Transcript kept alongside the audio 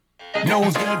No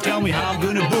one's gonna tell me how I'm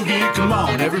gonna boogie. Come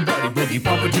on, everybody, boogie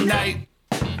bumper tonight.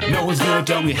 No one's gonna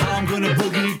tell me how I'm gonna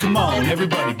boogie. Come on,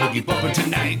 everybody, boogie bumper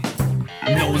tonight.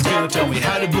 No one's gonna tell me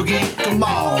how to boogie. Come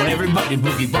on, everybody,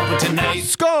 boogie bumper tonight.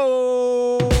 Let's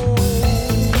go!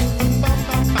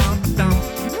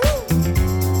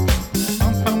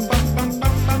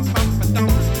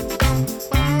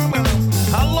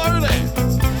 Hello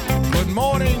there. Good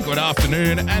morning, good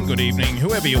afternoon, and good evening,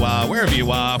 whoever you are, wherever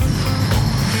you are,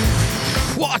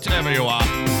 whatever you are.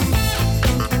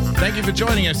 Thank you for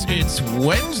joining us. It's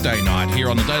Wednesday night here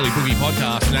on the Daily Boogie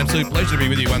Podcast. An absolute pleasure to be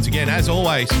with you once again. As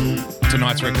always,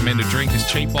 tonight's recommended drink is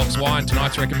Cheap Box Wine.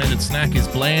 Tonight's recommended snack is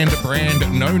Bland Brand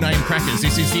No Name Crackers.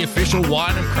 This is the official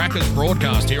Wine and Crackers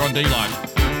broadcast here on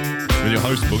D-Live with your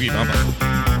host, Boogie Bumper.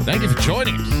 Thank you for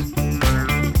joining us.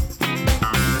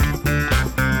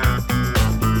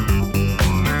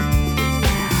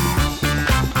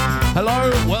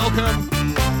 Hello, welcome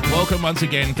once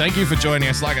again. Thank you for joining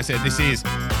us. Like I said, this is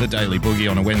the Daily Boogie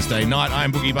on a Wednesday night.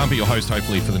 I'm Boogie Bumper, your host,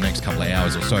 hopefully for the next couple of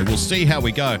hours or so. We'll see how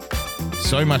we go.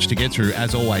 So much to get through,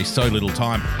 as always, so little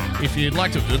time. If you'd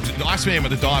like to, Iceman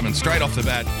with a diamond, straight off the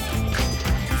bat.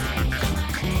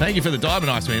 Thank you for the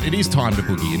diamond, Iceman. It is time to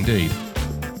boogie, indeed.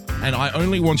 And I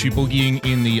only want you boogieing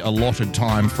in the allotted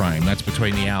time frame. That's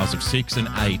between the hours of 6 and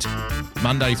 8,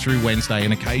 Monday through Wednesday,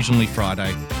 and occasionally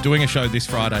Friday. Doing a show this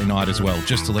Friday night as well,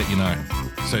 just to let you know,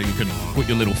 so you can put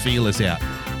your little feelers out,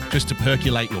 just to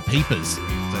percolate your peepers.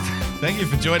 So, thank you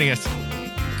for joining us.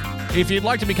 If you'd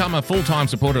like to become a full-time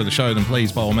supporter of the show, then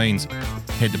please, by all means,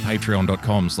 head to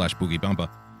patreon.com/boogiebumper.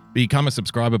 Become a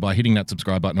subscriber by hitting that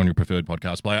subscribe button on your preferred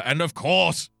podcast player. And of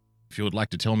course, if you would like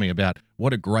to tell me about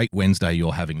what a great Wednesday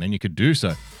you're having, then you could do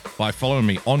so by following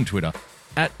me on Twitter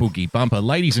 @BoogieBumper.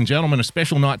 Ladies and gentlemen, a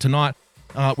special night tonight.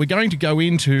 We're going to go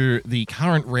into the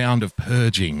current round of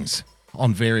purgings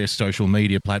on various social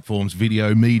media platforms,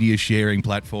 video media sharing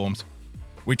platforms,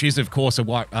 which is, of course, a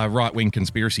right-wing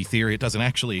conspiracy theory. It doesn't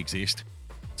actually exist.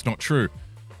 It's not true.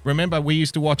 Remember, we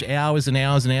used to watch hours and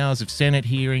hours and hours of Senate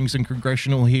hearings and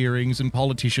congressional hearings and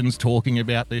politicians talking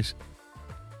about this.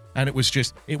 And it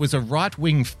was a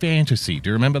right-wing fantasy. Do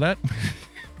you remember that?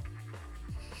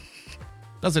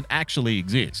 Doesn't actually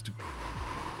exist.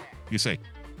 You see,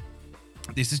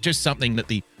 this is just something that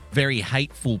the very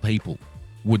hateful people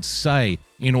would say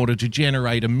in order to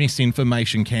generate a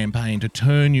misinformation campaign to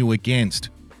turn you against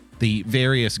the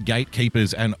various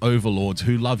gatekeepers and overlords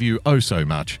who love you oh so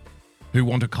much, who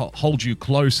want to hold you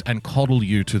close and coddle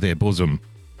you to their bosom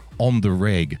on the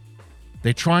reg.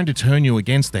 They're trying to turn you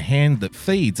against the hand that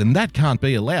feeds, and that can't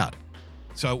be allowed.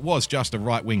 So it was just a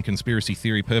right-wing conspiracy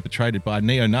theory perpetrated by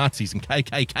neo-Nazis and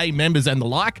KKK members and the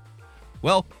like.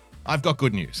 Well, I've got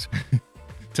good news.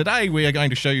 Today we are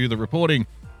going to show you the reporting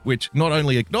which not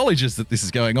only acknowledges that this is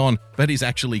going on, but is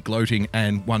actually gloating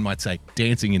and, one might say,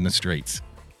 dancing in the streets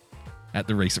at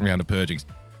the recent round of purgings.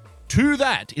 To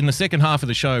that, in the second half of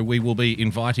the show, we will be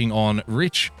inviting on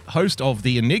Rich, host of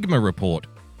the Enigma Report,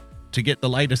 to get the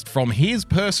latest from his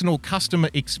personal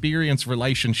customer experience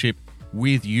relationship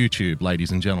with YouTube, ladies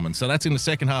and gentlemen. So that's in the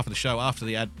second half of the show after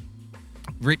the ad.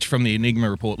 Rich from the Enigma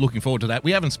Report, looking forward to that.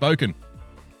 We haven't spoken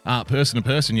person to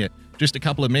person yet. Just a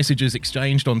couple of messages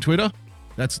exchanged on Twitter.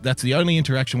 That's the only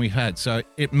interaction we've had. So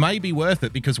it may be worth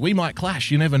it because we might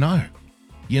clash. You never know.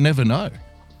 You never know.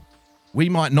 We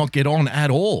might not get on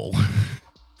at all.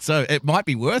 So it might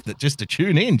be worth it just to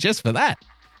tune in just for that.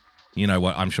 You know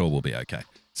what? I'm sure we'll be okay.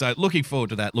 So looking forward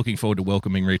to that. Looking forward to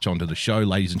welcoming Rich onto the show,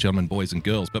 ladies and gentlemen, boys and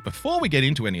girls. But before we get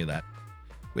into any of that,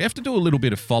 we have to do a little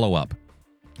bit of follow-up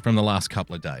from the last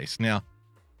couple of days. Now,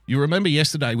 you remember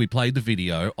yesterday we played the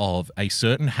video of a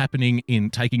certain happening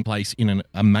taking place in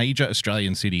a major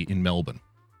Australian city in Melbourne.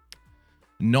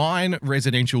 9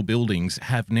 residential buildings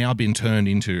have now been turned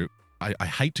into, I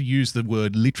hate to use the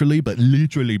word literally, but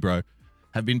literally, bro,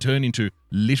 have been turned into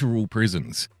literal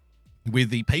prisons, with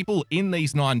the people in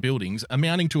these 9 buildings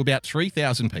amounting to about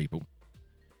 3,000 people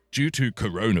due to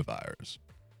coronavirus.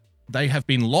 They have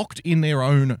been locked in their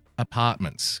own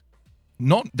apartments.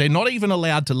 They're not even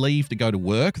allowed to leave to go to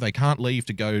work. They can't leave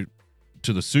to go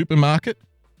to the supermarket.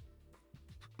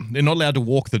 They're not allowed to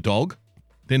walk the dog.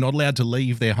 They're not allowed to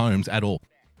leave their homes at all.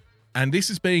 And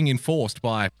this is being enforced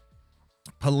by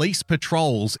police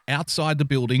patrols outside the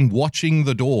building, watching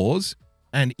the doors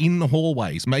and in the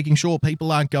hallways, making sure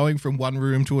people aren't going from one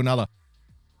room to another.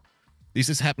 This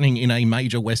is happening in a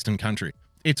major Western country.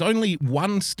 It's only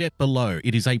one step below.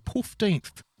 It is a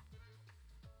 15th.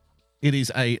 It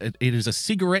is a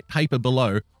cigarette paper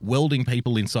below welding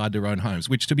people inside their own homes,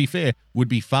 which, to be fair, would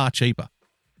be far cheaper.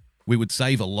 We would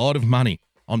save a lot of money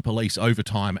on police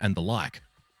overtime and the like.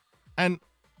 And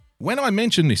when I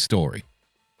mention this story,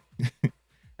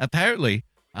 apparently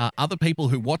other people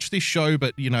who watch this show,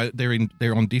 but they're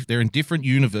in different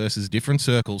universes, different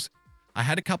circles. I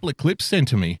had a couple of clips sent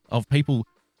to me of people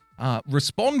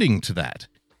responding to that,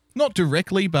 not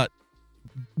directly, but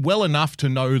well enough to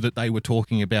know that they were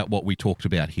talking about what we talked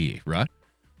about here, right?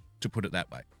 To put it that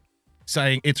way,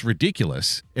 saying it's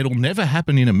ridiculous. It'll never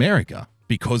happen in America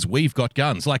because we've got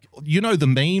guns. Like, the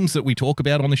memes that we talk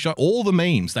about on the show, all the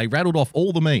memes, they rattled off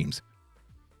all the memes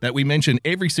that we mention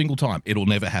every single time. It'll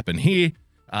never happen here.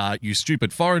 You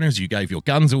stupid foreigners, you gave your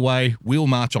guns away. We'll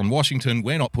march on Washington.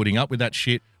 We're not putting up with that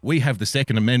shit. We have the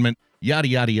Second Amendment, yada,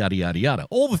 yada, yada, yada, yada.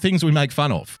 All the things we make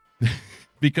fun of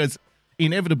because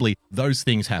inevitably those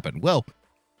things happen. Well,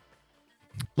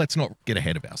 let's not get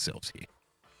ahead of ourselves here.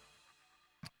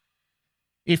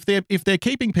 If they're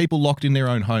keeping people locked in their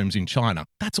own homes in China,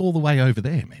 that's all the way over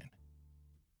there, man.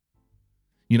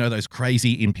 Those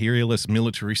crazy imperialist,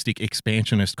 militaristic,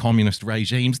 expansionist, communist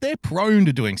regimes, they're prone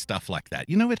to doing stuff like that.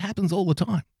 It happens all the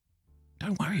time.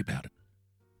 Don't worry about it.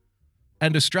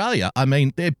 And Australia,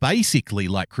 they're basically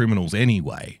like criminals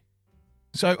anyway.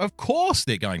 So, of course,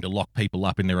 they're going to lock people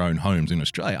up in their own homes in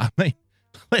Australia.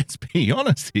 Let's be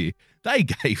honest here. They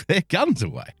gave their guns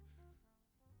away.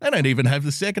 They don't even have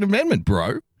the Second Amendment,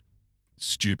 bro.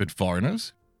 Stupid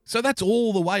foreigners. So that's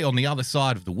all the way on the other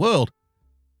side of the world.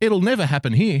 It'll never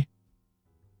happen here.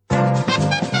 Yeah.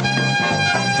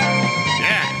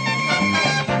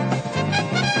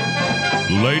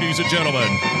 Ladies and gentlemen,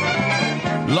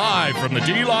 live from the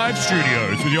D-Live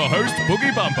studios with your host,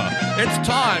 Boogie Bumper, it's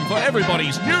time for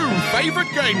everybody's new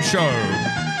favorite game show.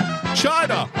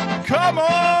 China, come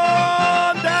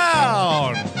on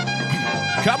down.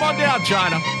 Come on down,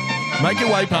 China. Make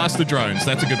your way past the drones.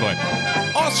 That's a good way.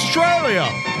 Australia,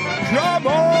 come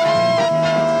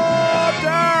on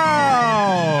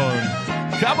down.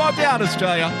 Come on down,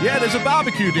 Australia. Yeah, there's a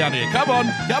barbecue down here. Come on,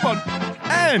 come on.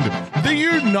 And the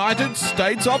United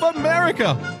States of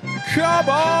America. Come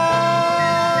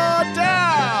on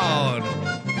down.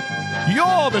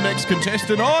 You're the next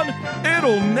contestant on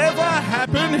It'll Never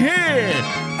Happen Here.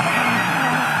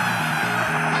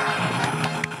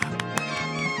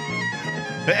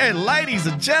 Hey, ladies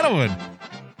and gentlemen,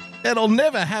 it'll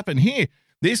never happen here.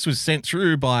 This was sent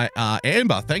through by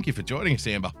Amber. Thank you for joining us,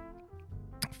 Amber.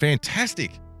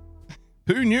 Fantastic.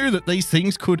 Who knew that these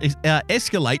things could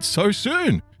escalate so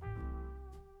soon?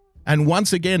 And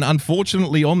once again,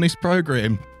 unfortunately, on this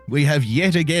program, we have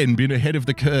yet again been ahead of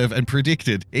the curve and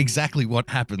predicted exactly what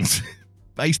happens.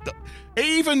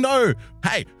 Even though,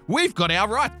 hey, we've got our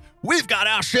right. We've got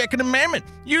our Second Amendment.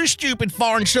 You stupid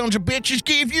foreign sons of bitches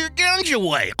give your guns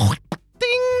away.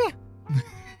 Ding!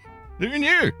 Who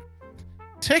knew?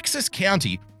 Texas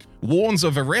County warns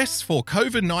of arrests for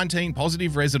COVID-19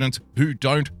 positive residents who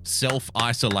don't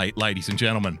self-isolate, ladies and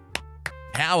gentlemen.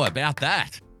 How about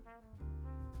that?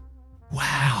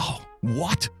 Wow.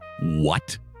 What?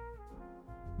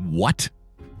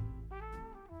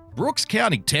 Brooks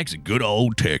County, Texas. Good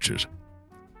old Texas.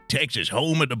 Texas,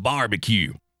 home of the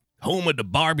barbecue. Home of the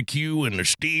barbecue and the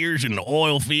steers and the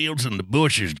oil fields and the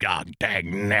bushes. God dang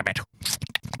nabbit.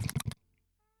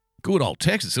 Good old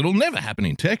Texas. It'll never happen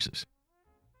in Texas.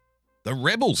 The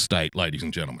rebel state, ladies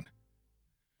and gentlemen.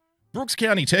 Brooks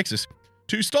County, Texas.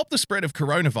 To stop the spread of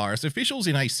coronavirus, officials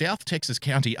in a South Texas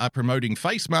county are promoting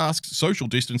face masks, social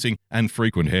distancing, and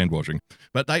frequent hand washing.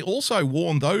 But they also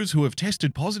warn those who have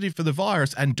tested positive for the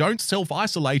virus and don't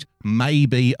self-isolate may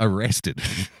be arrested.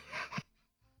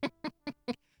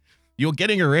 You're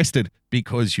getting arrested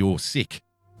because you're sick.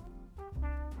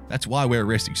 That's why we're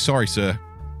arresting. Sorry, sir.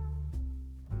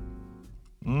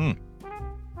 Land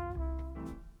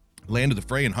of the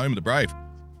free and home of the brave.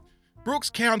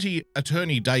 Brooks County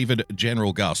Attorney David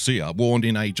General Garcia warned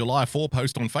in a July 4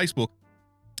 post on Facebook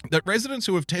that residents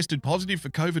who have tested positive for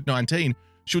COVID-19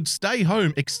 should stay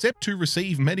home except to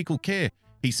receive medical care.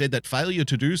 He said that failure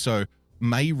to do so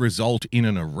may result in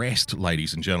an arrest,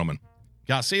 ladies and gentlemen.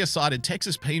 Garcia cited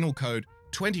Texas Penal Code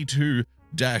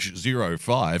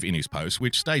 22-05 in his post,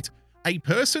 which states, a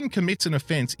person commits an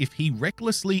offense if he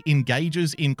recklessly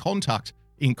engages in conduct,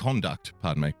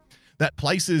 that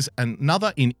places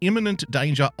another in imminent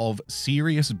danger of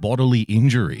serious bodily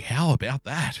injury. How about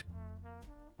that?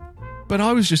 But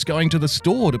I was just going to the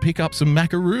store to pick up some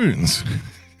macaroons.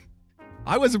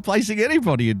 I wasn't placing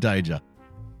anybody in danger.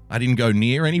 I didn't go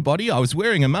near anybody. I was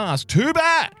wearing a mask. Too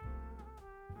bad.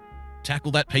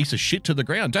 Tackle that piece of shit to the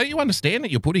ground. Don't you understand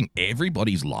that you're putting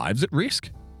everybody's lives at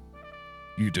risk?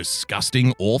 You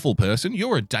disgusting, awful person.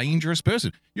 You're a dangerous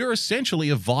person. You're essentially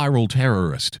a viral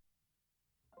terrorist.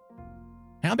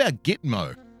 How about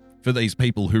Gitmo? for these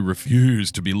people who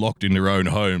refuse to be locked in their own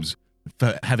homes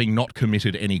for having not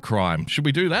committed any crime. Should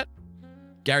we do that?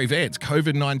 Gary Vance,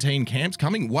 COVID-19 camps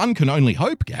coming? One can only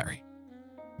hope, Gary.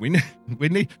 We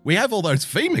have all those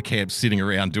FEMA camps sitting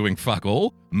around doing fuck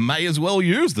all. May as well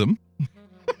use them.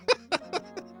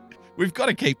 We've got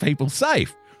to keep people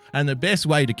safe. And the best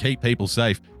way to keep people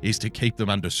safe is to keep them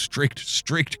under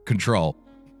strict control.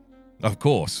 Of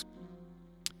course.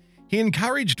 He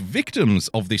encouraged victims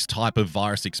of this type of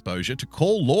virus exposure to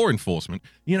call law enforcement.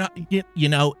 You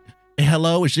know,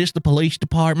 hello, is this the police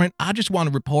department? I just want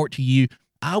to report to you,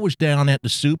 I was down at the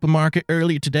supermarket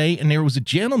earlier today, and there was a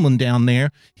gentleman down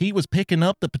there. He was picking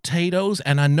up the potatoes,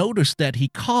 and I noticed that he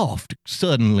coughed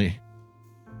suddenly.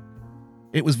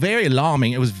 It was very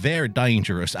alarming. It was very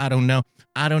dangerous. I don't know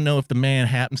if the man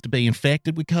happens to be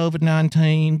infected with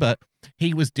COVID-19, but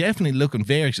he was definitely looking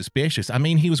very suspicious. I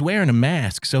mean, he was wearing a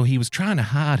mask, so he was trying to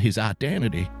hide his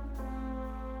identity.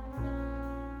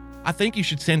 I think you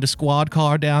should send a squad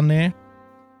car down there.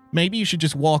 Maybe you should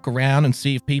just walk around and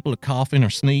see if people are coughing or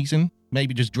sneezing.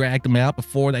 Maybe just drag them out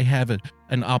before they have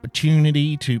an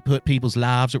opportunity to put people's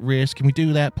lives at risk. Can we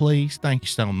do that, please? Thank you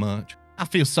so much. I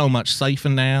feel so much safer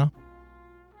now.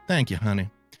 Thank you, honey.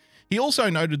 He also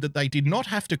noted that they did not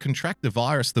have to contract the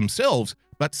virus themselves,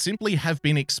 but simply have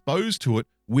been exposed to it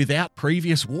without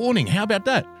previous warning. How about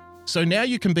that? So now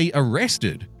you can be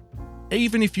arrested,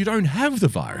 even if you don't have the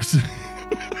virus.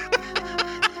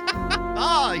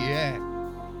 Oh, yeah.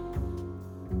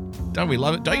 Don't we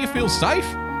love it? Don't you feel safe?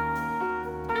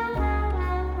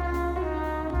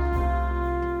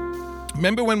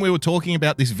 Remember when we were talking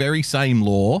about this very same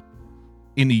law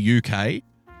in the UK?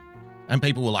 And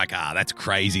people were like, that's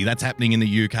crazy. That's happening in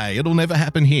the UK. It'll never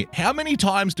happen here. How many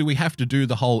times do we have to do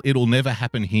the whole it'll never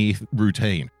happen here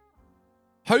routine?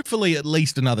 Hopefully at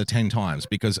least another 10 times,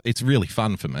 because it's really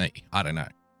fun for me. I don't know.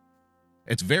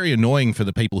 It's very annoying for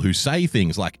the people who say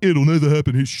things like, it'll never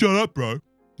happen here. Shut up, bro.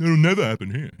 It'll never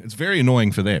happen here. It's very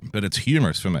annoying for them, but it's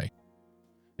humorous for me.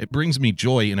 It brings me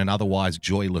joy in an otherwise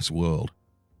joyless world.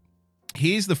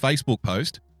 Here's the Facebook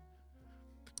post.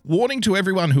 Warning to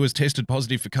everyone who has tested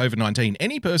positive for COVID-19.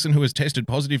 Any person who has tested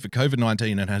positive for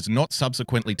COVID-19 and has not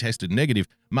subsequently tested negative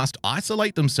must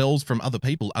isolate themselves from other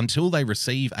people until they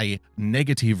receive a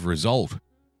negative result,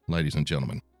 ladies and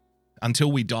gentlemen.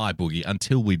 Until we die, Boogie.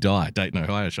 Until we die. Date no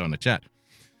higher, show in the chat.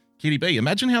 Kitty B,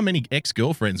 imagine how many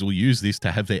ex-girlfriends will use this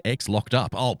to have their ex locked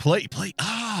up. Oh, please.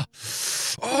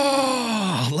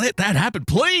 Let that happen.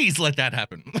 Please let that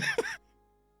happen.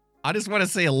 I just want to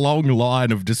see a long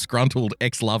line of disgruntled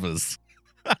ex-lovers.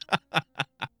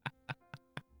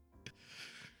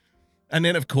 And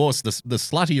then, of course, the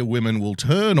sluttier women will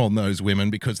turn on those women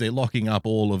because they're locking up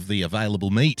all of the available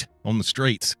meat on the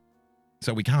streets.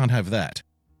 So we can't have that.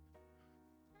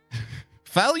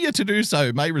 Failure to do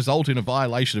so may result in a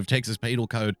violation of Texas Penal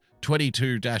Code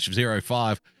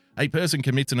 22-05. A person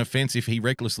commits an offense if he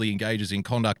recklessly engages in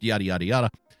conduct, yada, yada, yada.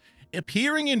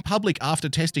 Appearing in public after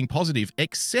testing positive,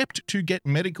 except to get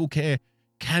medical care,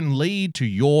 can lead to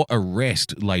your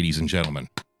arrest, ladies and gentlemen.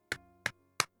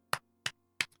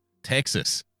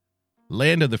 Texas,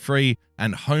 land of the free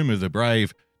and home of the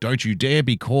brave. Don't you dare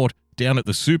be caught down at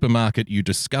the supermarket, you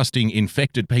disgusting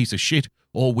infected piece of shit,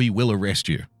 or we will arrest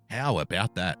you. How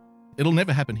about that? It'll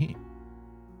never happen here.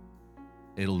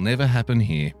 It'll never happen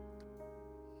here.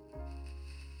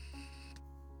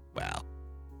 Well,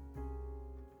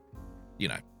 you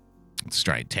know, it's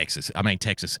straight Texas. I mean,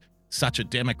 Texas, such a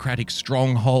democratic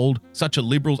stronghold, such a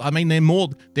liberal. I mean, they're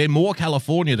more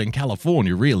California than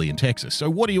California, really, in Texas. So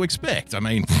what do you expect? I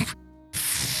mean,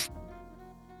 it's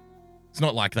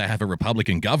not like they have a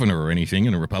Republican governor or anything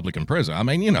and a Republican president. I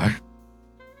mean, you know,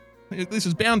 this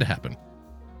is bound to happen.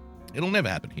 It'll never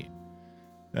happen here.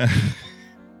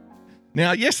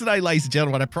 Now, yesterday, ladies and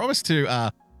gentlemen, I promised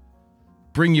to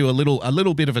bring you a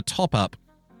little bit of a top up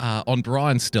on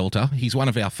Brian Stelter. He's one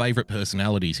of our favorite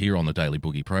personalities here on the Daily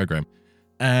Boogie program.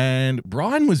 And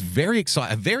Brian was very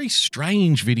excited. A very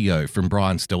strange video from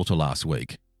Brian Stelter last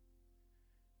week.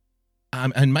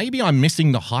 And maybe I'm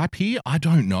missing the hype here. I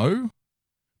don't know.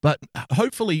 But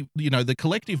hopefully, you know, the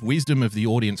collective wisdom of the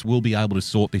audience will be able to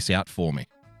sort this out for me.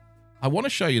 I want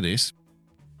to show you this.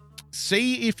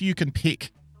 See if you can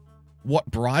pick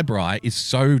what Bri is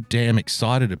so damn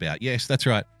excited about. Yes, that's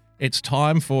right. It's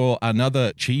time for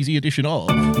another cheesy edition of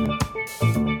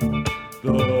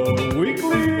The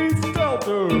Weekly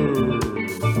Stelter.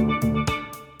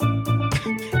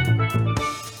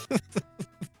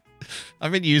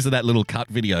 I've been using that little cut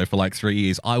video for like 3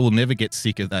 years. I will never get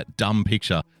sick of that dumb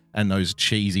picture and those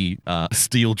cheesy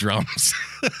steel drums.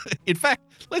 In fact,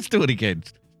 let's do it again.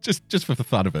 Just for the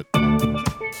fun of it.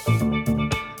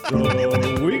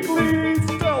 The Weekly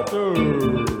Stelter.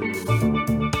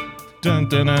 Dun,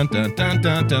 dun, dun, dun, dun,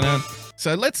 dun, dun.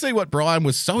 So let's see what Brian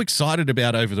was so excited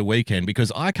about over the weekend,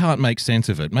 because I can't make sense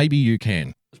of it. Maybe you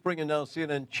can. Let's bring in now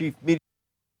CNN Chief Media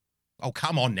Oh,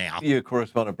 come on now.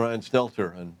 Correspondent Brian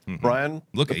Stelter. And Brian,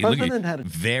 Look the at president him. had a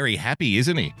Very happy,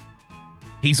 isn't he?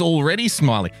 He's already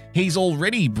smiling. He's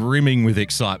already brimming with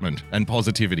excitement and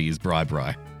positivity, is Bri.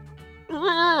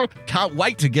 Can't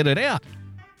wait to get it out.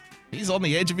 He's on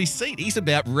the edge of his seat. He's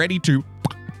about ready to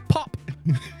pop.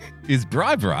 Is Bri.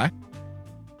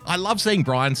 I love seeing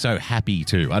Brian so happy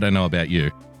too. I don't know about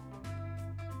you.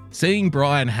 Seeing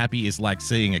Brian happy is like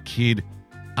seeing a kid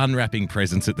unwrapping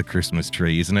presents at the Christmas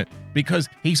tree, isn't it? Because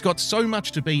he's got so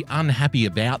much to be unhappy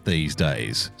about these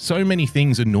days. So many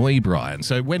things annoy Brian.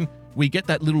 So when we get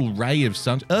that little ray of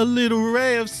a little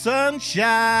ray of sunshine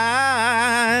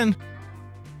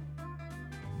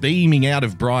beaming out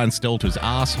of Brian Stelter's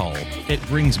asshole, it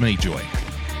brings me joy.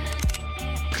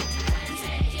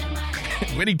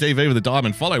 Winning TV with a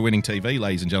diamond. Follow Winning TV,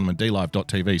 ladies and gentlemen.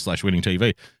 DLive.tv/Winning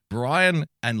TV. Brian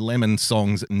and Lemon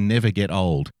songs never get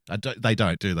old. They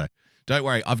don't, do they? Don't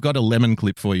worry. I've got a Lemon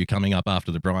clip for you coming up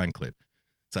after the Brian clip.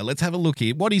 So let's have a look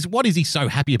here. What is he so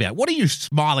happy about? What are you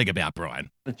smiling about,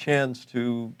 Brian? a chance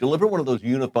to deliver one of those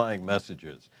unifying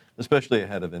messages, especially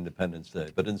ahead of Independence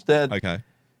Day. But instead,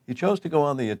 he chose to go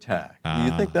on the attack. Do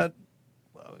you think that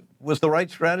was the right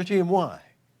strategy, and why?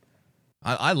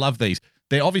 I love these.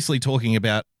 They're obviously talking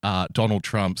about Donald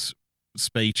Trump's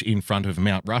speech in front of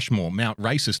Mount Rushmore, Mount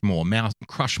Racist More, Mount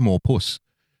Crushmore Puss.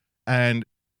 And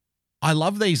I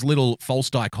love these little false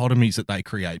dichotomies that they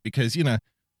create because,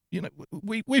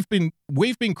 we've been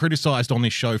criticized on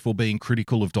this show for being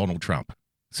critical of Donald Trump.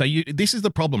 So this is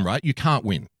the problem, right? You can't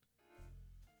win.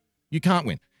 You can't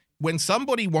win. When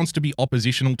somebody wants to be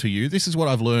oppositional to you, this is what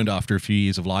I've learned after a few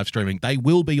years of live streaming, they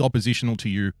will be oppositional to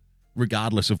you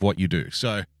regardless of what you do.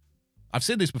 So I've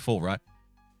said this before, right?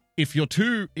 If you're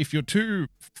too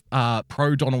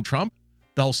pro Donald Trump,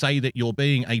 they'll say that you're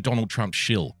being a Donald Trump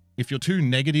shill. If you're too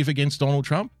negative against Donald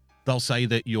Trump, they'll say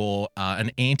that you're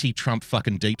an anti-Trump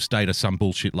fucking deep state or some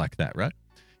bullshit like that, right?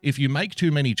 If you make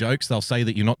too many jokes, they'll say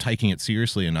that you're not taking it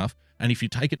seriously enough. And if you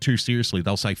take it too seriously,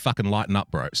 they'll say, fucking lighten up,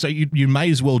 bro. So you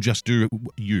may as well just do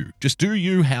you. Just do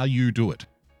you how you do it.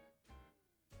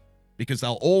 Because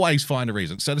they'll always find a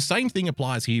reason. So the same thing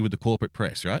applies here with the corporate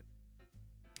press, right?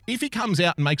 If he comes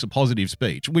out and makes a positive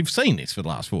speech, we've seen this for the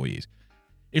last 4 years.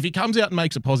 If he comes out and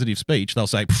makes a positive speech, they'll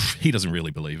say, he doesn't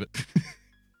really believe it.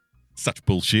 Such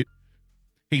bullshit.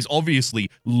 He's obviously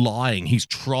lying. He's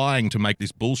trying to make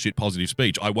this bullshit positive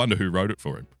speech. I wonder who wrote it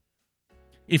for him.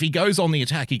 If he goes on the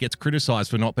attack, he gets criticized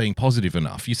for not being positive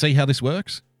enough. You see how this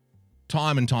works?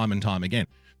 Time and time and time again.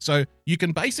 So you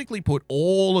can basically put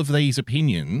all of these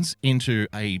opinions into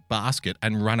a basket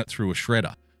and run it through a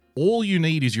shredder. All you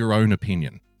need is your own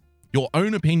opinion. Your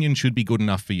own opinion should be good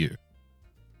enough for you.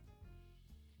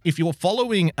 If you're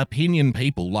following opinion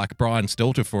people like Brian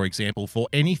Stelter, for example, for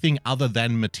anything other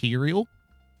than material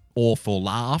or for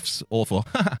laughs or for,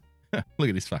 look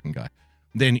at this fucking guy,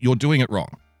 then you're doing it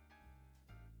wrong.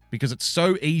 Because it's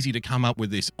so easy to come up with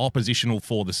this oppositional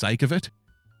for the sake of it,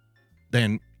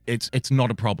 then it's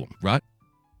not a problem, right?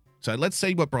 So let's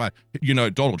see what Brian,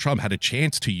 Donald Trump had a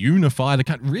chance to unify the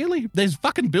country. Really? There's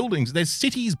fucking buildings. There's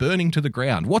cities burning to the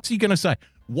ground. What's he going to say?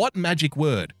 What magic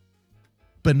word?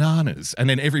 Bananas. And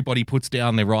then everybody puts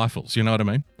down their rifles. You know what I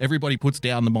mean? Everybody puts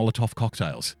down the Molotov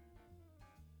cocktails.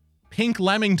 Pink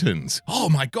Lamingtons. Oh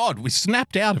my God, we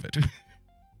snapped out of it.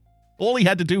 All he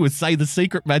had to do was say the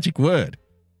secret magic word.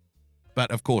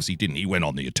 But of course he didn't. He went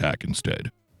on the attack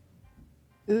instead.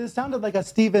 It sounded like a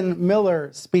Stephen Miller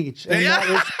speech. And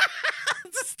Yeah.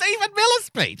 It's a Stephen Miller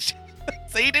speech.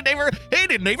 See, he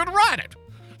didn't even write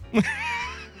it.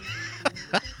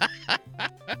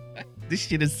 This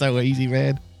shit is so easy,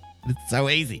 man. It's so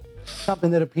easy.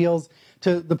 Something that appeals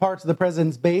to the parts of the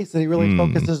president's base that he really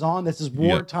focuses on. This is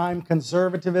wartime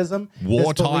conservatism.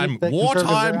 Wartime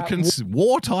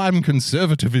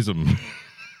conservatism.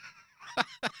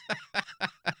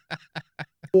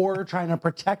 Or trying to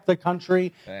protect the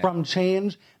country from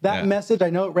change. That message, I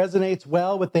know it resonates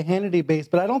well with the Hannity base,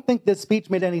 but I don't think this speech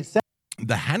made any sense.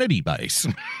 The Hannity base.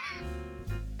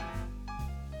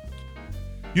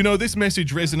 This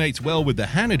message resonates well with the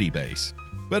Hannity base,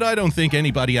 but I don't think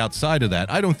anybody outside of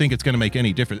that, I don't think it's going to make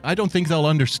any difference. I don't think they'll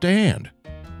understand.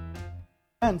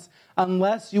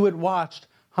 Unless you had watched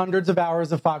hundreds of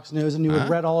hours of Fox News and you had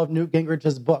read all of Newt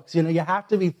Gingrich's books. You have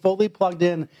to be fully plugged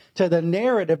in to the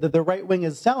narrative that the right wing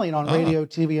is selling on radio,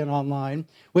 TV, and online,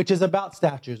 which is about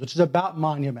statues, which is about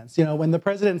monuments. When the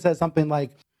president says something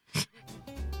like...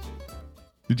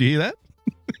 Did you hear that?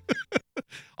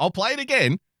 I'll play it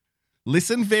again.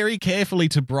 Listen very carefully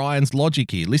to Brian's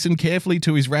logic here. Listen carefully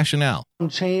to his rationale.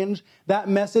 Change that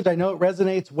message. I know it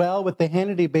resonates well with the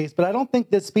Hannity base, but I don't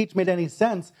think this speech made any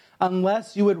sense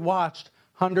unless you had watched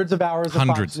hundreds of hours of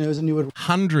Fox News and you would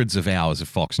hundreds of hours of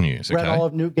Fox News. Read all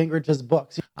of Newt Gingrich's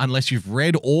books. Unless you've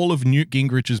read all of Newt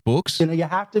Gingrich's books, you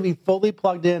have to be fully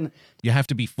plugged in. You have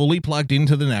to be fully plugged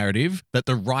into the narrative that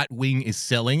the right wing is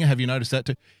selling. Have you noticed that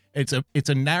too? It's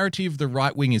a narrative the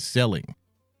right wing is selling.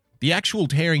 The actual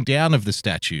tearing down of the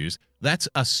statues, that's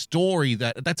a story,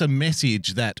 that's a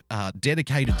message that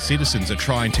dedicated citizens are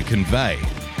trying to convey.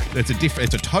 It's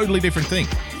a totally different thing.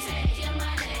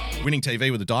 Winning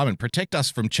TV with a diamond. Protect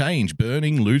us from change,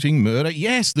 burning, looting, murder.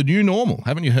 Yes, the new normal.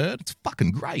 Haven't you heard? It's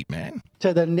fucking great, man.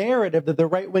 To the narrative that the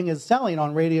right wing is selling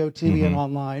on radio, TV, and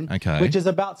online, which is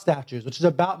about statues, which is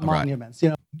about monuments.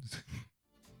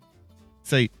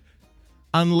 See,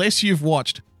 unless you've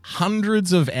watched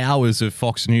hundreds of hours of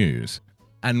Fox News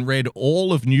and read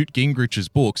all of Newt Gingrich's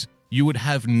books, you would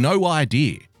have no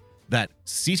idea that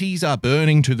cities are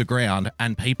burning to the ground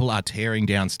and people are tearing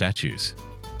down statues.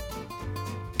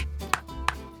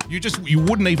 You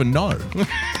wouldn't even know.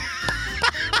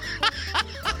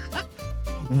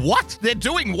 What? They're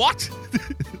doing what?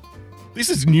 This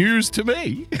is news to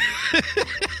me.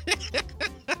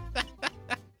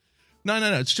 No.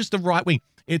 It's just the right wing.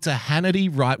 It's a Hannity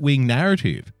right-wing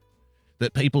narrative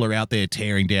that people are out there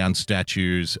tearing down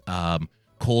statues,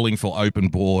 calling for open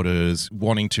borders,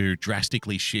 wanting to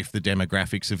drastically shift the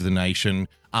demographics of the nation,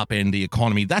 upend the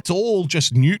economy. That's all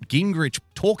just Newt Gingrich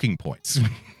talking points.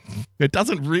 It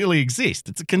doesn't really exist.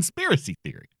 It's a conspiracy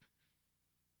theory.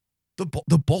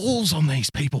 The balls on these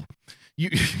people.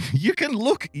 You can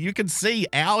look, you can see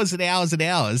hours and hours and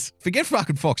hours. Forget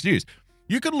fucking Fox News.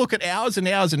 You can look at hours and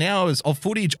hours and hours of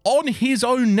footage on his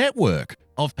own network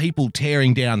of people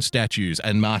tearing down statues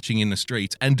and marching in the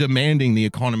streets and demanding the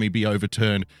economy be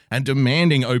overturned and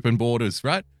demanding open borders,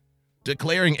 right?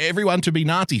 Declaring everyone to be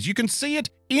Nazis. You can see it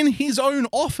in his own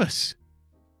office.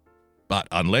 But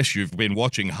unless you've been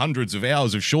watching hundreds of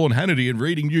hours of Sean Hannity and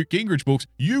reading Newt Gingrich books,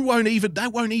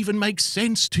 that won't even make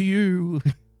sense to you.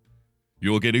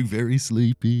 You're getting very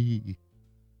sleepy.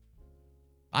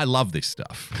 I love this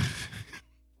stuff.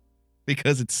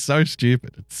 Because it's so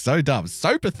stupid. It's so dumb.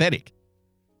 So pathetic.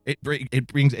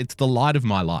 It's the light of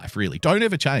my life, really. Don't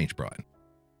ever change, Brian.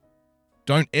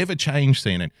 Don't ever change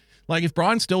CNN. Like if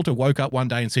Brian Stelter woke up one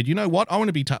day and said, you know what, I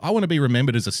want to be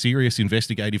remembered as a serious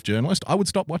investigative journalist, I would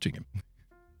stop watching him.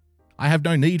 I have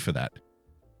no need for that.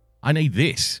 I need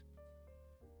this.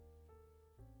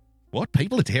 What?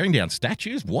 People are tearing down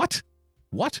statues? What?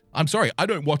 I'm sorry, I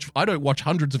don't watch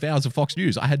hundreds of hours of Fox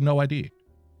News. I had no idea.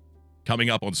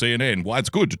 Coming up on CNN, why it's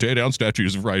good to tear down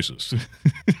statues of racists.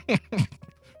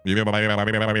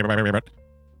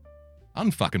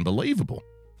 Unfucking believable.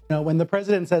 When the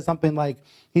president says something like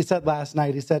he said last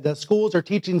night, he said that schools are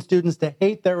teaching students to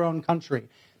hate their own country.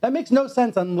 That makes no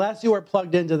sense unless you are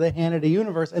plugged into the Hannity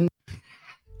universe. And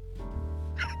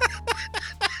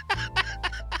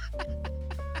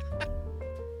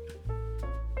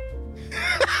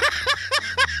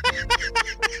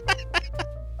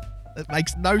it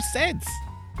makes no sense.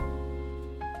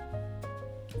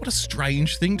 What a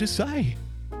strange thing to say.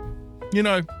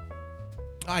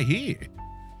 I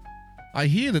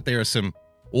hear that there are some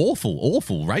awful,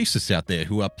 awful racists out there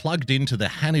who are plugged into the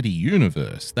Hannity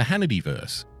universe, the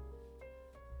Hannityverse.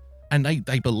 And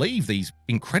they believe these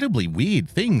incredibly weird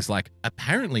things, like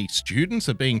apparently students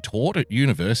are being taught at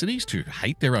universities to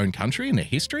hate their own country and their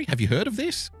history. Have you heard of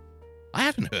this? I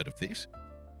haven't heard of this.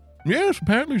 Yes,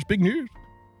 apparently it's big news.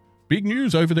 Big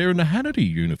news over there in the Hannity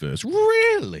universe.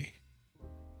 Really?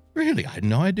 Really? I had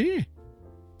no idea.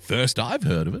 First I've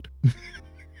heard of it.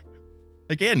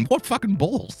 Again, what fucking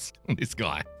balls on this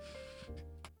guy?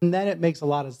 And then it makes a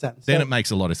lot of sense. Then it makes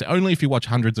a lot of sense. Only if you watch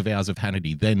hundreds of hours of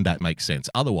Hannity, then that makes sense.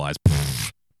 Otherwise,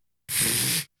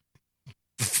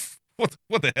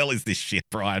 what the hell is this shit,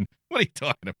 Brian? What are you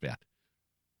talking about?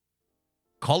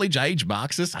 College-age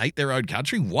Marxists hate their own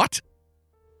country? What?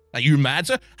 Are you mad,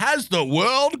 sir? Has the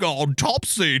world gone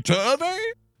topsy-turvy?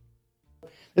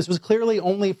 This was clearly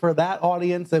only for that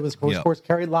audience. It was, of course,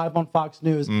 carried live on Fox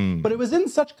News. But it was in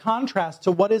such contrast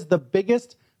to what is the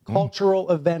biggest cultural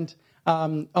event,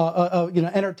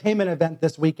 entertainment event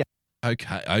this weekend.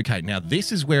 Okay. Now,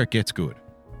 this is where it gets good.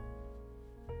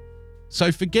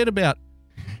 So forget about...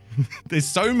 There's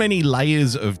so many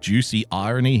layers of juicy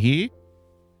irony here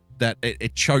that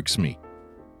it chokes me.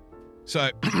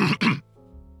 So,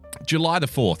 July the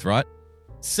 4th, right?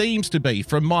 Seems to be,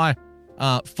 from my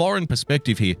foreign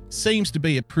perspective here seems to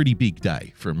be a pretty big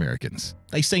day for Americans.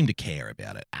 They seem to care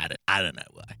about it. I don't know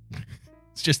why.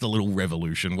 It's just a little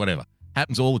revolution, whatever.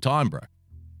 Happens all the time, bro.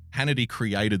 Hannity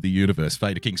created the universe,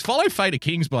 Fader Kings. Follow Fader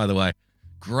Kings, by the way.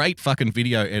 Great fucking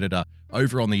video editor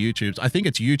over on the YouTubes. I think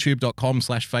it's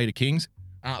youtube.com/Fader Kings.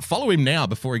 Follow him now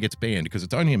before he gets banned, because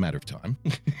it's only a matter of time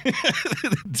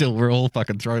until we're all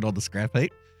fucking thrown on the scrap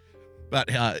heap. But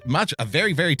a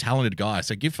very, very talented guy.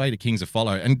 So give Fader Kings a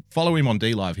follow, and follow him on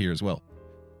DLive here as well.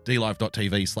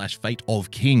 DLive.tv/Fate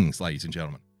of Kings, ladies and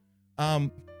gentlemen.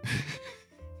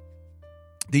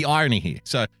 The irony here.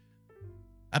 So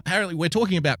apparently we're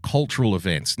talking about cultural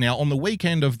events. Now, on the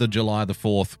weekend of the July the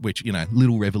 4th, which,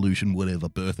 little revolution, whatever,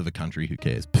 birth of a country, who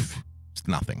cares? Pff, it's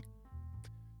nothing.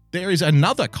 There is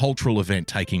another cultural event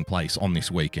taking place on this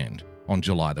weekend, on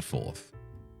July the 4th,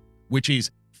 which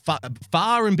is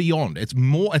far and beyond. It's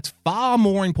far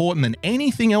more important than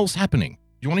anything else happening.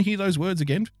 Do you want to hear those words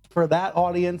again? For that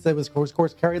audience, it was, of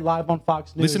course, carried live on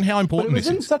Fox News. Listen how important this is.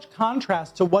 But it was in such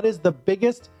contrast to what is the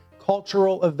biggest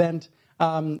cultural event.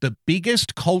 The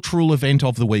biggest cultural event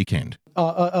of the weekend.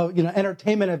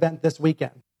 Entertainment event this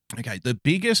weekend. Okay, the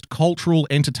biggest cultural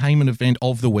entertainment event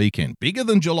of the weekend. Bigger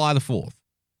than July the 4th.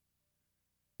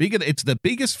 It's the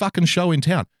biggest fucking show in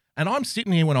town. And I'm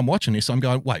sitting here when I'm watching this, I'm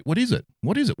going, wait, what is it?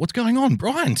 What is it? What's going on?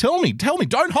 Brian, tell me.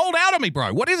 Don't hold out on me,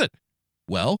 bro. What is it?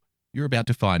 Well, you're about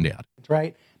to find out.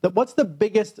 Right. What's the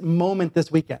biggest moment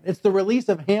this weekend? It's the release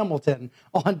of Hamilton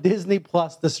on Disney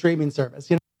Plus, the streaming service.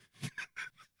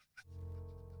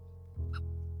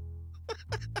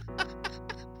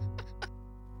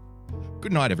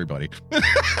 Good night, everybody.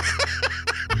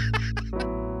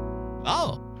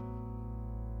 Oh.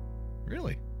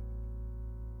 Really?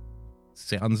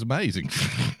 Sounds amazing.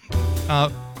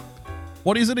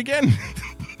 What is it again?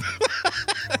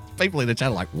 People in the chat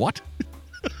are like, what?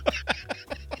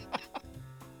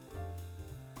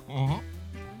 Uh-huh.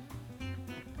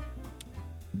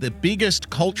 The biggest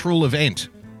cultural event.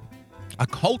 A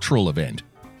cultural event.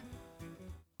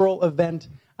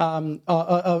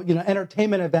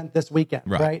 Entertainment event this weekend,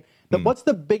 right? What's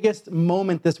the biggest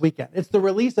moment this weekend? It's the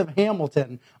release of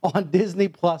Hamilton on Disney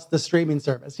Plus, the streaming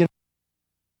service.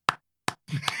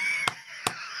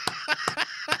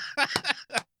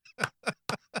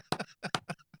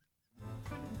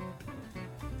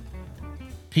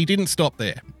 He didn't stop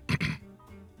there.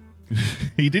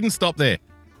 He didn't stop there.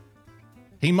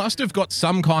 He must have got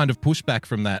some kind of pushback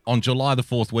from that on July the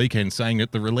 4th weekend, saying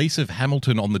that the release of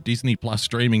Hamilton on the Disney Plus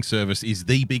streaming service is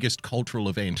the biggest cultural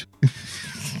event.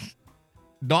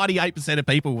 98% of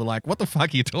people were like, what the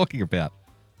fuck are you talking about?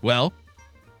 Well,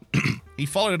 he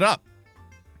followed it up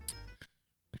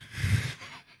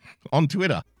on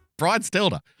Twitter. Brian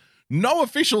Stelter. No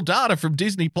official data from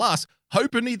Disney Plus.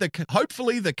 Hopefully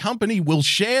the company will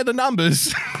share the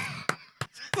numbers.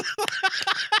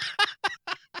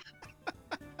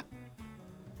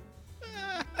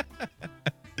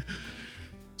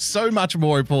 So much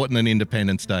more important than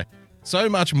Independence Day. So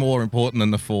much more important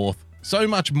than the 4th. So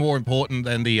much more important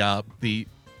than the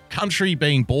country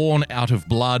being born out of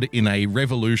blood in a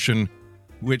revolution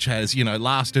which has,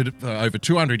 lasted for over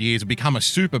 200 years and become a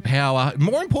superpower.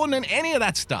 More important than any of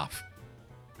that stuff.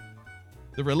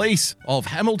 The release of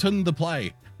Hamilton the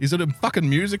play. Is it a fucking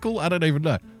musical? I don't even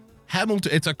know.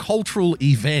 Hamilton, it's a cultural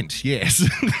event, yes.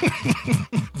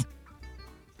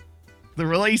 The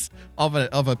release of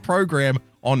a program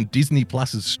on Disney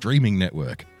Plus's streaming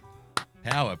network.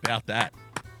 How about that?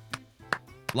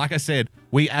 Like I said,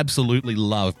 we absolutely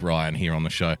love Brian here on the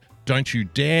show. Don't you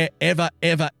dare ever,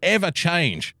 ever, ever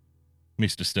change,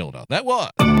 Mr. Stelter. That was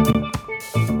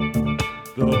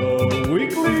The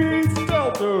Weekly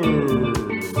Stelter.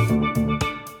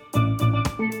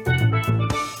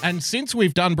 And since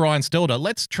we've done Brian Stelter,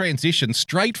 let's transition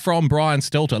straight from Brian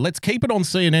Stelter. Let's keep it on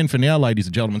CNN for now, ladies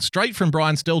and gentlemen. Straight from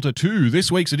Brian Stelter to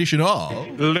this week's edition of...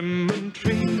 Lemon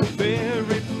tree,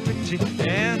 very pretty,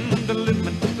 and the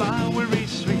lemon flowery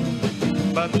sweet.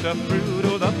 But the fruit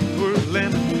of the poor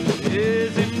lemon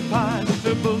is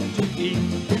impossible to eat.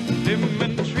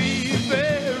 Lemon tree,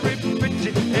 very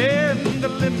pretty, and the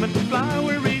lemon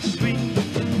flowery sweet.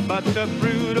 But the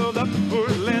fruit of the poor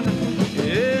lemon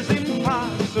is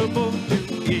impossible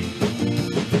to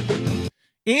eat.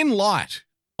 In light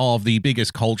of the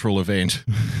biggest cultural event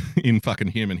in fucking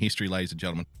human history, ladies and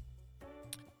gentlemen,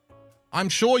 I'm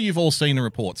sure you've all seen the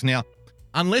reports. Now,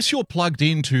 unless you're plugged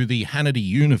into the Hannity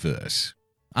universe,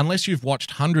 unless you've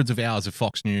watched hundreds of hours of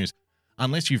Fox News,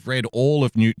 unless you've read all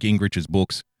of Newt Gingrich's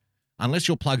books, unless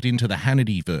you're plugged into the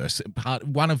Hannity-verse,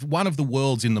 one of the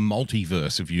worlds in the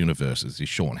multiverse of universes is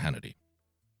Sean Hannity.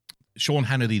 Sean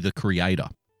Hannity, the creator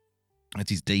That's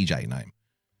his DJ name.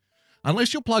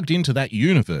 Unless you're plugged into that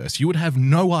universe, you would have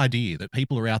no idea that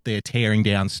people are out there tearing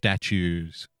down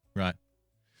statues, right?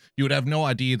 You would have no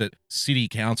idea that city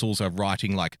councils are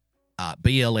writing like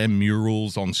BLM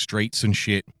murals on streets and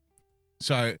shit.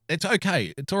 So it's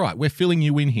okay. It's all right. We're filling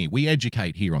you in here. We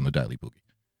educate here on the Daily Boogie.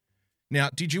 Now,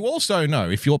 did you also know,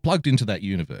 if you're plugged into that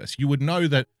universe, you would know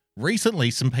that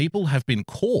recently some people have been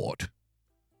caught,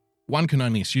 one can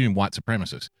only assume white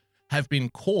supremacists, have been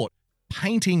caught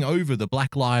painting over the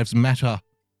Black Lives Matter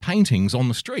paintings on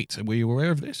the streets. Were you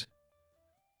aware of this?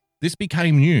 This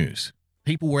became news.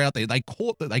 People were out there. They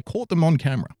caught them on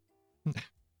camera.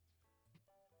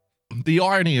 The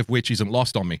irony of which isn't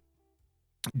lost on me.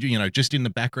 You know, just in the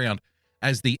background,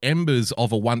 as the embers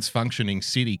of a once functioning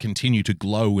city continue to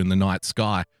glow in the night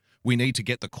sky, we need to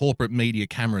get the corporate media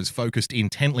cameras focused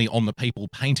intently on the people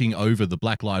painting over the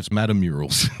Black Lives Matter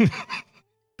murals.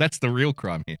 That's the real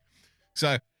crime here.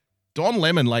 So, Don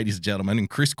Lemon, ladies and gentlemen, and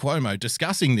Chris Cuomo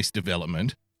discussing this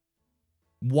development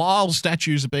while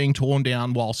statues are being torn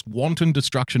down, whilst wanton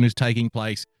destruction is taking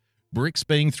place, bricks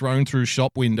being thrown through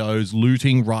shop windows,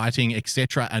 looting, rioting,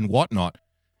 etc., and whatnot.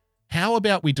 How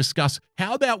about we do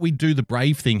the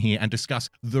brave thing here and discuss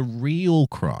the real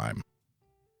crime?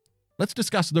 Let's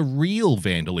discuss the real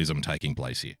vandalism taking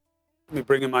place here. Let me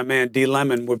bring in my man, D.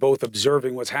 Lemon. We're both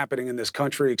observing what's happening in this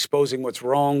country, exposing what's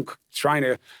wrong, trying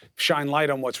to shine light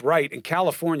on what's right. In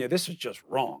California, this is just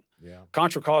wrong. Yeah.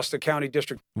 Contra Costa County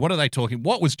District. What are they talking?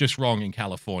 What was just wrong in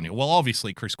California? Well,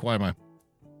 obviously, Chris Cuomo,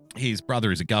 his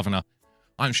brother is a governor.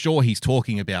 I'm sure he's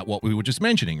talking about what we were just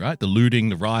mentioning, right? The looting,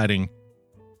 the rioting,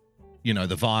 you know,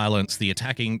 the violence, the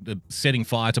attacking, the setting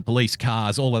fire to police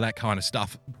cars, all of that kind of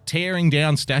stuff. Tearing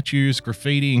down statues,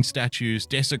 graffitiing statues,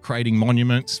 desecrating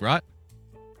monuments, right?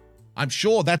 I'm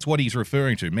sure that's what he's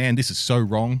referring to. Man, this is so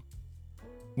wrong.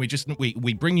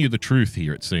 We bring you the truth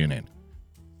here at CNN.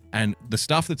 And the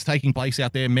stuff that's taking place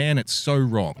out there, man, it's so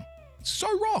wrong. It's so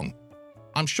wrong.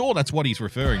 I'm sure that's what he's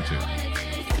referring to.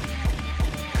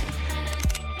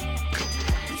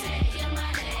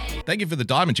 Thank you for the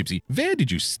diamond, Gypsy. Where did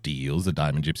you steal the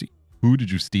diamond, Gypsy? Who did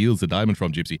you steal the diamond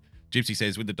from, Gypsy? Gypsy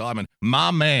says with the diamond,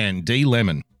 my man, D.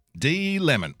 Lemon. D.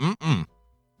 Lemon.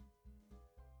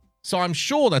 So I'm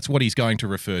sure that's what he's going to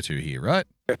refer to here, right?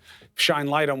 Shine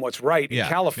light on what's right. In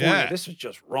California, this is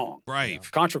just wrong.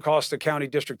 Brave. Contra Costa County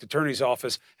District Attorney's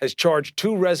Office has charged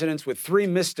 2 residents with 3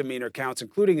 misdemeanor counts,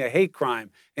 including a hate crime.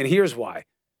 And here's why.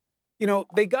 You know,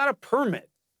 they got a permit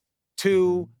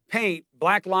to paint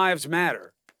Black Lives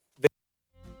Matter.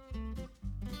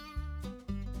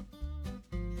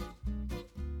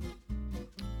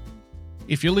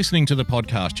 If you're listening to the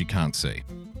podcast, you can't see.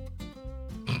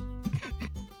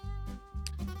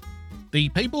 The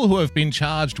people who have been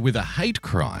charged with a hate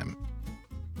crime.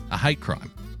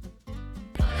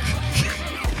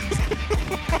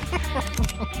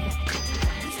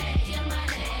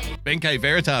 Benkei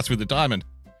Veritas with the diamond.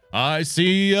 I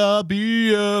see a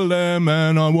BLM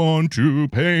and I want to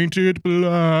paint it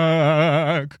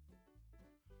black.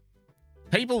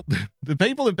 The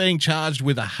people are being charged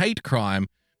with a hate crime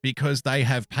because they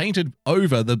have painted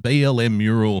over the BLM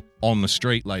mural on the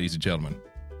street, ladies and gentlemen.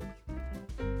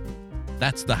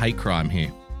 That's the hate crime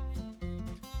here.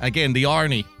 Again, the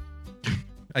irony,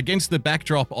 against the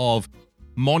backdrop of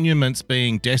monuments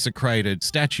being desecrated,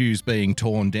 statues being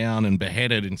torn down and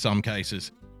beheaded in some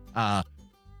cases,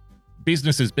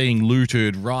 businesses being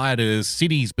looted, rioters,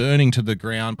 cities burning to the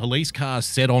ground, police cars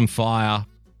set on fire,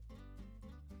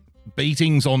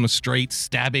 beatings on the streets,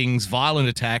 stabbings, violent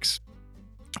attacks,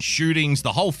 shootings,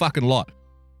 the whole fucking lot.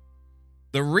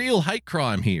 The real hate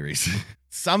crime here is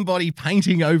somebody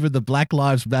painting over the Black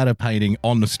Lives Matter painting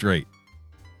on the street.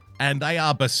 And they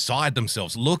are beside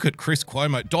themselves. Look at Chris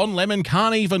Cuomo. Don Lemon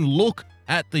can't even look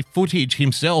at the footage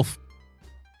himself.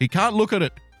 He can't look at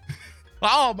it.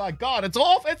 Oh my God, it's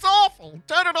off. It's awful.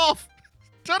 Turn it off.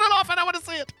 Turn it off. I don't want to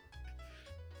see it.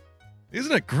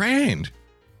 Isn't it grand?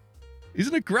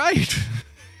 Isn't it great?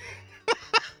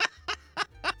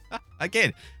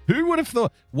 Again, who would have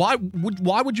thought? Why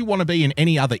would you want to be in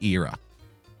any other era?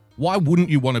 Why wouldn't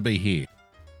you want to be here?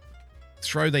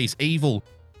 Throw these evil,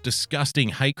 disgusting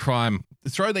hate crime.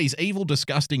 Throw these evil,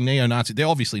 disgusting neo-Nazis. They're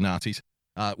obviously Nazis.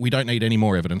 We don't need any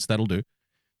more evidence. That'll do.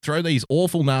 Throw these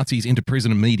awful Nazis into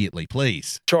prison immediately,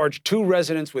 please. Charged 2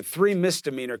 residents with 3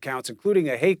 misdemeanor counts, including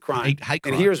a hate crime. Hate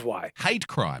crime. And here's why. Hate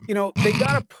crime. You know, they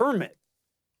got a permit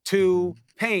to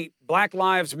paint Black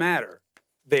Lives Matter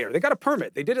there. They got a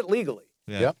permit. They did it legally.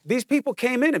 Yeah. Yep. These people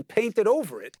came in and painted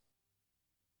over it.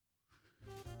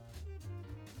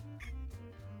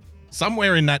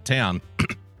 Somewhere in that town,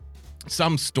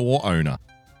 some store owner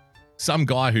some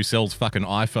guy who sells fucking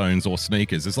iPhones or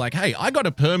sneakers is like, hey, I got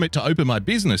a permit to open my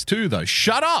business too, though.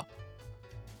 Shut up.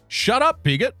 Shut up,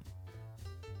 bigot.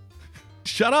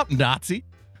 Shut up, Nazi.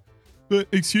 But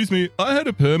excuse me, I had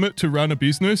a permit to run a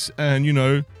business and, you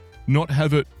know, not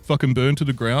have it fucking burned to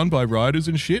the ground by rioters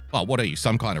and shit. Oh, what are you,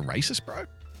 some kind of racist, bro?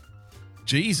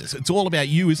 Jesus, it's all about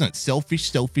you, isn't it?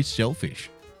 Selfish, selfish, selfish.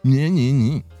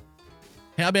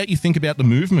 How about you think about the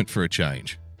movement for a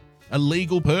change? A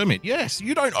legal permit. Yes,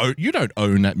 you don't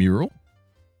own that mural.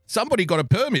 Somebody got a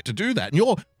permit to do that, and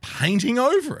you're painting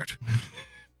over it.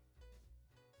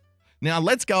 Now,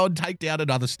 let's go and take down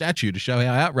another statue to show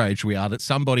how outraged we are that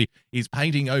somebody is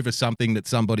painting over something that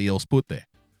somebody else put there.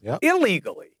 Yep.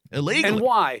 Illegally. Illegally. And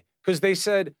why? Because they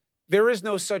said there is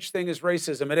no such thing as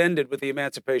racism. It ended with the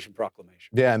Emancipation Proclamation.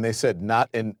 Yeah, and they said not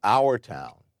in our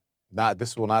town.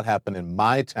 This will not happen in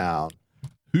my town.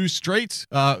 Whose streets?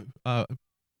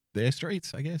 Their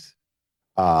streets, I guess.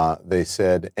 They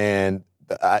said, and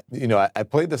I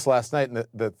played this last night, and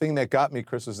the thing that got me,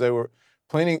 Chris, was they were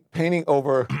painting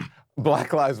over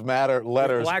Black Lives Matter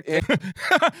letters.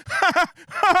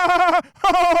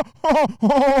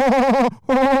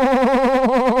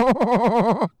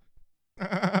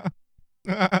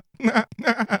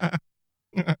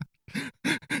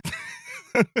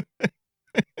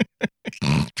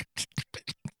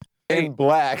 In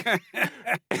black,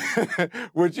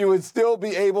 which you would still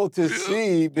be able to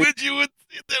see. They were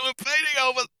painting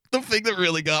over, the thing that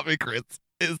really got me, Chris,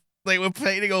 is they were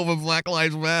painting over Black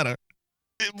Lives Matter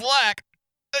in black,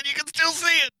 and you can still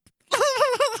see it.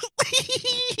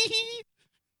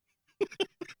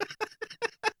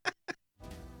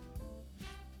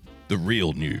 The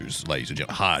real news, ladies and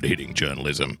gentlemen, hard-hitting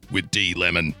journalism with D.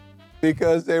 Lemon.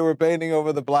 Because they were painting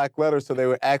over the black letters, so they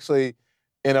were actually,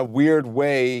 in a weird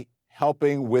way,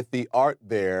 helping with the art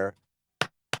there.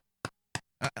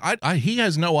 He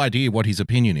has no idea what his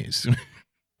opinion is.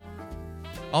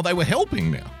 Oh, they were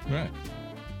helping now. Right.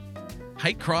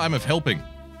 Hate crime of helping.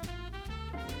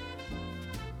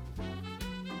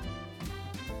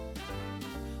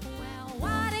 Well,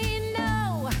 what do you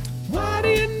know? What do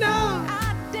you know?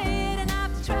 I did and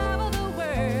I've traveled the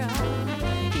world.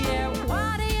 Yeah,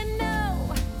 what do you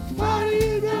know? What do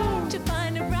you know? To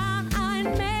find a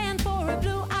brown-eyed man for a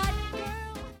blue-eyed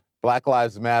girl. Black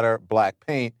Lives Matter, black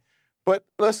paint. But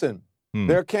listen,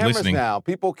 there are cameras now.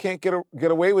 People can't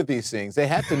get away with these things. They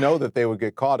had to know that they would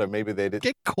get caught, or maybe they didn't.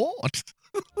 Get caught?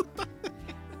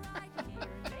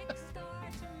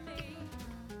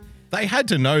 They had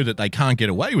to know that they can't get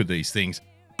away with these things.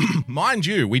 Mind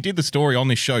you, we did the story on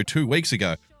this show 2 weeks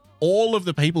ago. All of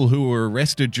the people who were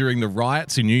arrested during the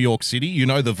riots in New York City, you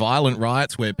know, the violent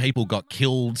riots where people got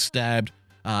killed, stabbed,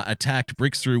 attacked,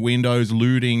 bricks through windows,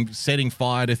 looting, setting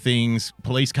fire to things,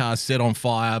 police cars set on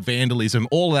fire, vandalism,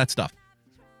 all of that stuff.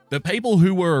 The people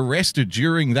who were arrested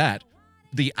during that,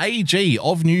 the AG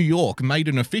of New York made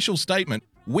an official statement.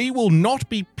 We will not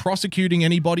be prosecuting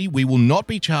anybody. We will not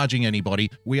be charging anybody.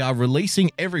 We are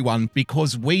releasing everyone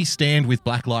because we stand with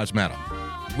Black Lives Matter.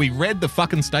 We read the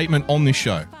fucking statement on this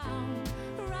show.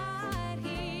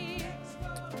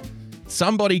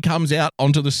 Somebody comes out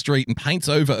onto the street and paints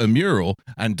over a mural,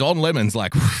 and Don Lemon's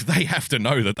like, they have to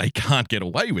know that they can't get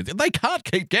away with it. They can't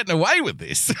keep getting away with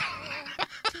this.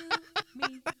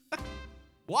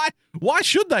 Why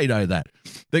should they know that?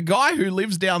 The guy who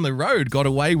lives down the road got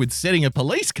away with setting a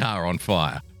police car on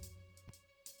fire.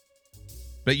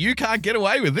 But you can't get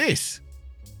away with this.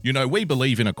 You know, we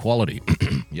believe in equality.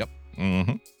 Yep.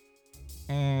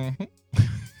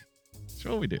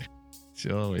 Sure we do.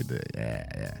 Sure we do.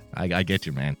 Yeah. I get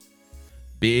you, man.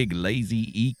 Big,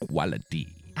 lazy equality.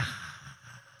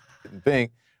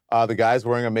 Thing. The guy's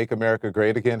wearing a Make America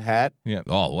Great Again hat. Yeah.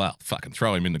 Oh, well, fucking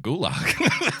throw him in the gulag.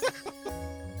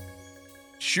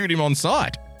 Shoot him on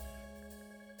sight.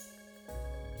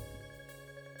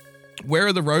 Where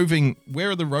are the roving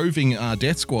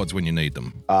death squads when you need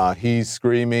them? He's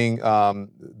screaming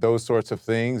those sorts of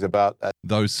things about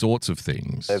those sorts of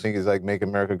things. I think it's like Make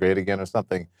America Great Again or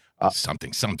something.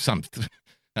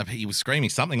 He was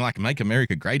screaming something like Make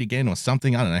America Great Again or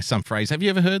something. I don't know, some phrase. Have you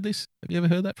ever heard this? Have you ever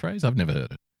heard that phrase? I've never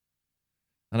heard it.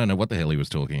 I don't know what the hell he was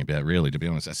talking about, really, to be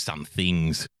honest. Some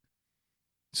things.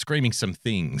 Screaming some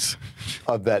things.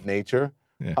 Of that nature.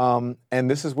 Yeah. And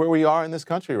this is where we are in this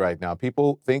country right now.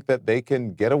 People think that they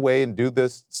can get away and do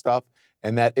this stuff,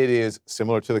 and that it is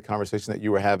similar to the conversation that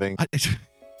you were having.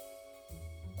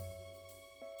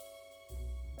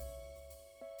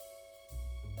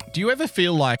 Do you ever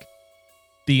feel like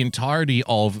the entirety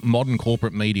of modern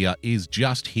corporate media is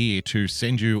just here to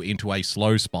send you into a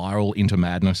slow spiral into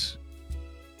madness?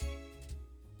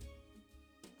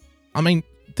 I mean,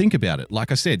 think about it.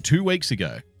 Like I said, 2 weeks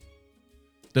ago,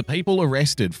 the people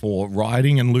arrested for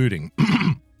rioting and looting,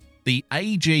 the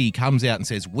AG comes out and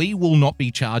says, we will not be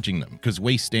charging them because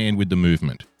we stand with the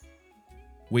movement.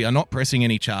 We are not pressing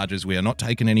any charges. We are not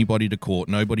taking anybody to court.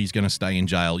 Nobody's going to stay in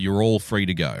jail. You're all free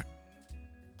to go.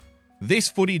 This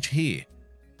footage here,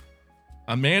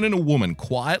 a man and a woman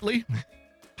quietly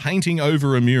painting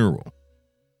over a mural.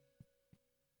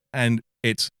 And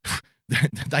it's,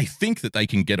 they think that they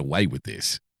can get away with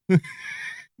this.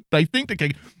 They think they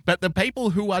can, but the people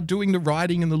who are doing the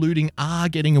rioting and the looting are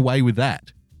getting away with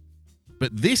that.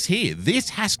 But this here,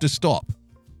 this has to stop.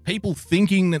 People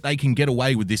thinking that they can get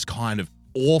away with this kind of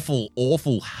awful,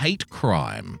 awful hate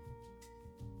crime.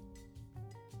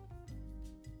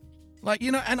 Like,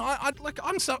 you know, and I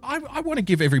want to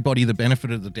give everybody the benefit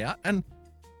of the doubt. And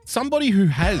somebody who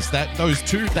has that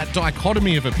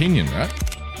dichotomy of opinion, right?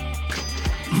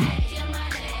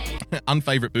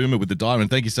 Unfavorite boomer with the diamond.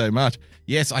 Thank you so much.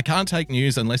 Yes, I can't take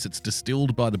news unless it's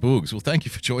distilled by the boogs. Well, thank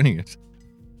you for joining us.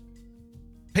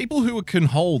 People who can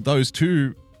hold those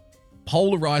two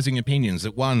polarizing opinions,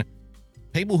 that one,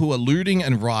 people who are looting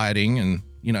and rioting and,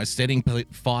 you know, setting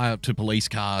fire to police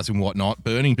cars and whatnot,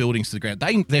 burning buildings to the ground,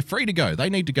 they're free to go. They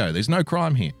need to go. There's no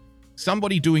crime here.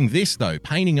 Somebody doing this, though,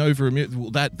 painting over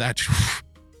that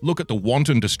look at the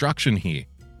wanton destruction here.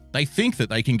 They think that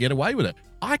they can get away with it.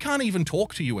 I can't even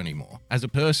talk to you anymore as a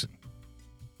person.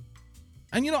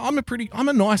 And, you know, I'm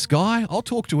a nice guy. I'll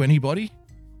talk to anybody.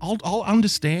 I'll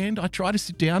understand. I try to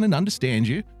sit down and understand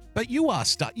you. But you're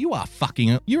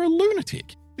a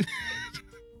lunatic.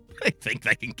 They think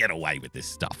they can get away with this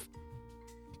stuff.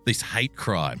 This hate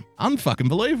crime. Unfucking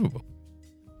believable.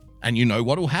 And you know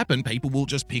what will happen? People will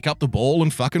just pick up the ball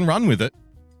and fucking run with it.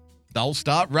 They'll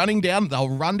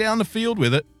run down the field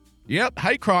with it. Yep,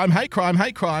 hate crime,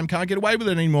 can't get away with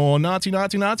it anymore. Nazi,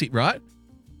 right?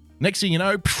 Next thing you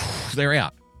know, they're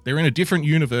out. They're in a different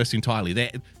universe entirely.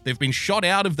 They've been shot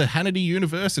out of the Hannity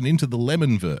universe and into the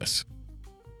Lemonverse.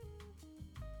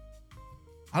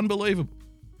 Unbelievable.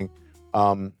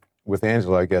 With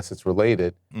Angela, I guess it's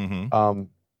related. Mm-hmm.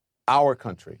 Our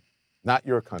country, not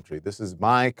your country. This is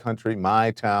my country,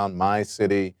 my town, my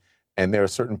city, and there are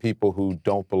certain people who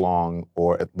don't belong,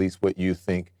 or at least what you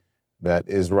think that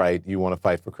is right. You want to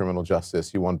fight for criminal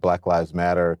justice. You want Black Lives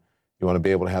Matter. You want to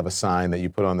be able to have a sign that you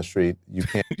put on the street. You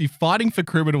can't. Fighting for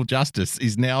criminal justice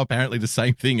is now apparently the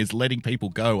same thing as letting people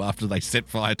go after they set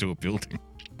fire to a building.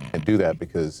 And do that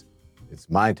because it's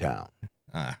my town.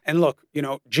 And look, you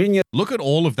know, genius. Look at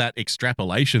all of that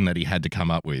extrapolation that he had to come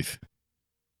up with.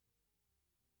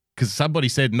 Because somebody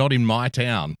said, not in my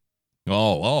town.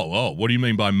 Oh, what do you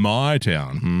mean by my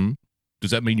town? Does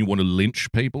that mean you want to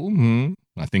lynch people?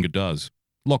 I think it does.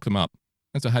 Lock them up.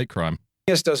 That's a hate crime.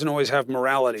 Genius doesn't always have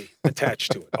morality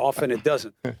attached to it. Often it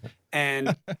doesn't.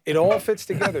 And it all fits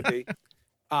together, D.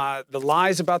 The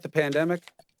lies about the pandemic,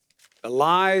 the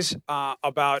lies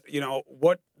about, you know,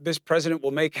 what this president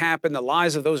will make happen, the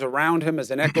lies of those around him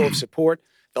as an echo of support,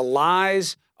 the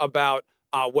lies about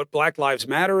what Black Lives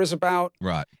Matter is about.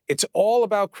 Right. It's all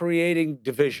about creating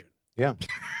division. Yeah.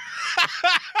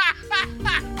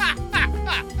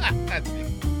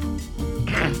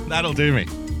 That'll do me.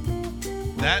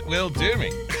 That will do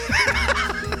me.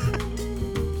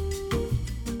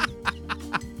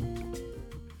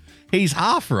 He's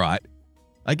half right.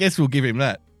 I guess we'll give him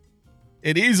that.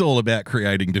 It is all about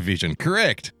creating division.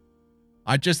 Correct.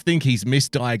 I just think he's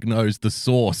misdiagnosed the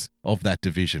source of that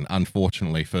division,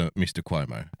 unfortunately, for Mr.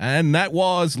 Cuomo. And that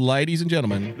was, ladies and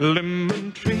gentlemen,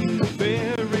 Lemon tree,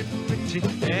 very pretty,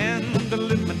 and the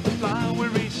lemon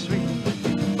flowery sweet.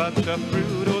 But the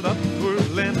fruit of the poor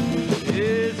lemon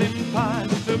is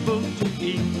impossible to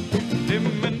eat.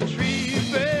 Lemon tree,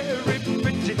 very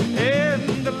pretty,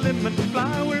 and the lemon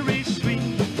flowery sweet.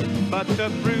 But the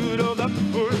fruit of the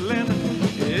poor lemon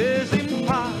is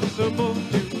impossible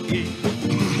to eat.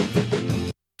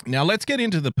 Now let's get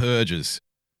into the purges.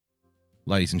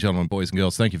 Ladies and gentlemen, boys and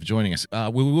girls, thank you for joining us.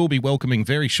 We will be welcoming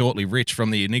very shortly Rich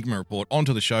from the Enigma Report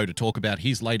onto the show to talk about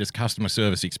his latest customer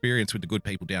service experience with the good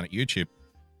people down at YouTube.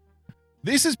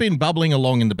 This has been bubbling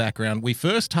along in the background. We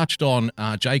first touched on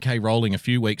J.K. Rowling a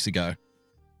few weeks ago.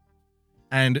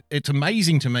 And it's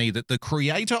amazing to me that the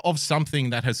creator of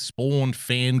something that has spawned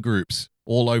fan groups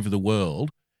all over the world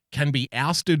can be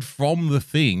ousted from the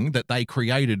thing that they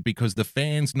created because the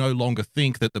fans no longer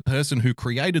think that the person who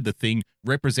created the thing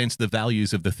represents the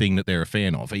values of the thing that they're a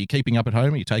fan of. Are you keeping up at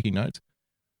home? Are you taking notes?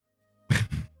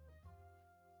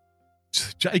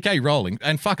 J.K. Rowling,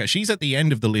 and fuck her, she's at the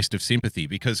end of the list of sympathy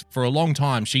because for a long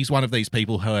time she's one of these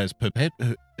people who has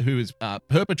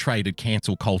perpetrated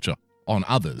cancel culture on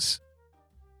others.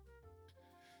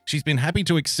 She's been happy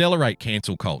to accelerate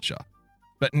cancel culture.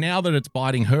 But now that it's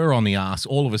biting her on the ass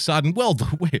all of a sudden, well,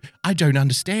 I don't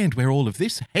understand where all of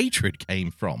this hatred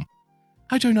came from.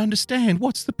 I don't understand.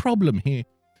 What's the problem here?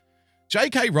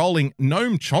 J.K. Rowling,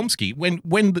 Noam Chomsky, when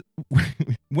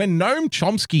Noam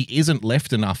Chomsky isn't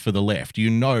left enough for the left, you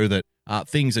know that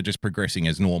things are just progressing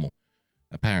as normal,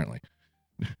 apparently.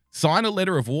 Sign a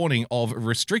letter of warning of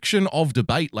restriction of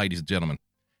debate, ladies and gentlemen.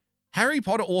 Harry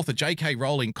Potter author J.K.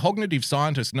 Rowling, cognitive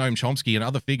scientist Noam Chomsky, and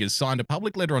other figures signed a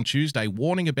public letter on Tuesday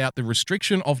warning about the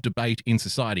restriction of debate in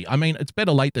society. I mean, it's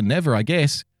better late than never, I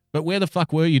guess, but where the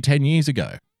fuck were you 10 years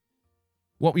ago?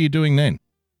 What were you doing then?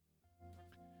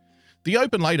 The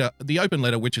open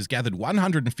letter, which has gathered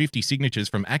 150 signatures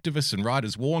from activists and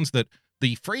writers, warns that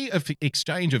the free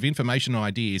exchange of information and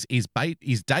ideas is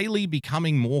daily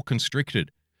becoming more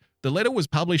constricted. The letter was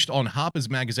published on Harper's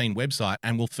Magazine website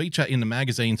and will feature in the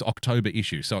magazine's October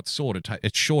issue, so it's sure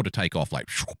to take off like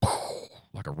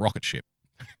a rocket ship.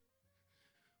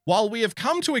 While we have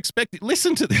come to expect it,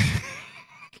 listen to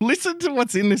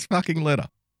what's in this fucking letter,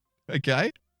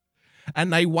 okay?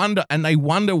 And they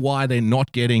wonder why they're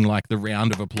not getting like the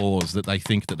round of applause that they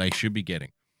think that they should be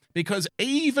getting. Because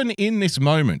even in this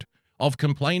moment of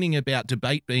complaining about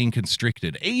debate being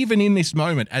constricted, even in this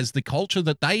moment as the culture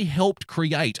that they helped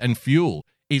create and fuel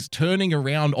is turning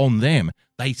around on them,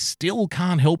 they still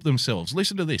can't help themselves.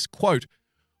 Listen to this, quote,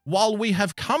 while we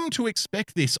have come to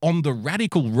expect this on the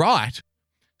radical right,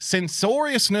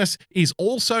 censoriousness is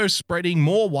also spreading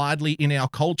more widely in our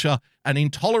culture, an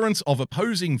intolerance of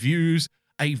opposing views,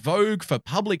 a vogue for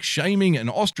public shaming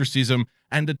and ostracism,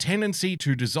 and a tendency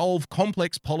to dissolve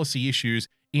complex policy issues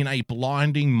in a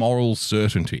blinding moral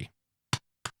certainty.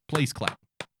 Please clap.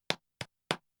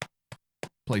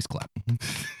 Please clap.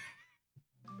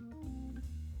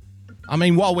 I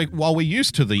mean, while we're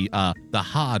used to the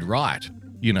hard right,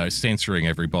 censoring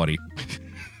everybody,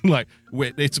 like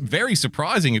it's very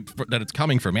surprising that it's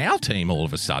coming from our team all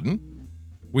of a sudden.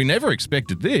 We never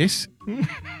expected this.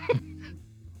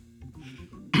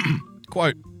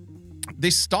 Quote,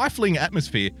 this stifling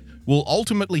atmosphere will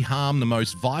ultimately harm the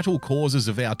most vital causes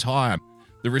of our time.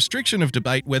 The restriction of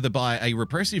debate, whether by a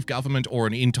repressive government or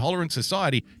an intolerant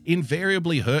society,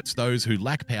 invariably hurts those who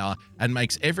lack power and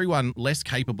makes everyone less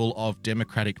capable of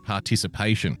democratic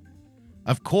participation.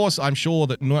 Of course, I'm sure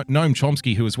that Noam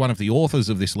Chomsky, who is one of the authors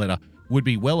of this letter, would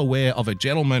be well aware of a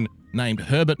gentleman named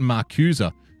Herbert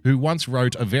Marcuse, who once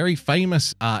wrote a very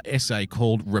famous essay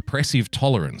called Repressive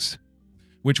Tolerance,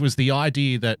 which was the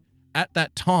idea that at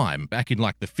that time, back in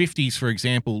like the 50s, for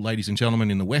example, ladies and gentlemen,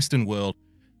 in the Western world,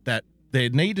 that there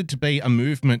needed to be a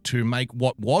movement to make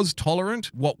what was tolerant,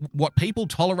 what people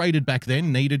tolerated back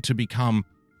then needed to become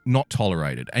not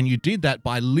tolerated. And you did that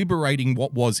by liberating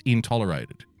what was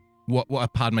intolerated.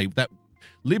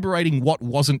 Liberating what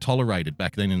wasn't tolerated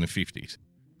back then in the 50s.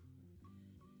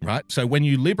 Right? So when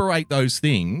you liberate those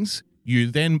things,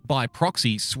 you then by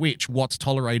proxy switch what's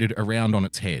tolerated around on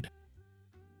its head.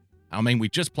 I mean, we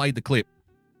just played the clip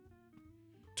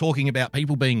talking about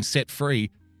people being set free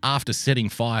after setting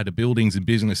fire to buildings and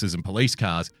businesses and police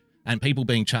cars, and people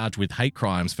being charged with hate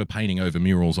crimes for painting over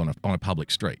murals on a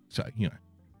public street. So,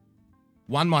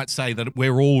 one might say that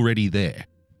we're already there.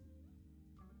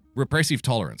 Repressive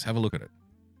tolerance. Have a look at it.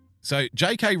 So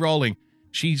J.K. Rowling,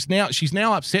 she's now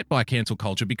upset by cancel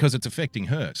culture because it's affecting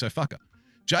her. So fuck her.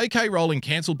 J.K. Rowling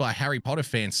cancelled by Harry Potter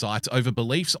fan sites over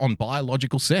beliefs on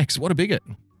biological sex. What a bigot.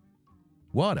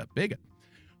 What a bigot.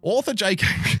 Author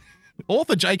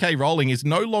J.K. Rowling is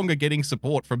no longer getting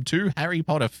support from 2 Harry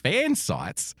Potter fan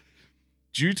sites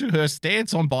due to her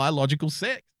stance on biological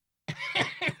sex.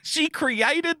 She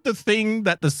created the thing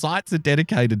that the sites are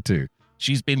dedicated to.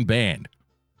 She's been banned.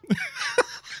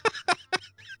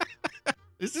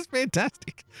 This is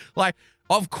fantastic. Like,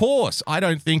 of course, I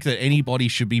don't think that anybody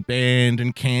should be banned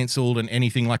and cancelled and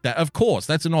anything like that. Of course,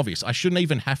 that's an obvious. I shouldn't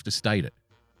even have to state it.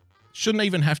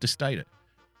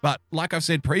 But like I've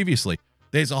said previously,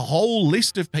 there's a whole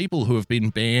list of people who have been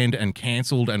banned and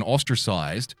cancelled and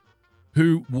ostracized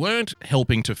who weren't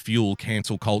helping to fuel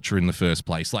cancel culture in the first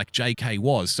place, like JK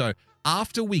was. So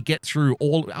after we get through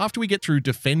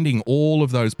defending all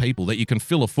of those people that you can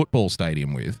fill a football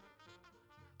stadium with,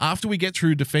 after we get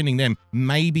through defending them,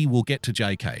 maybe we'll get to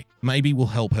JK. Maybe we'll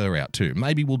help her out too.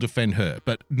 Maybe we'll defend her.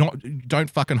 But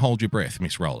don't fucking hold your breath,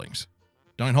 Miss Rawlings.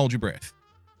 Don't hold your breath.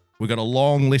 We've got a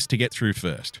long list to get through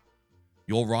first.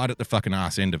 You're right at the fucking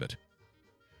ass end of it.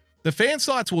 The fan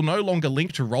sites will no longer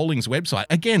link to Rowling's website.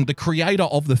 Again, the creator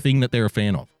of the thing that they're a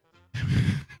fan of.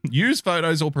 Use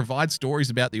photos or provide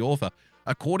stories about the author,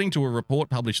 according to a report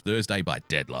published Thursday by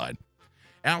Deadline.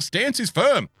 Our stance is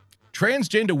firm.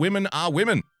 Transgender women are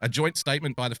women. A joint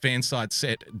statement by the Fanside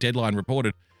set, Deadline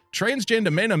reported.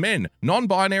 Transgender men are men.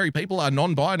 Non-binary people are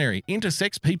non-binary.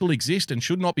 Intersex people exist and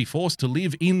should not be forced to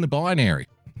live in the binary.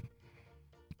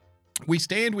 We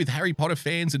stand with Harry Potter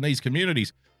fans in these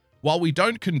communities. While we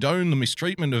don't condone the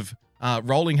mistreatment of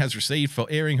Rowling has received for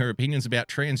airing her opinions about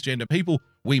transgender people,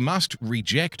 we must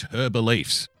reject her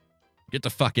beliefs. Get the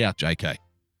fuck out, JK.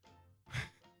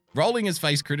 Rowling has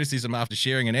faced criticism after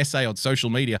sharing an essay on social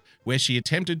media where she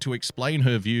attempted to explain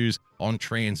her views on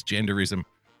transgenderism.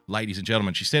 Ladies and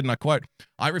gentlemen, she said, and I quote,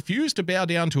 "I refuse to bow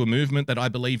down to a movement that I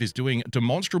believe is doing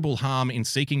demonstrable harm in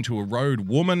seeking to erode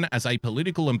woman as a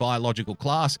political and biological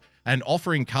class and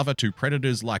offering cover to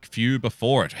predators like few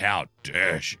before it." How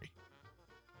dare she?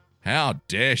 How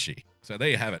dare she? So there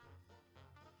you have it.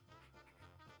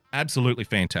 Absolutely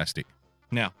fantastic.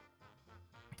 Now,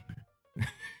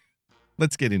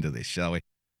 let's get into this, shall we?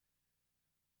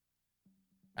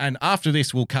 And after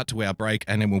this, we'll cut to our break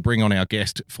and then we'll bring on our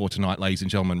guest for tonight, ladies and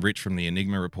gentlemen, Rich from the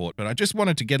Enigma Report. But I just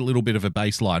wanted to get a little bit of a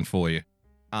baseline for you.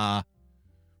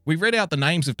 We read out the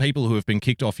names of people who have been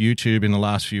kicked off YouTube in the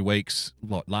last few weeks,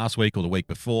 last week or the week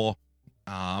before.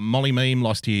 Molly Meme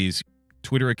lost his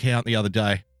Twitter account the other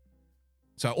day.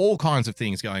 So all kinds of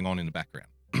things going on in the background.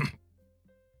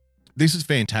 This is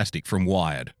fantastic from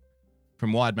Wired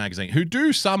magazine, who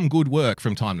do some good work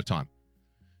from time to time.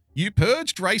 You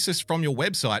purged racists from your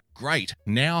website. Great.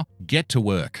 Now get to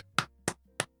work.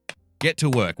 Get to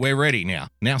work. We're ready now.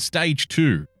 Now stage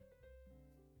 2,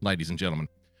 ladies and gentlemen.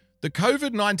 The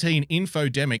COVID-19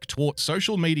 infodemic taught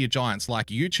social media giants like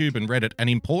YouTube and Reddit an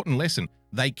important lesson.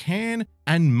 They can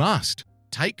and must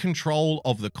take control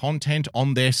of the content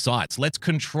on their sites. Let's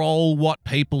control what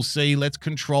people see. Let's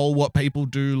control what people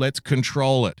do. Let's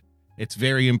control it. It's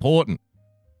very important.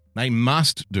 They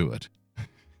must do it.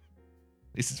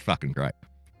 This is fucking great.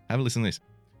 Have a listen to this.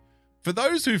 For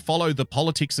those who follow the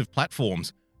politics of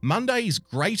platforms, Monday's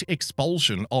great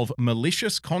expulsion of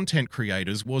malicious content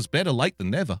creators was better late than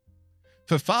never.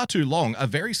 For far too long, a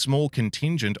very small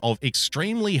contingent of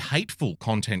extremely hateful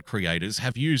content creators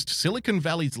have used Silicon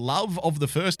Valley's love of the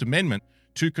First Amendment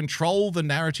to control the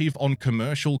narrative on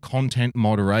commercial content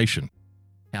moderation.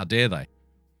 How dare they?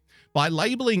 By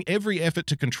labeling every effort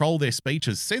to control their speech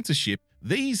as censorship,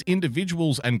 these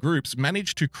individuals and groups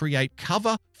manage to create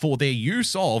cover for their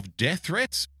use of death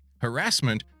threats,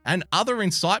 harassment, and other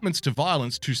incitements to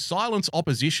violence to silence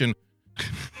opposition.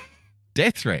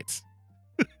 Death threats.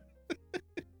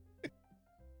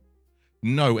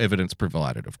 No evidence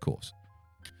provided, of course.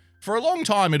 For a long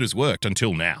time it has worked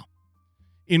until now.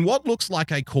 In what looks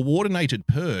like a coordinated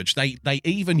purge, they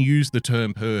even use the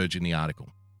term purge in the article.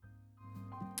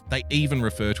 They even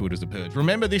refer to it as a purge.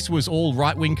 Remember, this was all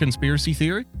right-wing conspiracy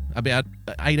theory about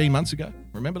 18 months ago?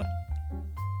 Remember that?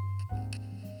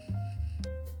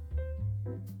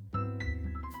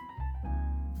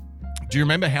 Do you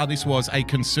remember how this was a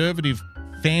conservative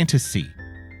fantasy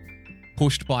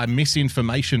pushed by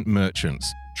misinformation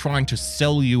merchants trying to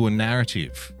sell you a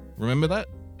narrative? Remember that?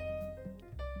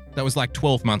 That was like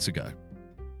 12 months ago,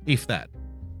 if that.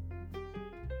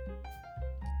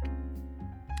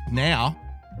 Now,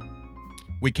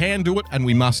 we can do it and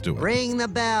we must do it. Ring the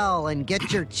bell and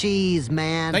get your cheese,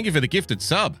 man. Thank you for the gifted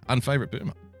sub, Unfavorite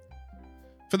Boomer.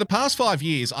 For the past 5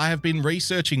 years, I have been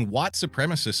researching white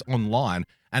supremacists online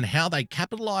and how they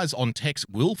capitalize on tech's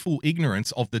willful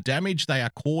ignorance of the damage they are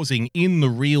causing in the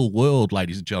real world,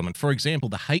 ladies and gentlemen. For example,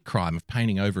 the hate crime of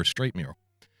painting over a street mural.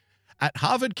 At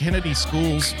Harvard Kennedy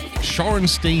School's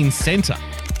Shorenstein Center.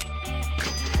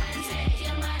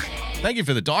 Thank you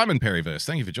for the Diamond Perryverse.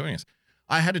 Thank you for joining us.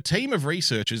 I had a team of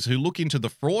researchers who look into the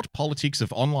fraught politics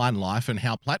of online life and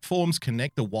how platforms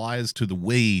connect the wires to the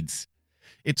weeds.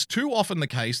 It's too often the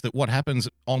case that what happens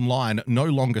online no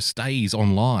longer stays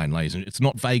online, ladies and gentlemen. It's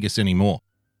not Vegas anymore.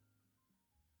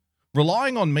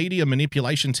 Relying on media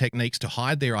manipulation techniques to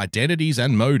hide their identities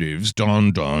and motives,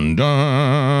 dun dun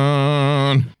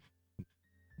dun.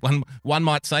 One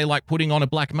might say like putting on a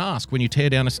black mask when you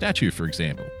tear down a statue, for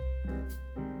example.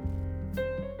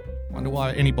 Wonder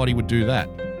why anybody would do that.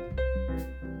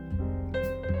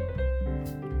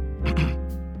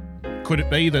 Could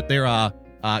it be that there are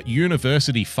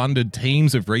university-funded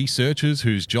teams of researchers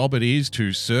whose job it is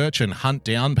to search and hunt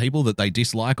down people that they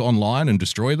dislike online and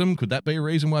destroy them? Could that be a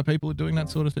reason why people are doing that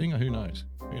sort of thing? Or who knows?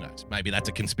 Who knows? Maybe that's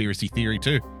a conspiracy theory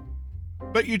too.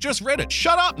 But you just read it.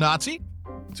 Shut up, Nazi.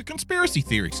 It's a conspiracy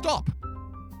theory. Stop.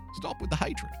 Stop with the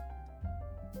hatred.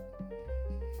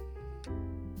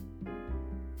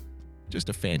 Just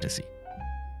a fantasy.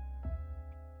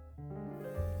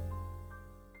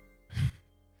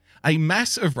 A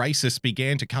mass of racists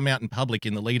began to come out in public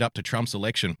in the lead up to Trump's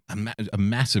election. A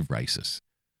massive racist,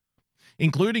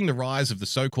 including the rise of the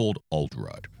so-called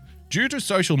alt-right. Due to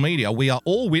social media, we are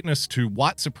all witness to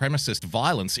white supremacist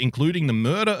violence, including the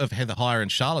murder of Heather Heyer in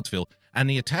Charlottesville and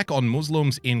the attack on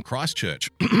Muslims in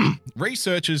Christchurch.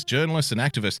 Researchers, journalists, and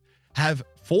activists have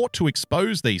fought to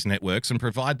expose these networks and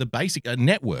provide the basic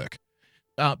network.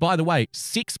 By the way,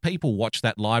 6 people watched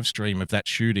that live stream of that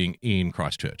shooting in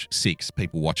Christchurch. 6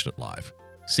 people watched it live.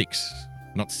 6.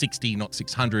 Not 60, not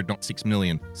 600, not 6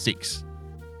 million. 6.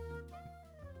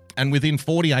 And within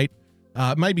 48,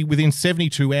 maybe within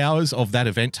 72 hours of that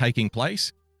event taking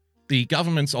place, the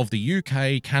governments of the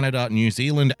UK, Canada, New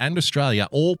Zealand, and Australia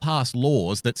all passed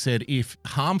laws that said if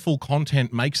harmful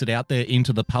content makes it out there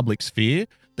into the public sphere,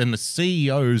 then the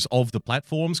CEOs of the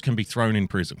platforms can be thrown in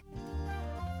prison.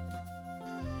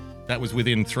 That was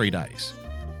within 3 days.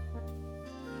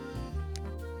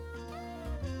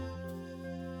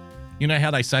 You know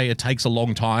how they say it takes a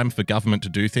long time for government to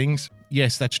do things?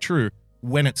 Yes, that's true,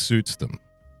 when it suits them.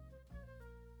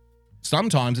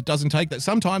 Sometimes it doesn't take that.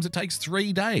 Sometimes it takes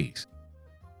 3 days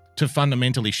to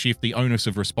fundamentally shift the onus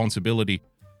of responsibility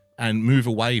and move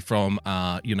away from,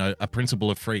 a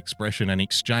principle of free expression in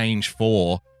exchange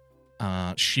for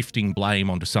shifting blame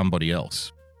onto somebody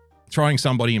else. Throwing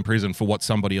somebody in prison for what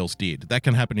somebody else did. That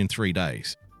can happen in 3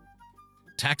 days.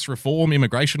 Tax reform,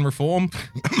 immigration reform,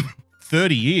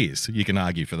 30 years you can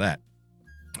argue for that.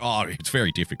 Oh, it's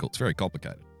very difficult. It's very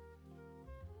complicated.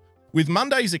 With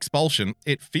Monday's expulsion,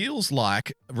 it feels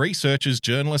like researchers,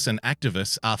 journalists, and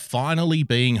activists are finally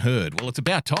being heard. Well, it's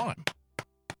about time.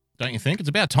 Don't you think? It's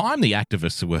about time the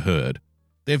activists were heard.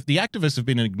 The activists have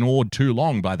been ignored too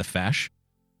long by the fash.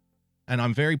 And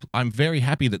I'm very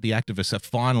happy that the activists are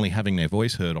finally having their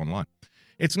voice heard online.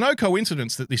 It's no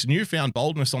coincidence that this newfound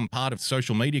boldness on the part of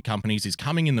social media companies is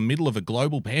coming in the middle of a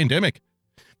global pandemic.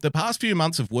 The past few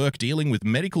months of work dealing with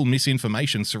medical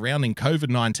misinformation surrounding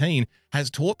COVID-19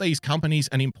 has taught these companies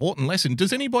an important lesson.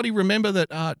 Does anybody remember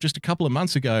that just a couple of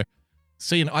months ago,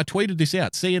 I tweeted this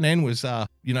out. CNN was,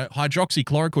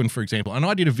 hydroxychloroquine, for example, and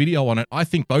I did a video on it. I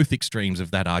think both extremes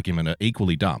of that argument are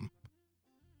equally dumb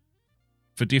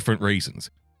for different reasons.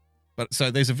 But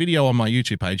so there's a video on my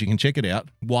YouTube page. You can check it out.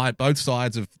 Why both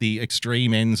sides of the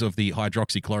extreme ends of the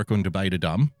hydroxychloroquine debate are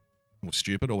dumb or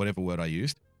stupid or whatever word I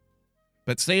used.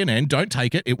 But CNN, don't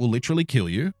take it. It will literally kill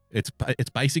you. It's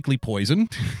basically poison.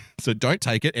 So don't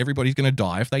take it. Everybody's going to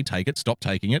die if they take it. Stop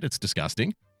taking it. It's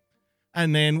disgusting.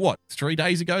 And then 4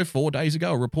 days ago,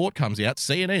 a report comes out.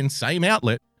 CNN, same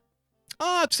outlet.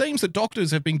 It seems that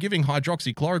doctors have been giving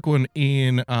hydroxychloroquine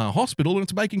in hospital and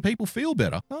it's making people feel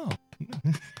better. Oh.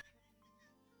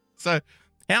 So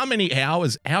how many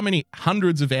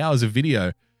hundreds of hours of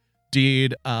video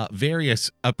did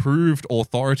various approved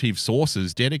authoritative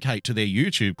sources dedicate to their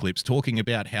YouTube clips talking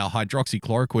about how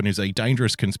hydroxychloroquine is a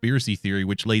dangerous conspiracy theory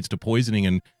which leads to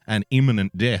poisoning and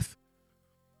imminent death?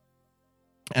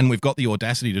 And we've got the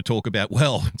audacity to talk about,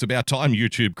 well, it's about time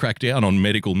YouTube cracked down on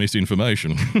medical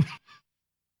misinformation.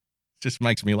 Just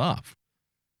makes me laugh.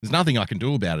 There's nothing I can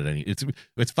do about it.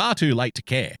 It's far too late to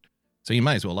care. So you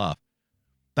may as well laugh.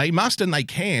 They must and they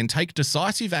can take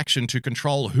decisive action to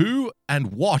control who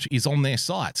and what is on their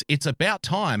sites. It's about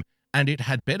time, and it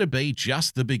had better be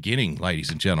just the beginning, ladies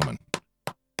and gentlemen.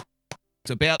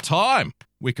 It's about time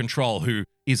we control who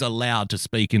is allowed to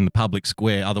speak in the public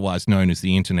square, otherwise known as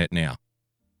the internet now.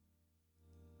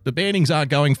 The bannings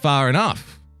aren't going far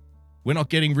enough. We're not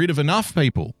getting rid of enough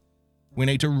people. We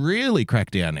need to really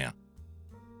crack down now.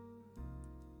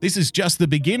 This is just the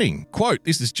beginning. Quote,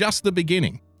 this is just the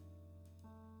beginning.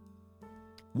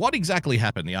 What exactly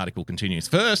happened? The article continues.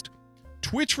 First,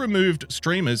 Twitch removed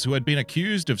streamers who had been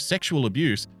accused of sexual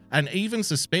abuse and even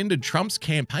suspended Trump's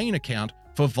campaign account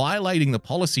for violating the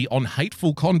policy on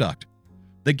hateful conduct.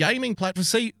 The gaming platform,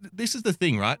 see, this is the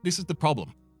thing, right? This is the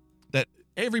problem. That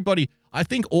everybody, I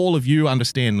think all of you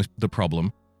understand the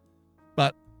problem,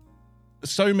 but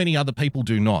so many other people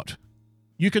do not.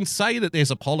 You can say that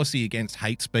there's a policy against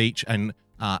hate speech and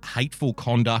hateful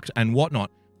conduct and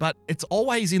whatnot, but it's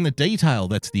always in the detail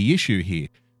that's the issue here,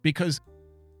 because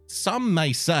some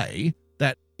may say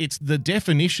that it's the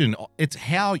definition, it's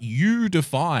how you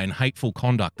define hateful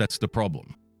conduct that's the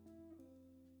problem.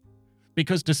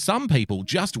 Because to some people,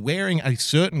 just wearing a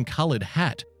certain colored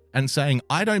hat and saying,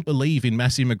 I don't believe in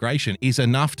mass immigration is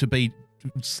enough to be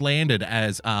slandered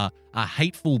as a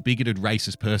hateful, bigoted,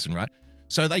 racist person, right?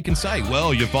 So they can say,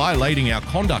 well, you're violating our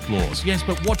conduct laws. Yes,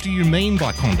 but what do you mean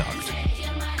by conduct?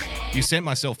 You sent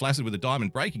myself flaccid with a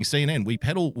diamond breaking. CNN, we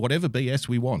peddle whatever BS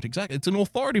we want. Exactly. It's an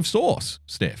authoritative source,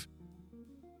 Steph.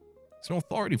 It's an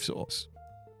authoritative source.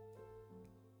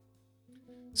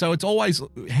 So it's always,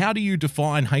 how do you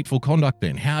define hateful conduct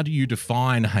then? How do you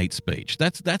define hate speech?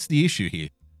 That's the issue here.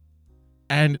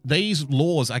 And these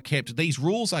rules are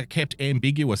kept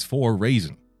ambiguous for a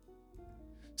reason.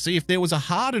 See, if there was a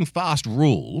hard and fast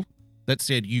rule that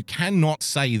said you cannot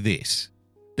say this,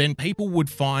 then people would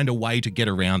find a way to get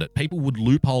around it. People would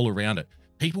loophole around it.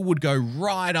 People would go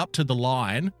right up to the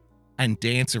line and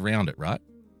dance around it, right?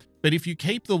 But if you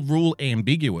keep the rule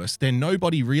ambiguous, then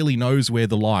nobody really knows where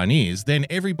the line is. Then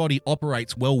everybody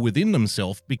operates well within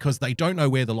themselves because they don't know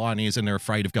where the line is and they're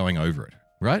afraid of going over it,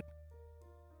 right?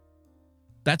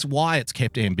 That's why it's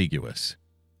kept ambiguous.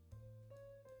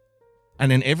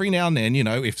 And then every now and then, you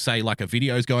know, if say like a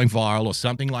video is going viral or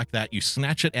something like that, you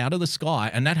snatch it out of the sky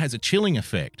and that has a chilling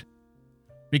effect.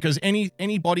 Because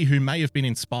anybody who may have been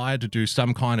inspired to do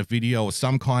some kind of video or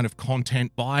some kind of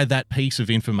content by that piece of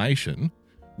information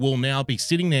will now be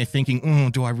sitting there thinking,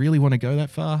 do I really want to go that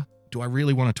far? Do I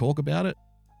really want to talk about it?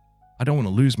 I don't want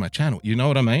to lose my channel. You know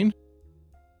what I mean?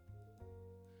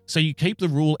 So you keep the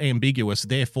rule ambiguous,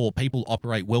 therefore people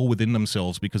operate well within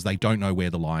themselves because they don't know where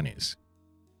the line is.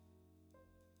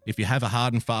 If you have a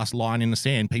hard and fast line in the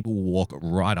sand, people will walk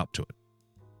right up to it.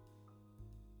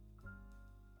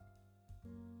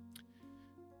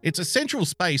 It's a central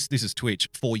space, this is Twitch,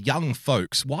 for young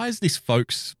folks. Why is this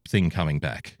folks thing coming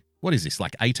back? What is this,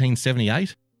 like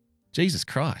 1878? Jesus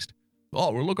Christ.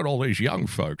 Oh, well, look at all these young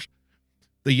folks.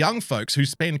 The young folks who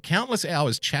spend countless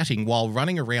hours chatting while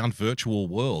running around virtual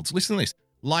worlds. Listen to this.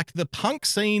 Like the punk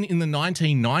scene in the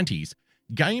 1990s,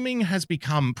 gaming has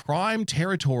become prime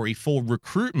territory for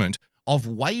recruitment of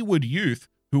wayward youth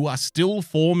who are still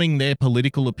forming their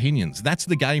political opinions. That's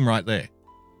the game right there.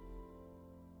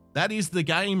 That is the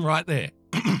game right there.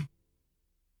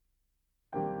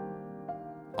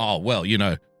 Oh, well, you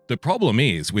know, the problem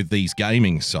is with these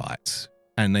gaming sites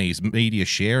and these media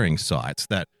sharing sites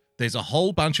that there's a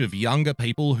whole bunch of younger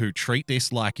people who treat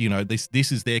this like, you know, this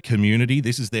is their community,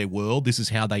 this is their world, this is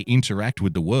how they interact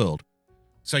with the world.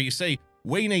 So you see,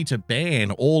 we need to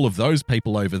ban all of those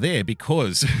people over there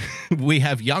because we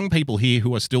have young people here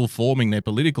who are still forming their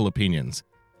political opinions.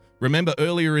 Remember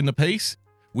earlier in the piece?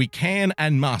 We can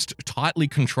and must tightly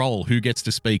control who gets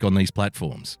to speak on these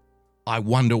platforms. I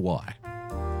wonder why.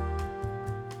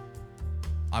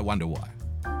 I wonder why.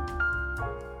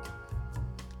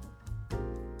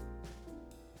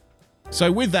 So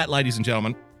with that, ladies and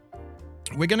gentlemen,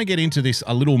 we're going to get into this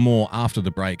a little more after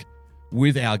the break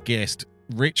with our guest,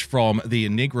 Rich from the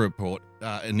Enigma Report.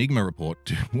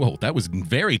 Well, that was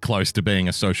very close to being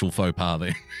a social faux pas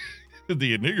there.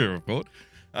 The Enigma Report.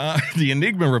 The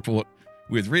Enigma Report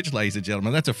with Rich, ladies and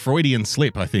gentlemen. That's a Freudian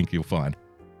slip, I think you'll find.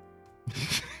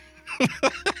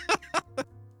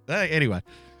 Anyway,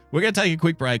 we're going to take a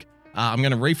quick break. I'm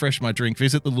going to refresh my drink,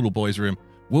 visit the little boys' room.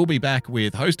 We'll be back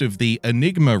with host of the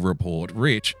Enigma Report,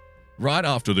 Rich, right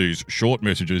after these short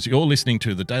messages. You're listening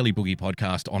to the Daily Boogie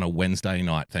podcast on a Wednesday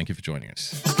night. Thank you for joining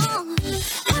us.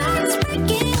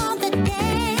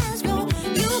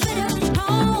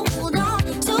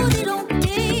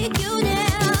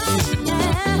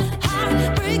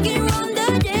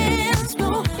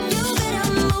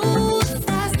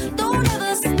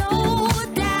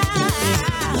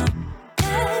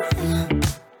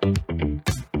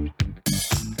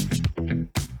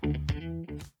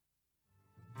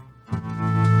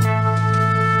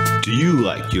 Do you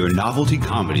like your novelty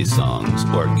comedy songs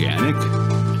organic?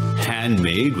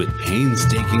 Handmade with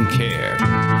painstaking care,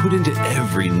 put into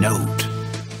every note?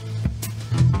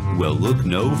 Well, look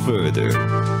no further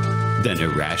than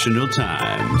Irrational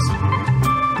Times.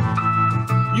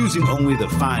 Using only the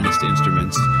finest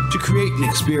instruments to create an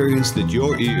experience that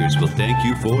your ears will thank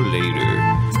you for later,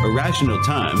 Irrational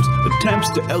Times attempts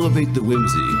to elevate the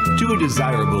whimsy to a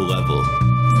desirable level.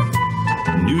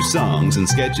 New songs and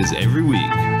sketches every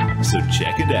week, so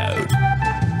check it out.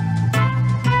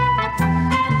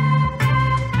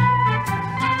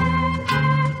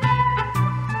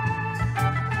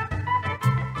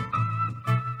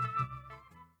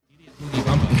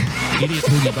 Idiot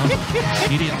boogie bumper.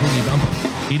 Idiot boogie bumper.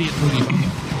 Idiot boogie bumper.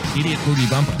 Idiot boogie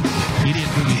bumper. Idiot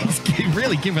boogie bumper.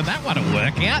 Really giving that one a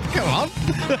workout. Come on.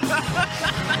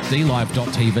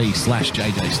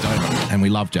 DLive.tv/JJ Stoner. And we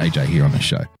love JJ here on the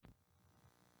show.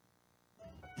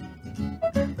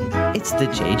 It's the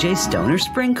JJ Stoner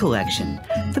Spring Collection,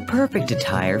 the perfect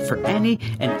attire for any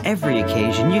and every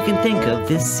occasion you can think of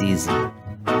this season.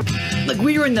 Like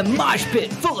we were in the mosh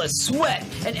pit full of sweat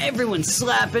and everyone's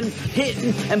slapping,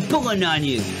 hitting, and pulling on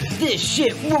you. This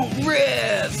shit won't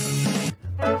rip.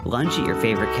 Lunch at your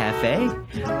favorite cafe?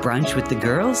 Brunch with the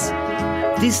girls?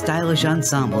 These stylish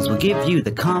ensembles will give you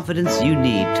the confidence you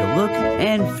need to look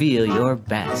and feel your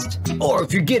best. Or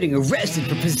if you're getting arrested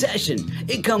for possession,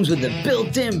 it comes with a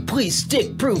built-in police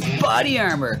stick-proof body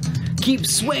armor. Keep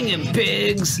swinging,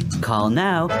 pigs! Call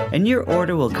now, and your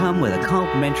order will come with a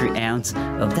complimentary ounce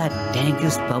of that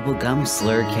dankest bubblegum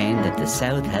slurricane that the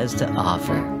South has to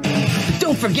offer.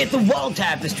 Don't forget the wall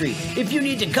tapestry. If you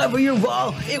need to cover your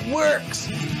wall, it works.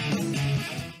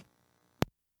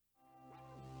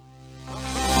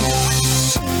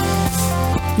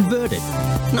 Inverted,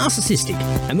 narcissistic,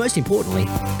 and most importantly,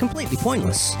 completely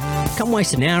pointless. Come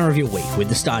waste an hour of your week with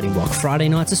The Starting Block Friday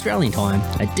nights Australian time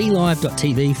at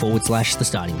dlive.tv/The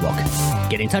Starting Block.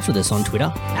 Get in touch with us on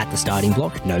Twitter at The Starting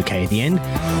Block, no K at the end.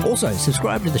 Also,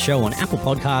 subscribe to the show on Apple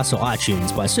Podcasts or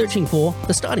iTunes by searching for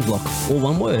The Starting Block, all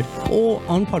one word, or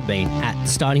on Podbean at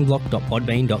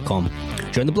thestartingblock.podbean.com.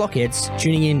 Join the blockheads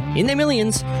tuning in their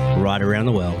millions right around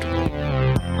the world.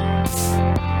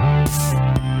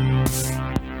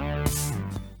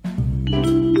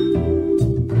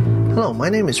 Hello, my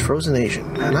name is Frozen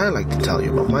Asian, and I'd like to tell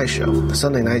you about my show, The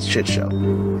Sunday Night Shit Show,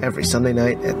 every Sunday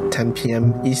night at 10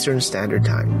 p.m. Eastern Standard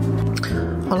Time.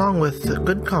 Along with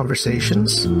good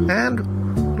conversations and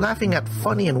laughing at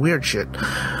funny and weird shit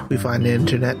we find on the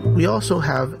internet, we also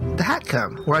have the Hat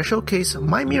Cam, where I showcase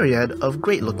my myriad of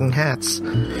great-looking hats.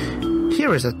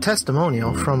 Here is a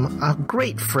testimonial from a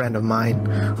great friend of mine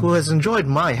who has enjoyed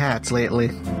my hats lately.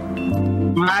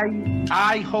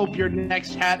 I hope your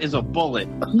next hat is a bullet.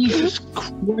 Jesus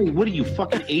Christ, what are you,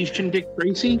 fucking Asian Dick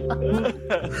Tracy?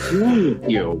 What's wrong with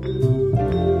you?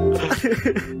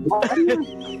 Why do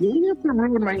you have to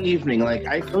ruin my evening? Like,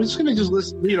 I was gonna just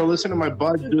listen to my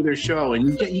buds do their show, and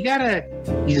you just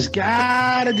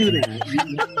gotta do that.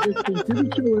 You do the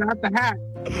show without the hat.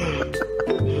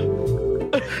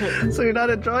 So you're not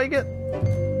enjoying it?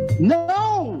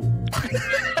 No!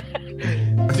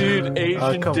 Dude,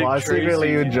 Asian come Dick on, Tracy.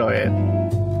 secretly you enjoy it.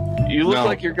 You look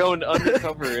like you're going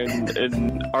undercover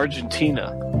in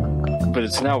Argentina, but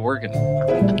it's not working.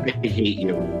 I hate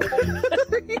you.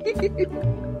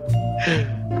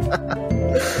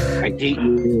 I hate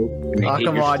you.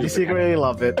 Come on, you secretly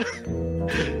love it.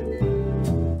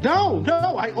 No,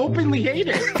 I openly hate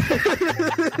it.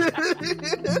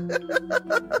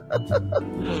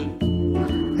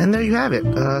 And there you have it.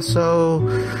 So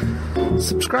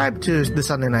subscribe to the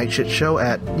Sunday Night Shit Show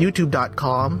at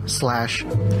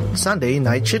youtube.com/Sunday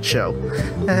Night Shit Show.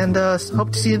 And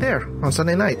hope to see you there on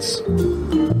Sunday nights.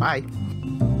 Bye.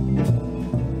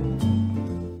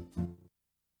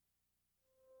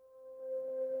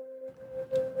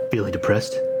 Feeling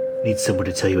depressed? Need someone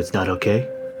to tell you it's not okay?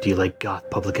 Do you like goth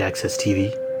public access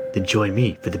TV? Then join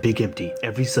me for The Big Empty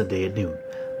every Sunday at noon.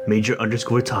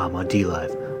 Major_Tom on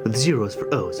DLive with zeros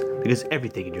for O's because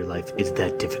everything in your life is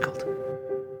that difficult.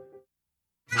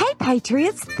 Hey,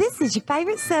 Patriots, this is your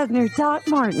favorite Southerner, Doc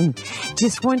Martin.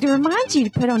 Just wanted to remind you to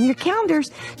put on your calendars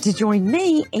to join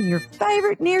me and your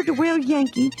favorite ne'er-do-well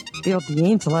Yankee, Phil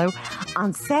D'Angelo,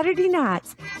 on Saturday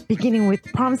nights, beginning with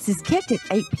Promises Kept at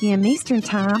 8 p.m. Eastern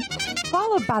Time,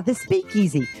 followed by The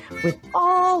Speakeasy with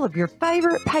all of your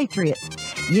favorite Patriots.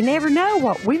 You never know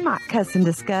what we might cuss and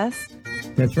discuss.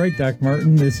 That's right, Doc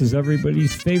Martin. This is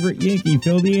everybody's favorite Yankee,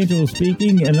 Phil D'Angelo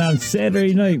speaking. And on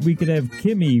Saturday night, we could have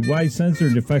Kimmy,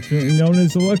 Y-Censored, affectionately known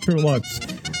as Electrolux,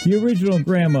 the original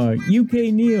Grandma,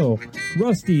 UK Neil,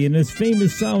 Rusty and his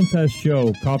famous sound test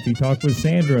show, Coffee Talk with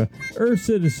Sandra, Earth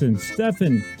Citizen,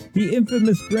 Stefan, the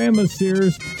infamous Grandma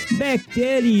Sears, Mac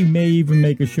Daddy may even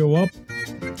make a show up,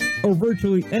 or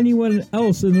virtually anyone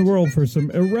else in the world for some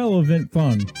irrelevant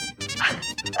fun.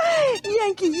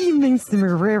 Yankee, you mean some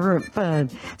irreverent fun.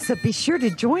 So be sure to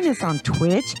join us on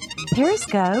Twitch,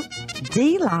 Periscope,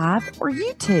 DLive, or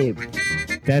YouTube.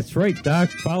 That's right, Doc.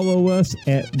 Follow us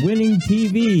at Winning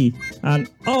TV on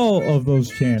all of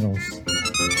those channels.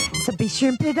 So be sure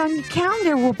and put it on your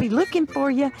calendar. We'll be looking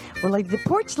for you. We'll leave the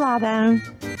porch light on.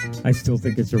 I still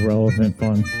think it's irrelevant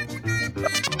fun.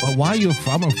 Well, why are you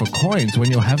farming for coins when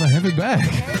you have a heavy bag?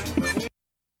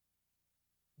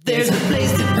 There's a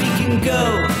place that we can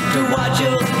go to watch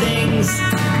old things.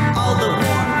 All the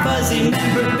warm, fuzzy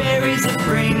member berries it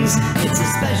brings. It's a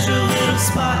special little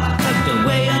spot tucked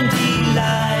away on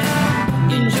DLive.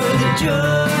 Enjoy the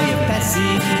joy of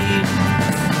Pepsi.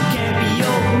 Campy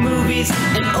old movies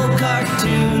and old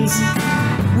cartoons.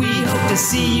 We hope to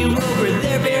see you over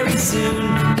there very soon.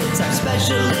 It's our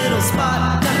special little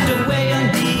spot tucked away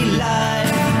on DLive.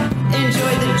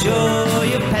 Enjoy the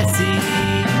joy of Pepsi.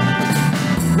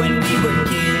 When we were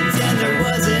kids and there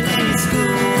wasn't any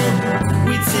school,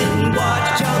 we'd sit and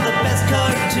watch all the best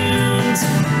cartoons,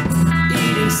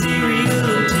 eat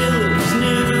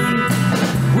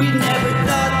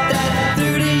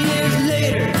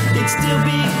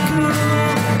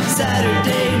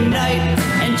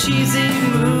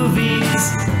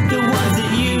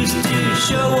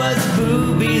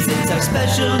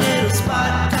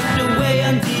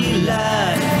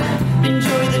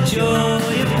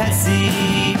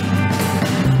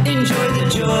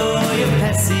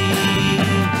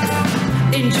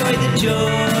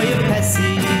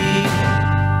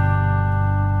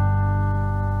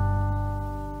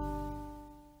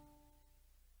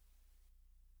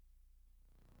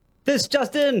This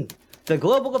just in! The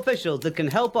global officials that can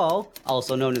help all,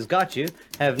 also known as Got You,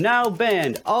 have now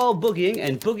banned all boogieing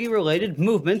and boogie-related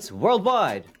movements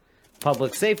worldwide.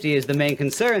 Public safety is the main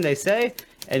concern, they say,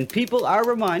 and people are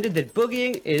reminded that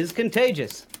boogieing is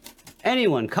contagious.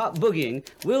 Anyone caught boogieing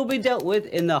will be dealt with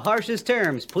in the harshest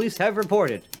terms police have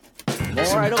reported. More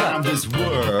at 11. Sometimes this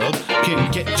world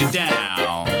can get you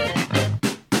down.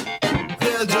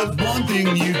 There's just one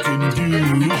thing you can do.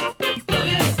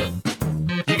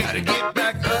 You gotta get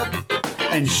back up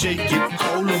and shake it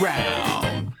all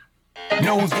around.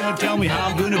 No one's gonna tell me how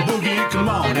I'm gonna boogie. Come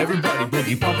on, everybody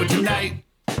boogie bump it tonight.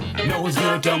 No one's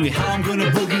gonna tell me how I'm gonna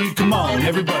boogie. Come on,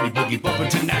 everybody boogie bump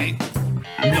it tonight.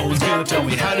 No one's gonna tell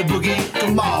me how to boogie.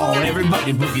 Come on,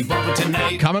 everybody boogie bump it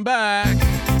tonight. Coming back.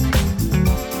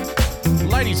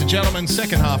 Ladies and gentlemen,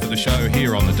 second half of the show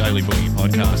here on the Daily Boogie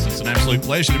Podcast. It's an absolute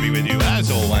pleasure to be with you, as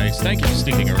always. Thank you for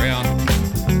sticking around.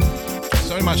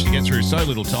 So much to get through, so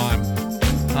little time.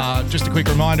 Just a quick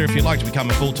reminder, if you'd like to become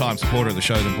a full-time supporter of the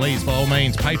show, then please, by all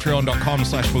means,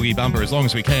 patreon.com/boogiebumper, as long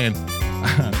as we can.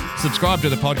 Subscribe to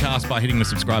the podcast by hitting the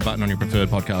subscribe button on your preferred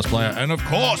podcast player. And of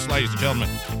course, ladies and gentlemen,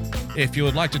 if you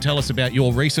would like to tell us about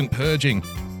your recent purging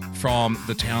from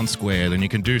the town square, then you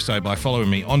can do so by following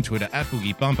me on Twitter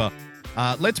 @boogiebumper.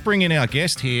 Let's bring in our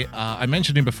guest here. I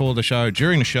mentioned him before the show,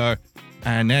 during the show,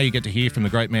 and now you get to hear from the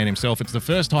great man himself. It's the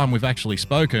first time we've actually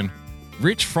spoken.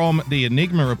 Rich from the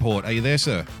Enigma Report. Are you there,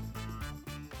 sir?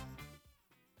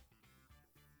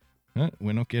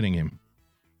 We're not getting him.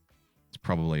 It's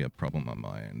probably a problem on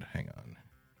my end. Hang on.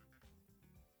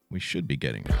 We should be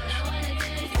getting Rich.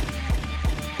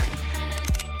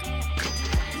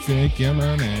 Take your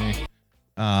money.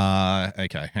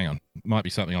 Okay, hang on. Might be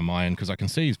something on my end because I can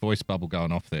see his voice bubble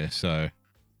going off there. So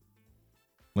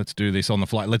let's do this on the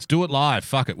fly. Let's do it live.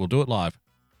 Fuck it, we'll do it live.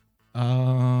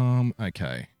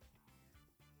 Okay.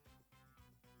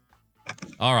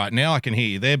 All right, now I can hear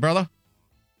you there, brother.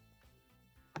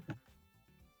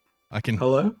 I can.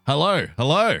 Hello. Hello.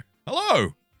 Hello. Hello.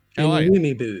 Can How are you you? hear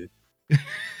me, boo?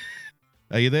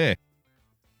 Are you there?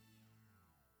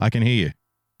 I can hear you.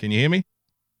 Can you hear me?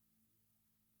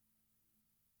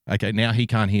 Okay, now he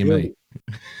can't hear me.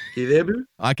 You there, boo?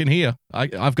 I can hear.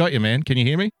 I've got you, man. Can you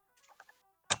hear me?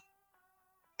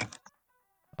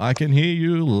 I can hear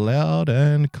you loud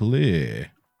and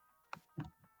clear.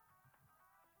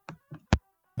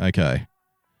 Okay.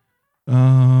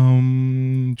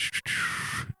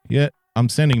 Yeah, I'm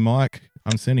sending Mike.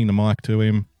 I'm sending the mic to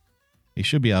him. He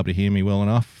should be able to hear me well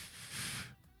enough.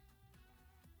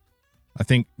 I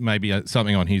think maybe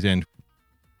something on his end.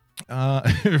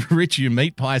 Rich, you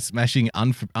meat pie smashing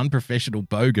unprofessional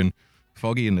bogan.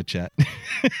 Foggy in the chat.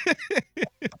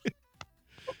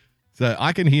 So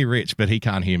I can hear Rich, but he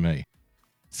can't hear me.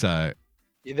 So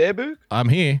You there, boo? I'm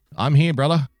here. I'm here,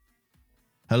 brother.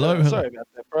 Hello. Sorry about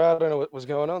that, bro. I don't know what was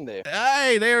going on there.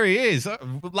 Hey, there he is.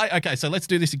 Okay, so let's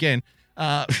do this again.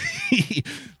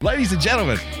 Ladies and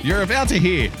gentlemen, you're about to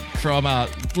hear from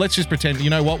let's just pretend, you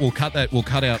know what, we'll cut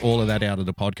out all of that out of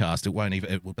the podcast.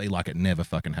 It will be like it never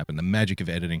fucking happened. The magic of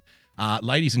editing.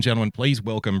 Ladies and gentlemen, please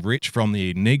welcome Rich from the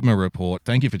Enigma Report.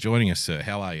 Thank you for joining us, sir.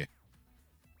 How are you?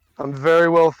 I'm very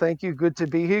well, thank you. Good to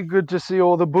be here. Good to see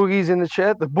all the boogies in the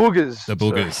chat. The boogers. The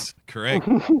boogers, correct.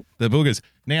 The boogers.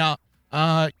 Now,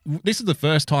 this is the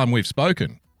first time we've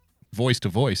spoken, voice to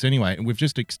voice anyway, and we've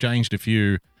just exchanged a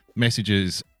few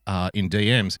messages in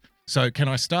DMs. So can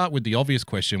I start with the obvious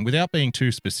question? Without being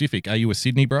too specific, are you a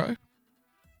Sydney bro?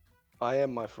 I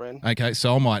am, my friend. Okay,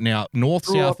 so am I. Now, north,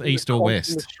 Grew south, up in east, the or continent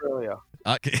west? Australia.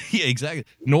 Yeah, exactly.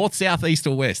 North, south, east,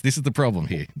 or west? This is the problem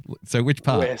here. So which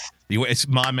part? West. The west,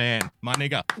 my man, my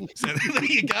nigga. So there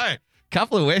you go.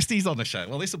 Couple of Westies on the show.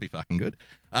 Well, this will be fucking good.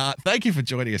 Thank you for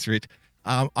joining us, Rich.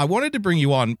 I wanted to bring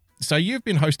you on. So you've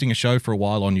been hosting a show for a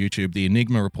while on YouTube, the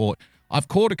Enigma Report. I've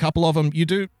caught a couple of them. You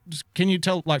do. Can you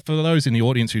tell, like, for those in the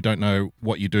audience who don't know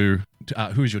what you do,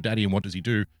 who's your daddy and what does he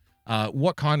do?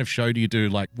 What kind of show do you do?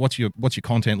 Like, what's your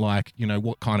content like? You know,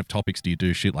 what kind of topics do you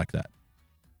do? Shit like that.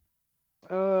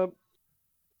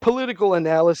 Political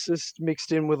analysis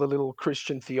mixed in with a little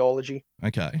Christian theology.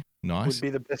 Okay, nice. Would be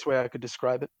the best way I could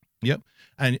describe it. Yep.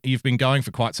 And you've been going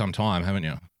for quite some time, haven't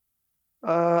you?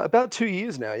 About 2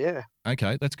 years now, yeah.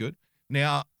 Okay, that's good.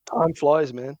 Now, time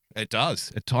flies, man. It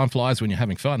does. Time flies when you're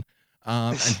having fun.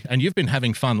 And you've been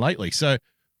having fun lately. So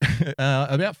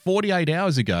about 48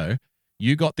 hours ago,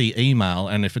 you got the email.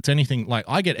 And if it's anything like,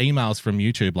 I get emails from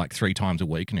YouTube like 3 times a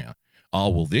week now. Oh,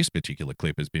 well, this particular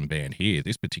clip has been banned here.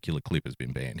 This particular clip has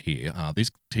been banned here.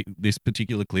 This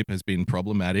particular clip has been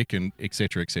problematic, and et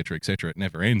cetera, et cetera, et cetera. It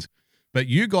never ends. But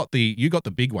you got the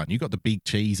big one. You got the big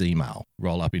cheese email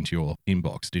roll up into your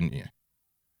inbox, didn't you?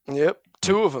 Yep,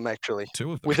 two of them actually.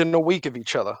 Two of them. Within a week of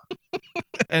each other.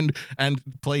 And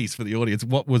please, for the audience,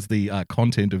 what was the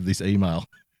content of this email?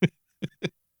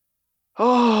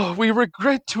 Oh, we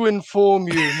regret to inform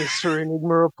you, Mr.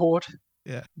 Enigma Report.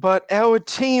 Yeah. But our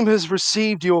team has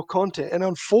received your content, and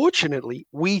unfortunately,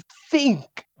 we think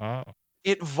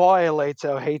it violates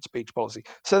our hate speech policy.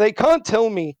 So they can't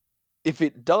tell me if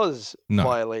it does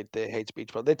violate their hate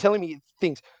speech policy. They're telling me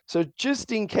things. So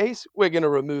just in case, we're going to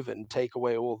remove it and take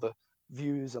away all the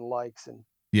views and likes and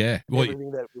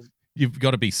everything that was. You've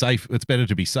got to be safe. It's better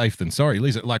to be safe than sorry,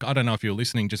 Lisa. Like, I don't know if you were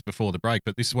listening just before the break,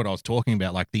 but this is what I was talking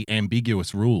about. Like, the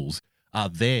ambiguous rules are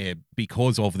there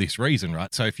because of this reason,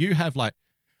 right? So if you have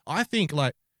I think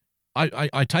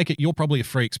I take it you're probably a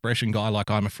free expression guy,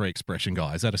 like I'm a free expression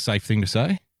guy. Is that a safe thing to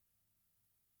say?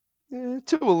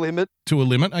 To a limit. To a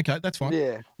limit, okay, that's fine.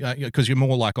 Yeah, because you're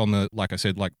more like on the, like I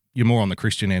said, like you're more on the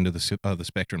Christian end of the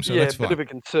spectrum. So that's a bit fine. of a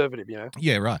conservative,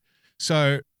 Yeah, right.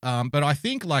 So, but I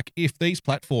think like if these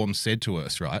platforms said to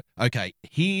us, right, okay,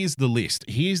 here's the list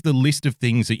of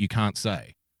things that you can't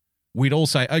say. We'd all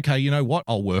say, okay, you know what?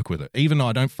 I'll work with it. Even though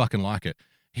I don't fucking like it.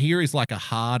 Here is like a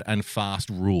hard and fast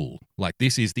rule. Like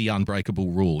this is the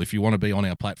unbreakable rule. If you want to be on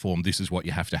our platform, this is what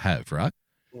you have to have, right?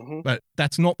 Mm-hmm. But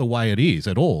that's not the way it is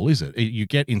at all, is it? You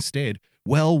get instead,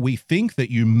 well, we think that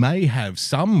you may have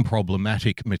some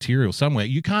problematic material somewhere.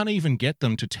 You can't even get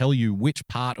them to tell you which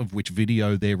part of which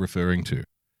video they're referring to.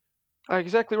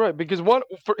 Exactly right. Because one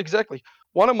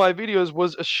of my videos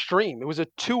was a stream. It was a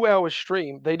 2-hour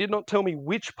stream. They did not tell me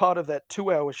which part of that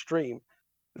 2-hour stream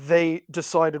they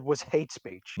decided was hate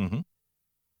speech. Mm-hmm.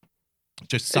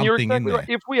 Just and something you're exactly in there. right.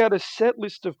 If we had a set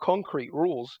list of concrete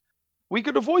rules, we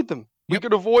could avoid them. We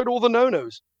could avoid all the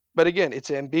no-nos. But again,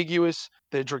 it's ambiguous.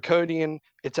 They're draconian.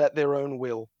 It's at their own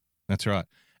will. That's right.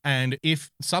 And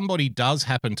if somebody does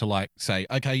happen to say,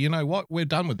 okay, you know what? We're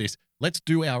done with this. Let's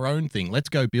do our own thing. Let's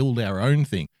go build our own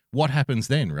thing. What happens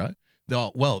then, right?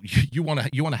 Well, you want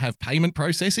to have payment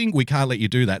processing? We can't let you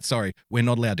do that. Sorry, we're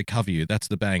not allowed to cover you. That's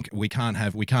the bank. We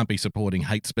can't be supporting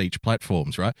hate speech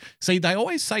platforms, right? See, they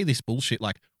always say this bullshit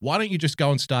like, why don't you just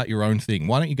go and start your own thing?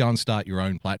 Why don't you go and start your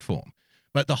own platform?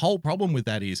 But the whole problem with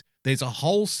that is there's a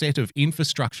whole set of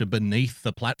infrastructure beneath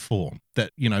the platform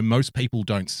that, most people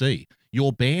don't see.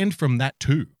 You're banned from that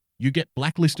too. You get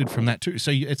blacklisted from that too.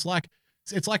 So it's like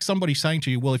somebody saying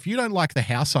to you, well, if you don't like the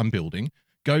house I'm building,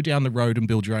 go down the road and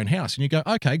build your own house. And you go,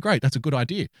 okay, great, that's a good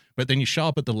idea. But then you show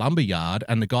up at the lumber yard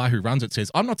and the guy who runs it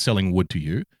says, I'm not selling wood to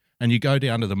you. And you go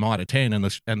down to the Mitre 10 and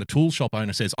the tool shop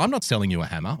owner says, I'm not selling you a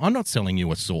hammer. I'm not selling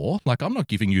you a saw. Like, I'm not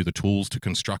giving you the tools to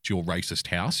construct your racist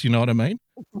house. You know what I mean?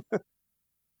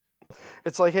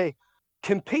 It's like, hey,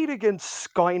 compete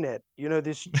against Skynet,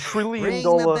 this $1 trillion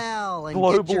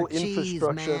global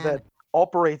infrastructure that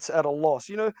operates at a loss.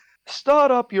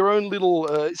 Start up your own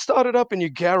little, start it up in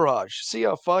your garage. See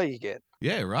how far you get.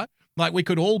 Yeah, right. Like we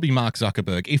could all be Mark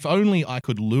Zuckerberg. If only I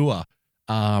could lure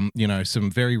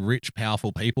some very rich,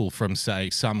 powerful people from, say,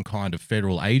 some kind of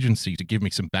federal agency to give me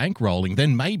some bankrolling,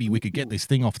 then maybe we could get this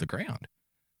thing off the ground.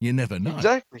 You never know.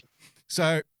 Exactly.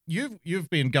 So you've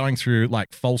been going through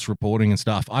like false reporting and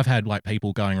stuff. I've had like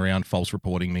people going around false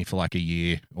reporting me for like a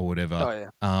year or whatever. Oh,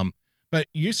 yeah. But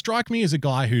you strike me as a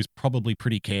guy who's probably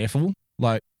pretty careful.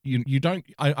 Like you don't.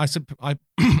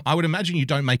 I would imagine you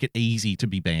don't make it easy to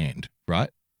be banned, right?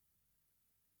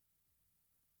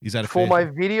 Is that for my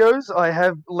videos?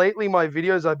 My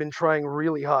videos I've been trying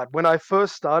really hard. When I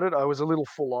first started, I was a little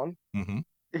full on.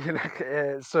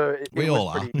 Mm-hmm. So it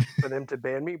was pretty for them to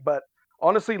ban me. But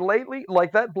honestly, lately,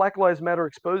 like that Black Lives Matter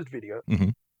exposed video,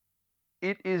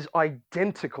 it is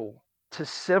identical to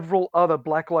several other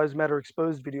Black Lives Matter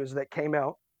exposed videos that came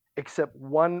out, except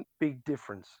one big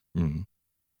difference. Mm-hmm.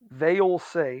 They all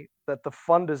say that the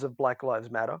funders of Black Lives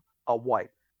Matter are white.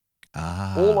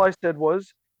 All I said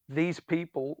was, these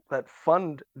people that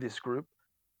fund this group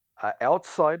are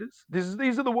outsiders.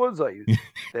 These are the words I use.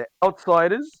 They're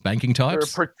outsiders. Banking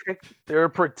types. They're a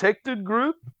protected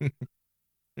group.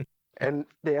 And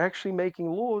they're actually making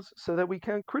laws so that we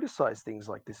can't criticize things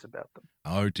like this about them.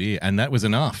 Oh dear. And that was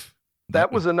enough.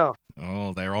 That was enough.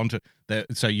 Oh, they're on to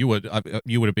that. So you would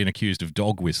have been accused of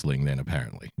dog whistling then,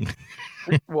 apparently.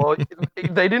 Well,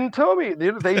 they didn't tell me.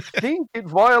 They think it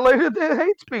violated their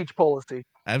hate speech policy.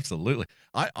 Absolutely.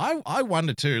 I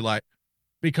wonder too, like,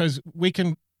 because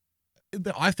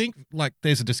I think like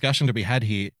there's a discussion to be had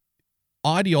here,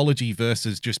 ideology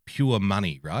versus just pure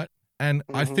money, right? And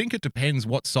I think it depends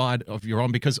what side of you're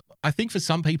on, because I think for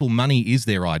some people, money is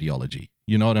their ideology.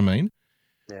 You know what I mean?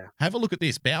 Yeah. Have a look at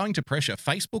this. Bowing to pressure.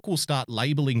 Facebook will start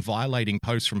labeling violating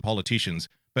posts from politicians,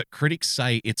 but critics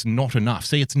say it's not enough.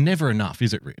 See, it's never enough,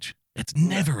 is it, Rich? It's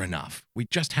never enough. We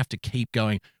just have to keep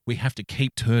going. We have to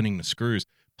keep turning the screws.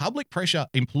 Public pressure,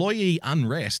 employee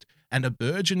unrest, and a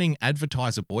burgeoning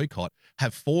advertiser boycott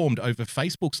have formed over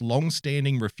Facebook's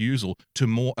long-standing refusal to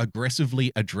more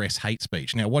aggressively address hate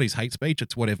speech. Now, what is hate speech?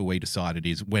 It's whatever we decide it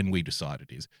is when we decide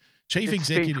it is. Chief It's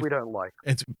Executive, speech we don't like.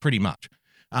 It's pretty much.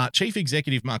 Chief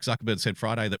Executive Mark Zuckerberg said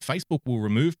Friday that Facebook will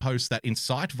remove posts that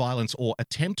incite violence or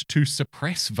attempt to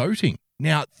suppress voting.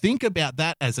 Now, think about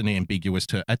that as an ambiguous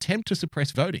term. Attempt to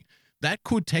suppress voting. That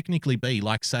could technically be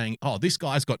like saying, oh, this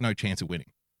guy's got no chance of winning.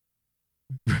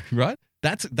 Right?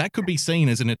 That could be seen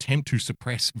as an attempt to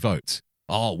suppress votes.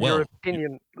 Oh, well. Your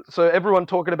opinion. So everyone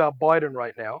talking about Biden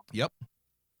right now. Yep.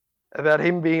 About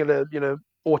him being a,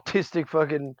 autistic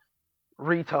fucking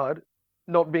retard,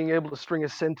 not being able to string a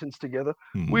sentence together.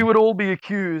 We would all be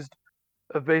accused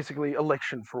of basically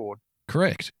election fraud.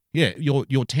 Correct. Yeah,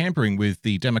 you're tampering with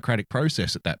the democratic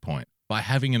process at that point by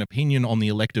having an opinion on the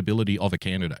electability of a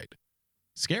candidate.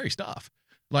 Scary stuff.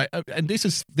 Like, and this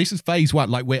is phase one.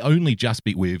 Like, we've only just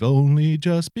begun.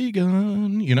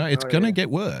 It's gonna get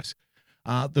worse.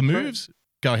 The moves.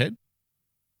 Go ahead.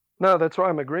 No, that's right.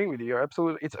 I'm agreeing with you.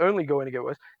 Absolutely. It's only going to get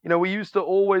worse. We used to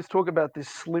always talk about this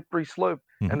slippery slope,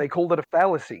 and they called it a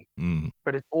fallacy.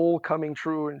 But it's all coming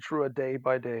true and truer day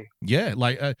by day. Yeah,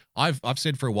 like I've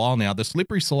said for a while now, the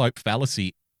slippery slope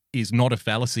fallacy is not a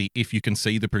fallacy if you can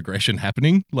see the progression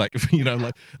happening. Like,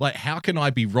 like how can I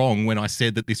be wrong when I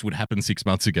said that this would happen 6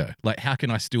 months ago? Like, how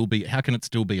can it still be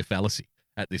a fallacy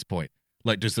at this point?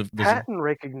 Like, does pattern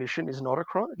recognition is not a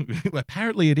crime? Well,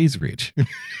 apparently it is, Rich.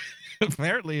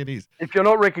 Apparently it is. If you're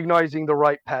not recognizing the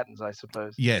right patterns, I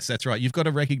suppose. Yes, that's right. You've got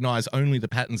to recognize only the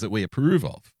patterns that we approve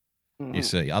of. You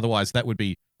see, otherwise that would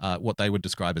be what they would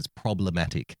describe as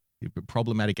problematic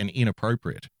and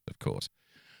inappropriate, of course.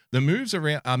 The moves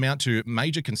amount to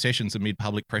major concessions amid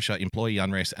public pressure, employee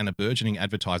unrest, and a burgeoning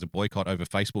advertiser boycott over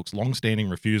Facebook's long-standing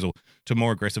refusal to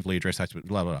more aggressively address hate speech.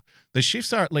 Blah, blah, blah. The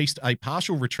shifts are at least a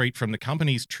partial retreat from the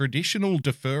company's traditional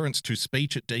deference to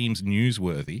speech it deems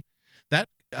newsworthy. That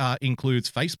includes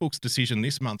Facebook's decision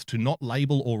this month to not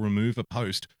label or remove a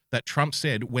post that Trump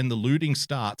said, when the looting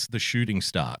starts, the shooting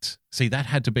starts. See, that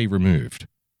had to be removed.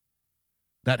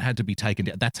 That had to be taken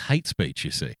down. That's hate speech,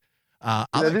 you see.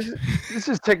 This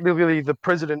is technically the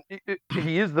president.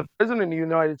 He is the president of the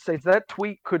United States. That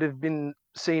tweet could have been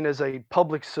seen as a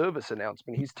public service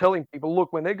announcement. He's telling people,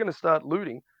 look, when they're going to start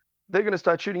looting, they're going to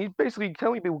start shooting. He's basically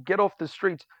telling people, get off the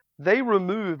streets. They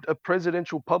removed a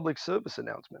presidential public service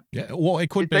announcement. Yeah, well, it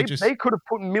could be they could have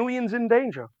put millions in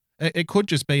danger. It could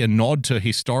just be a nod to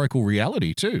historical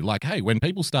reality too. Like, hey, when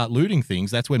people start looting things,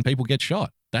 that's when people get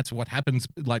shot. That's what happens.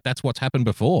 Like, that's what's happened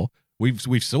before. We've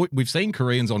seen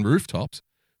Koreans on rooftops.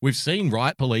 We've seen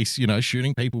riot police,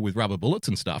 shooting people with rubber bullets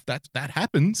and stuff. That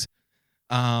happens.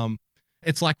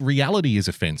 It's like reality is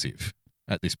offensive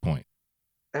at this point.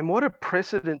 And what a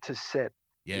precedent to set.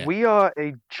 Yeah. We are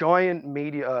a giant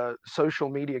social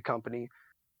media company.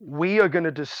 We are going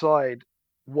to decide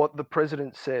what the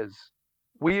president says.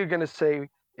 We are going to say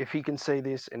if he can say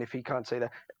this and if he can't say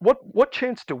that. What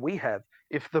chance do we have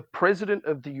if the president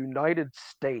of the United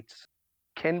States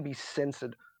can be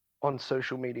censored on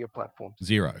social media platforms?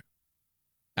 Zero.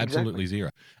 Absolutely zero.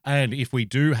 And if we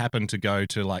do happen to go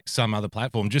to like some other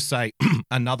platform, just say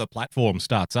another platform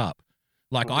starts up.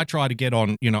 Like I try to get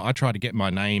on, I try to get my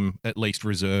name at least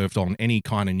reserved on any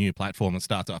kind of new platform that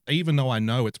starts up, even though I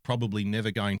know it's probably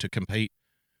never going to compete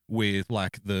with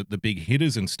like the big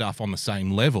hitters and stuff on the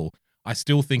same level. I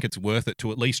still think it's worth it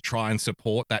to at least try and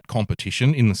support that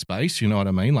competition in the space. You know what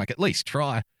I mean? Like at least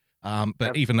try.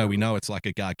 But even though we know it's like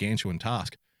a gargantuan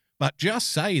task, but just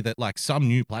say that like some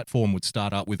new platform would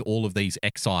start up with all of these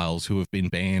exiles who have been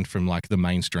banned from like the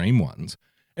mainstream ones.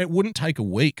 It wouldn't take a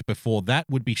week before that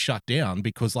would be shut down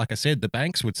because, like I said, the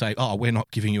banks would say, oh, we're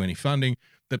not giving you any funding.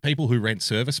 The people who rent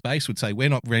server space would say, we're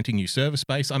not renting you server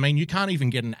space. I mean, you can't even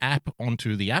get an app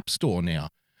onto the App Store now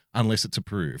unless it's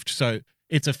approved. So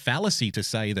it's a fallacy to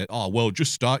say that, oh, well,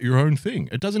 just start your own thing.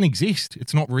 It doesn't exist.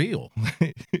 It's not real.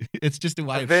 It's just a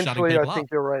way of shutting people up. Eventually, I think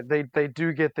you're right. They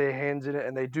do get their hands in it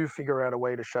and they do figure out a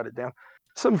way to shut it down.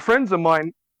 Some friends of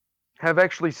mine have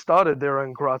actually started their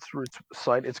own grassroots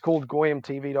site. It's called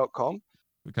goyamtv.com.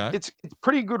 Okay. It's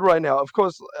pretty good right now. Of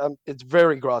course, it's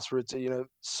very grassroots,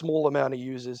 small amount of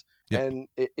users, and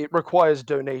it requires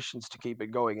donations to keep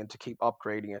it going and to keep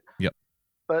upgrading it. Yep.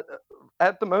 But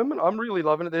at the moment, I'm really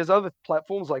loving it. There's other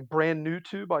platforms like Brand New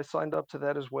Tube. I signed up to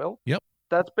that as well. Yep.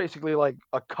 That's basically like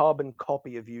a carbon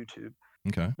copy of YouTube.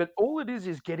 Okay. But all it is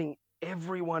getting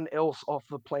everyone else off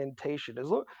the plantation.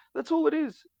 That's all it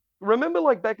is. Remember,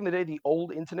 like back in the day, the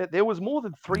old internet, there was more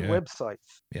than 3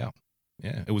 websites. Yeah.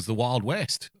 Yeah. It was the Wild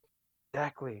West.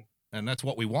 Exactly. And that's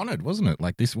what we wanted, wasn't it?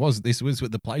 Like this was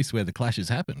the place where the clashes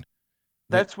happened.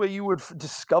 That's where you would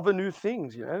discover new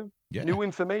things, Yeah. new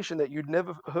information that you'd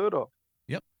never heard of.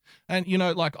 Yep. And,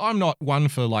 like, I'm not one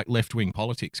for, like, left-wing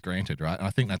politics, granted, right? And I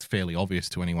think that's fairly obvious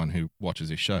to anyone who watches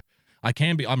this show.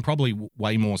 I'm probably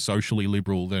way more socially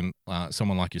liberal than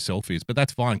someone like yourself is, but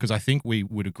that's fine because I think we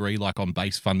would agree, like, on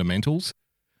base fundamentals.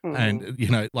 And,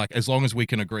 like, as long as we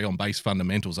can agree on base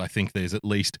fundamentals, I think there's at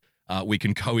least we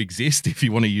can coexist, if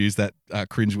you want to use that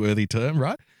cringeworthy term,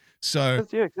 right? So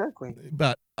yeah, exactly.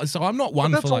 But so I'm not one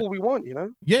But that's for all like, we want,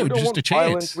 Yeah, we don't just want a chance.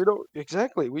 violence. We don't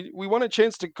exactly. We want a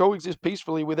chance to coexist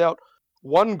peacefully without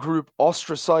one group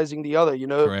ostracizing the other.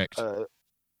 Correct.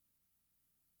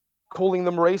 Calling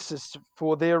them racist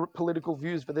for their political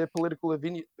views, for their political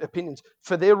opinions,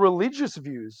 for their religious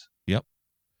views. Yep.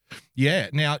 Yeah.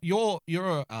 Now your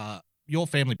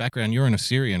family background, you're an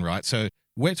Assyrian, right? So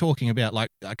we're talking about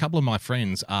like a couple of my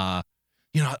friends are,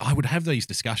 I would have these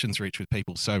discussions, Rich, with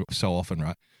people so often,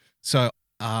 right? So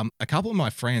a couple of my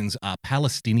friends are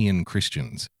Palestinian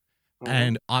Christians.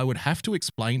 And I would have to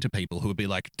explain to people who would be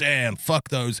like, damn, fuck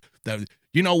those,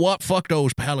 you know what? Fuck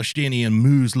those Palestinian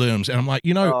Muslims. And I'm like,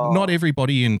 not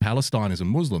everybody in Palestine is a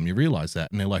Muslim. You realize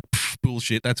that? And they're like,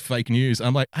 bullshit, that's fake news.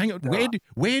 I'm like, hang on,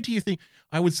 where do you think?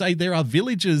 I would say there are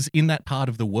villages in that part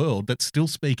of the world that still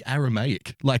speak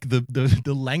Aramaic, like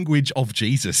the language of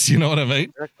Jesus. You know what I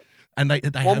mean? Exactly. And they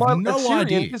have no Assyrian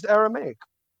idea. is Aramaic.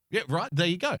 Yeah, right. There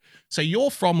you go. So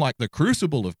you're from like the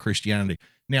crucible of Christianity.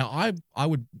 Now, I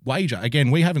would wager,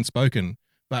 again, we haven't spoken,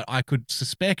 but I could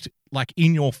suspect like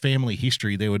in your family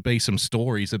history, there would be some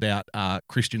stories about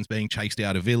Christians being chased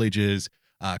out of villages,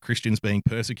 Christians being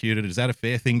persecuted. Is that a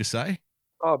fair thing to say?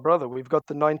 Oh, brother, we've got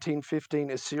the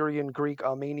 1915 Assyrian Greek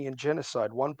Armenian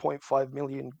genocide, 1.5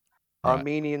 million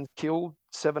Armenians killed,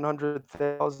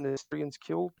 700,000 Assyrians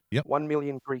killed, 1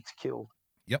 million Greeks killed.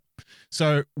 Yep.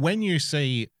 So when you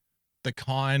see the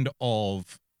kind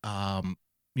of,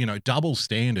 double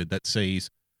standard that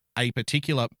sees a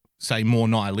particular, say, more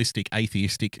nihilistic,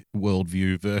 atheistic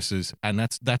worldview versus, and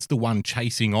that's the one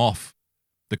chasing off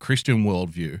the Christian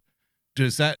worldview,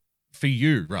 does that, for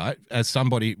you, right, as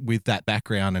somebody with that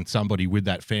background and somebody with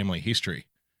that family history,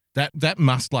 that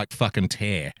must like fucking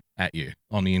tear at you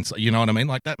on the inside. You know what I mean?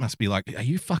 Like that must be like, are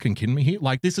you fucking kidding me here?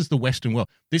 Like this is the Western world.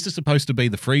 This is supposed to be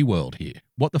the free world here.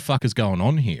 What the fuck is going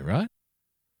on here, right?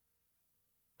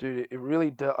 Dude, it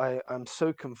really I'm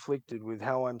so conflicted with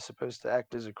how I'm supposed to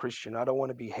act as a Christian. I don't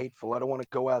want to be hateful. I don't want to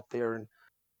go out there and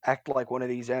act like one of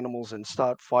these animals and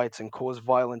start fights and cause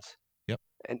violence. Yep.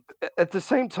 And at the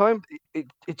same time,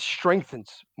 it strengthens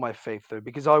my faith though,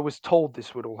 because I was told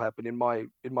this would all happen in my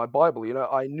Bible.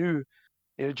 I knew,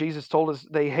 Jesus told us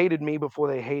they hated me before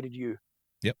they hated you.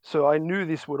 Yep. So I knew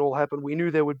this would all happen. We knew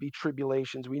there would be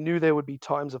tribulations. We knew there would be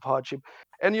times of hardship.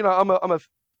 And I'm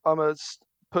a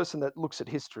person that looks at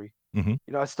history.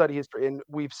 Mm-hmm. I study history, and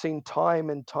we've seen time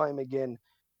and time again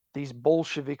these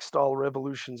Bolshevik-style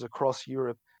revolutions across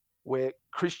Europe where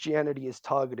Christianity is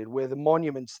targeted, where the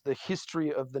monuments, the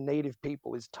history of the native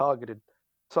people is targeted.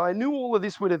 So I knew all of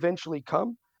this would eventually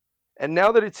come, and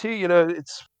now that it's here,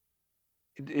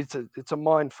 it's a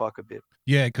mind fuck a bit.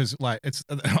 Yeah, because like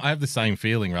I have the same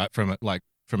feeling, right, from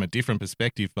a different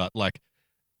perspective, but like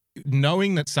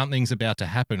knowing that something's about to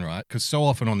happen, right? Because so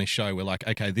often on this show we're like,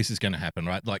 okay, this is going to happen,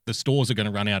 right? Like the stores are going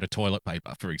to run out of toilet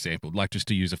paper, for example, like just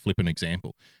to use a flippant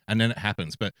example, and then it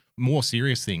happens. But more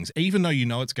serious things, even though you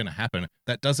know it's going to happen,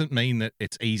 that doesn't mean that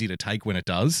it's easy to take when it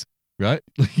does, right?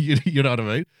 You know what I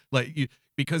mean? Like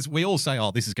because we all say,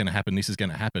 oh, this is going to happen, this is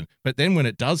going to happen, but then when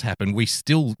it does happen, we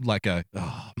still like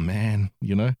oh man,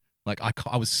 like I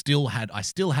still had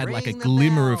like a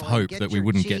glimmer of hope that we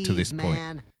wouldn't get to this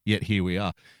point. Yet here we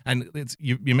are. And it's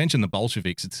you mentioned the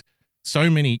Bolsheviks. It's so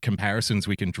many comparisons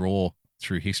we can draw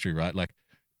through history, right? Like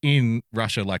in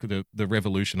Russia, like the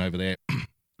revolution over there,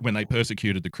 when they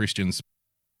persecuted the Christians,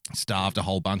 starved a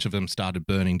whole bunch of them, started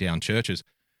burning down churches.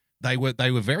 They were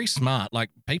very smart.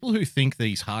 Like people who think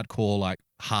these hardcore, like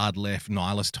hard left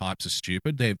nihilist types are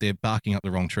stupid, they're barking up the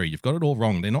wrong tree. You've got it all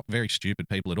wrong. They're not very stupid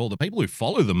people at all. The people who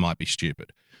follow them might be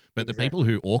stupid, but the people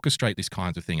who orchestrate this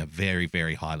kinds of thing are very,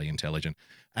 very highly intelligent.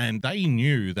 And they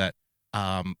knew that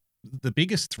the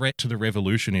biggest threat to the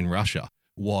revolution in Russia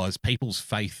was people's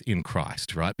faith in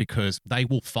Christ, right? Because they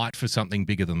will fight for something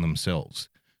bigger than themselves.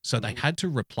 So they had to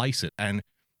replace it. And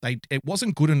it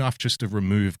wasn't good enough just to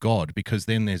remove God, because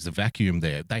then there's a vacuum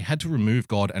there. They had to remove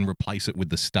God and replace it with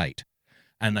the state.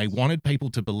 And they wanted people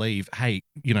to believe, hey,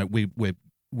 we're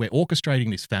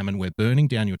orchestrating this famine, we're burning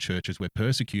down your churches, we're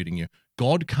persecuting you.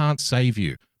 God can't save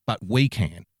you, but we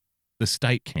can. The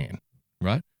state can,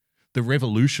 right? The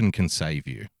revolution can save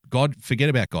you. God, forget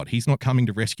about God. He's not coming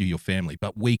to rescue your family,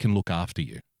 but we can look after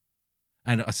you.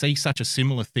 And I see such a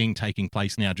similar thing taking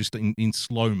place now, just in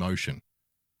slow motion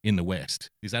in the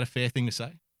West. Is that a fair thing to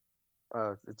say?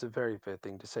 It's a very fair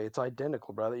thing to say. It's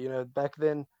identical, brother. You know, back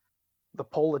then, the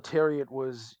proletariat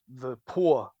was the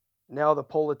poor. Now the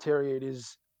proletariat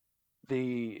is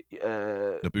the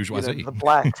bourgeoisie, the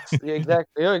blacks. Yeah,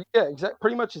 exactly. Yeah, exactly.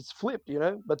 Pretty much, it's flipped. You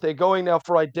know, but they're going now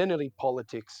for identity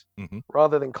politics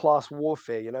rather than class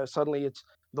warfare. You know, suddenly it's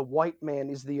the white man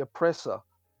is the oppressor.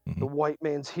 The white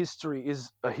man's history is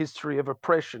a history of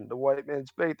oppression. The white man's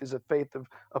faith is a faith of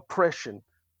oppression.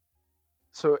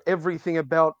 So everything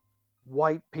about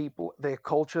white people, their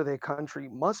culture, their country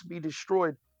must be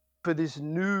destroyed for this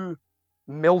new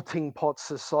melting pot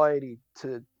society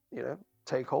to,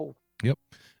 take hold. Yep.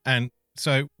 And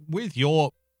so with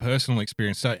your personal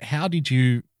experience, so how did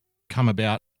you come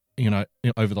about,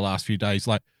 over the last few days?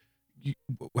 Like,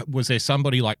 was there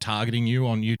somebody like targeting you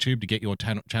on YouTube to get your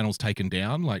channels taken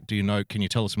down? Like, can you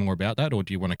tell us more about that, or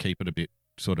do you want to keep it a bit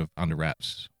sort of under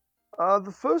wraps?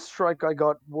 The first strike I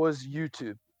got was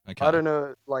YouTube. Okay. I don't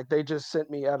know, like they just sent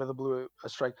me out of the blue a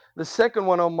strike. The second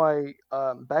one on my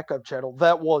backup channel,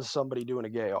 that was somebody doing a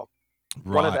gay op.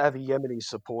 Right. One of Avi Yemine's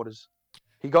supporters.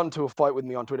 He got into a fight with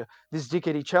me on Twitter. This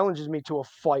dickhead, he challenges me to a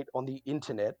fight on the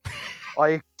internet. I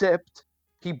accept.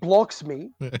 He blocks me.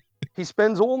 He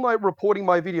spends all night reporting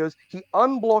my videos. He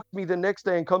unblocked me the next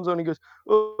day and comes on and goes,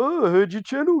 "Oh, I heard your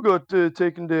channel got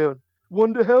taken down.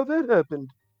 Wonder how that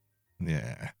happened."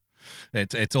 Yeah.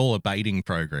 It's all a baiting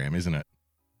program, isn't it?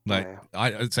 Like,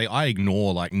 I'd say I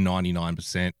ignore like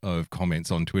 99% of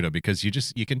comments on Twitter because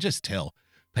you can just tell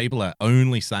people are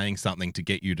only saying something to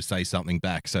get you to say something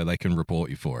back so they can report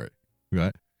you for it,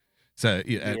 right? So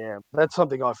yeah, that's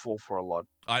something I fall for a lot.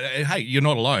 Hey, you're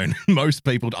not alone. Most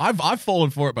people, I've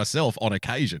fallen for it myself on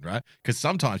occasion, right? Because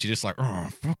sometimes you're just like, oh,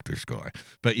 fuck this guy,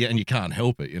 but yeah, and you can't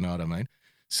help it. You know what I mean?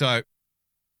 So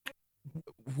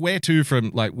where to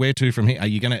from here? Are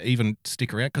you going to even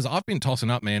stick around? Because I've been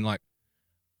tossing up, man. Like,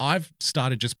 I've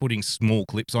started just putting small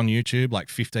clips on YouTube, like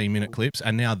 15-minute clips,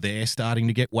 and now they're starting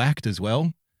to get whacked as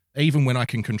well. Even when I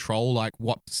can control like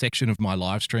what section of my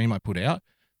live stream I put out,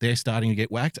 they're starting to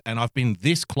get whacked. And I've been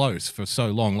this close for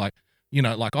so long. Like,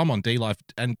 like I'm on DLive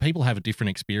and people have a different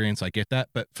experience. I get that.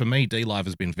 But for me, DLive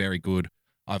has been very good.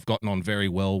 I've gotten on very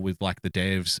well with like the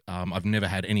devs. I've never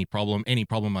had any problem. Any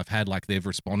problem I've had, like they've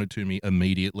responded to me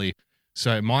immediately.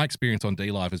 So my experience on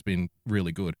DLive has been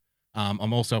really good.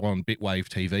 I'm also on Bitwave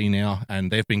TV now,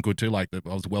 and they've been good too. Like, I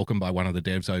was welcomed by one of the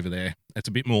devs over there. It's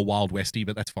a bit more Wild Westy,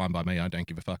 but that's fine by me. I don't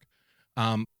give a fuck.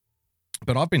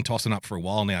 But I've been tossing up for a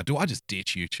while now. Do I just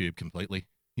ditch YouTube completely?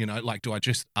 Like, do I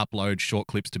just upload short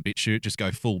clips to BitChute, just go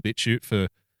full BitChute for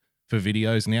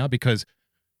videos now? Because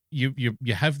you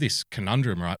have this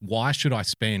conundrum, right? Why should I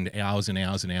spend hours and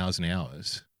hours and hours and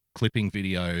hours clipping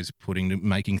videos,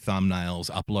 making thumbnails,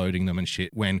 uploading them and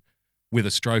shit, when with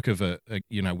a stroke of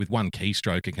with one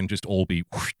keystroke, it can just all be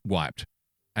wiped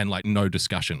and like no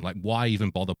discussion. Like, why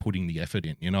even bother putting the effort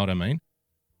in? You know what I mean?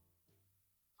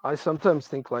 I sometimes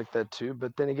think like that too,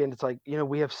 but then again, it's like,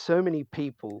 we have so many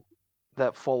people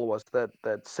that follow us that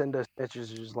send us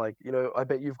messages like, I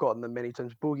bet you've gotten them many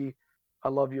times. Boogie, I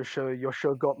love your show. Your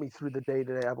show got me through the day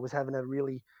today. I was having a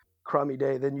really crummy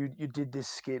day. Then you did this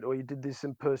skit or you did this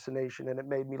impersonation and it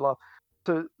made me laugh.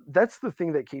 So that's the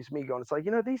thing that keeps me going. It's like,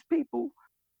 these people,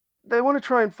 they want to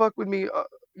try and fuck with me.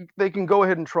 They can go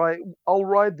ahead and try. I'll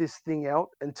ride this thing out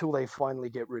until they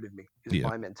finally get rid of me, is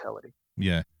my mentality.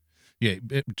 Yeah. Yeah.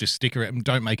 Just stick around.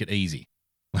 Don't make it easy.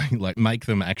 Like make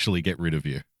them actually get rid of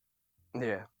you.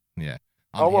 Yeah. Yeah.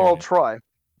 I'll try.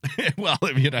 Well,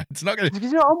 it's not going to.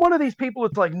 Because, I'm one of these people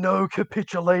that's like, no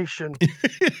capitulation.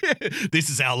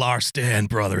 This is our last stand,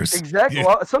 brothers. Exactly. Yeah.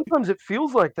 Well, sometimes it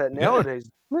feels like that nowadays.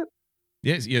 Yeah.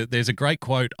 Yes, yeah. There's a great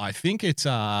quote. I think it's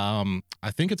a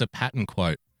Patton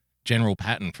quote, General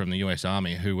Patton from the U.S.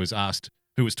 Army, who was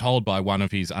told by one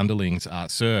of his underlings,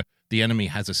 "Sir, the enemy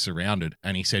has us surrounded,"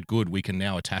 and he said, "Good, we can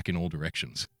now attack in all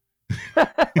directions."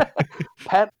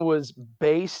 Patton was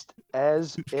based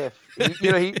as if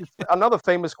another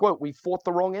famous quote: "We fought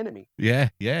the wrong enemy." Yeah,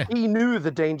 yeah. He knew the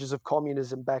dangers of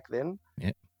communism back then.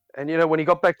 Yeah. And when he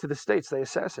got back to the States, they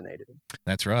assassinated him.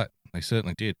 That's right. They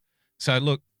certainly did. So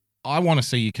look, I want to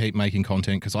see you keep making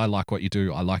content because I like what you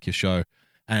do. I like your show.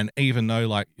 And even though,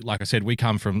 like I said, we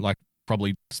come from like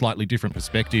probably slightly different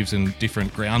perspectives and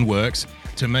different groundworks,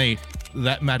 to me,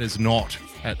 that matters not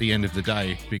at the end of the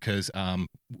day because,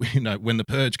 when the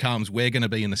purge comes, we're going to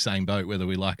be in the same boat, whether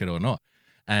we like it or not.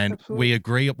 And we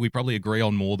probably agree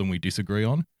on more than we disagree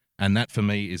on. And that for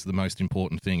me is the most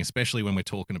important thing, especially when we're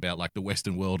talking about like the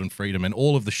Western world and freedom and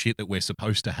all of the shit that we're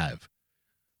supposed to have.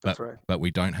 That's right. But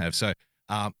we don't have. So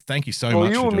thank you so Well,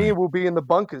 much. you for and doing me will be in the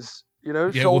bunkers,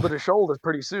 Yeah, shoulder well- to shoulder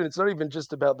pretty soon. It's not even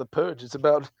just about the purge. It's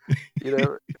about,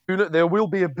 there will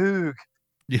be a boog.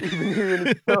 Even here in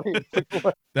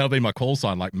Australia. That'll be my call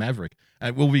sign, like Maverick.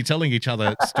 We'll be telling each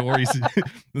other stories.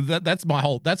 That's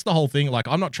the whole thing. Like,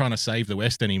 I'm not trying to save the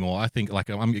West anymore. I think like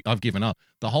I've given up.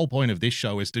 The whole point of this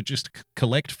show is to just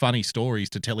collect funny stories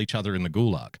to tell each other in the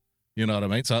gulag. You know what I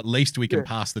mean? So at least we can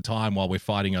pass the time while we're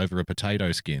fighting over a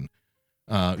potato skin.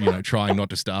 Trying not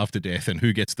to starve to death, and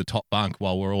who gets the top bunk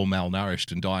while we're all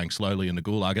malnourished and dying slowly in the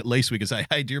gulag. At least we can say,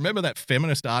 hey, do you remember that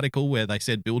feminist article where they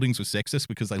said buildings were sexist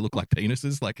because they look like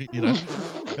penises? Like,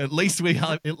 at least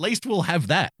we'll have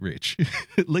that, Rich.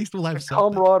 At least we'll have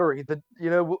something. Camaraderie,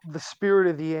 the spirit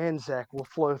of the Anzac will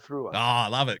flow through us. Oh, I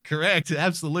love it. Correct.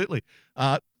 Absolutely.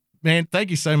 Man, thank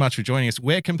you so much for joining us.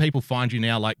 Where can people find you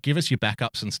now? Like, give us your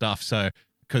backups and stuff. So,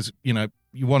 because,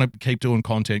 you want to keep doing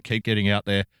content, keep getting out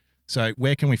there. So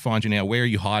where can we find you now? Where are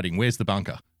you hiding? Where's the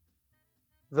bunker?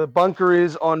 The bunker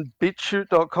is on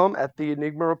BitChute.com at The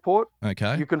Enigma Report.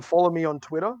 Okay. You can follow me on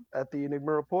Twitter at The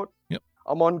Enigma Report. Yep.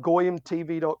 I'm on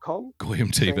GoyamTV.com.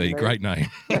 Goyam TV, great name.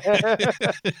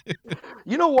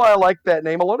 You know why I like that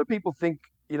name? A lot of people think,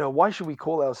 why should we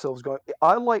call ourselves Goyam?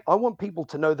 I want people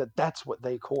to know that that's what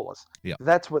they call us. Yeah.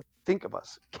 That's what they think of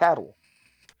us, cattle.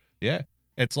 Yeah.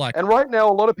 It's like, and right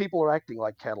now, a lot of people are acting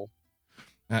like cattle.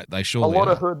 they surely a lot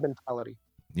are. of herd mentality.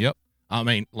 Yep. I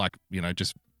mean, like,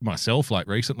 just myself, like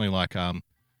recently, like,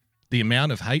 the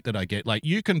amount of hate that I get, like,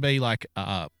 you can be like,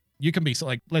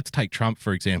 let's take Trump,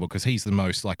 for example, because he's the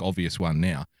most like obvious one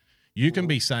now. You can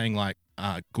be saying like,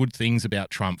 good things about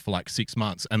Trump for like 6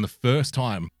 months. And the first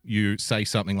time you say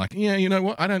something like, yeah, you know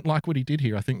what? I don't like what he did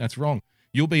here. I think that's wrong.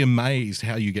 You'll be amazed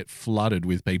how you get flooded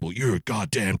with people. You're a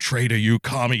goddamn traitor, you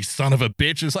commie son of a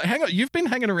bitch. It's like, hang on, you've been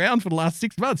hanging around for the last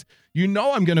 6 months. You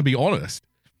know I'm going to be honest.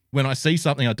 When I see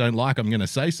something I don't like, I'm going to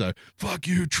say so. Fuck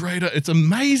you, traitor. It's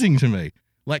amazing to me.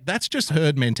 Like, that's just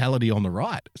herd mentality on the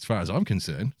right, as far as I'm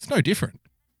concerned. It's no different.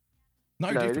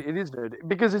 No different. It is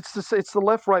because it's the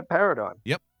left-right paradigm.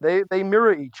 Yep. They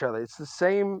mirror each other. It's the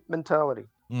same mentality.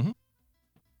 Mm-hmm.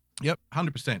 Yep,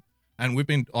 100%. And we've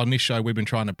been on this show, we've been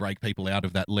trying to break people out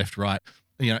of that left-right.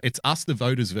 It's us, the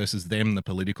voters, versus them, the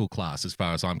political class, as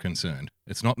far as I'm concerned.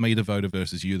 It's not me, the voter,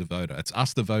 versus you, the voter. It's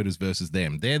us, the voters, versus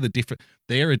them. They're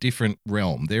a different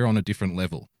realm. They're on a different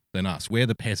level than us. We're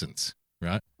the peasants,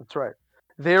 right? That's right.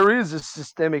 There is a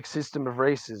systemic system of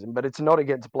racism, but it's not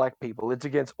against black people. It's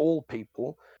against all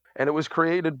people. And it was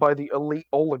created by the elite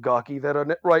oligarchy that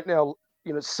are right now,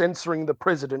 censoring the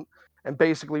president and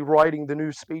basically writing the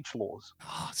new speech laws.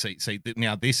 Oh, see,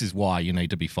 now this is why you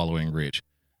need to be following Rich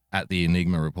at the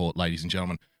Enigma Report, ladies and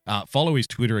gentlemen. Follow his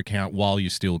Twitter account while you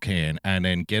still can, and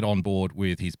then get on board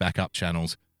with his backup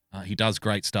channels. He does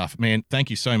great stuff. Man, thank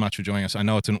you so much for joining us. I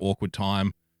know it's an awkward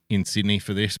time in Sydney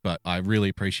for this, but I really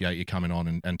appreciate you coming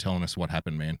on and telling us what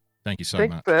happened, man. Thank you so much.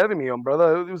 Thanks for having me on,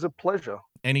 brother. It was a pleasure.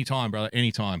 Anytime, brother.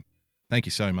 Anytime. Thank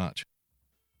you so much.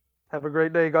 Have a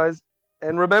great day, guys.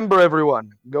 And remember,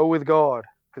 everyone, go with God,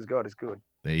 because God is good.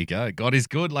 There you go. God is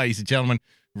good, ladies and gentlemen.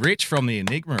 Rich from the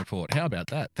Enigma Report. How about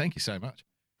that? Thank you so much.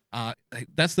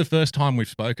 That's the first time we've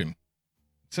spoken.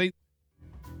 See,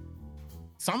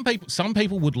 some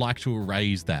people would like to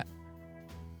erase that.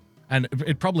 And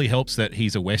it probably helps that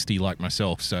he's a Westie like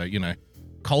myself. So,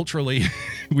 culturally,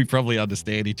 we probably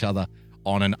understand each other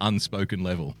on an unspoken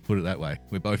level. Put it that way.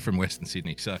 We're both from Western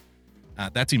Sydney. So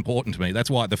that's important to me. That's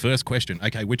why the first question,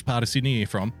 okay, which part of Sydney are you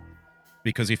from?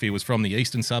 Because if he was from the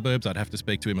eastern suburbs, I'd have to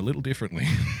speak to him a little differently.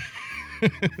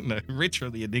 No, Rich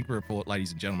from the Enigma Report,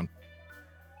 ladies and gentlemen.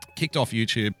 Kicked off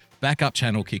YouTube. Backup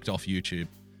channel kicked off YouTube.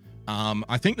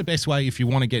 I think the best way, if you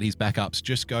want to get his backups,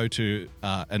 just go to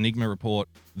Enigma Report,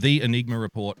 the Enigma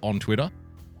Report on Twitter,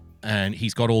 and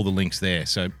he's got all the links there.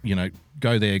 So,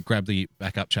 go there, grab the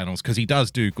backup channels, because he does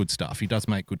do good stuff. He does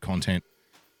make good content,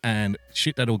 and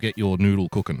shit that'll get your noodle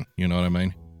cooking. You know what I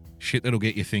mean? Shit that'll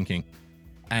get you thinking.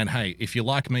 And hey, if you're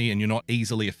like me and you're not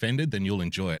easily offended, then you'll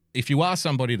enjoy it. If you are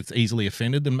somebody that's easily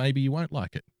offended, then maybe you won't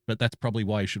like it. But that's probably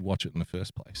why you should watch it in the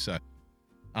first place. So,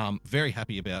 very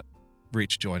happy about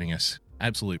Rich joining us.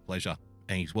 Absolute pleasure.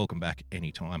 And he's welcome back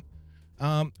anytime.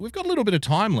 We've got a little bit of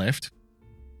time left.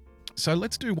 So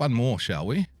let's do one more, shall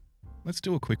we? Let's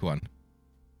do a quick one.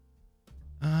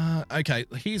 Okay,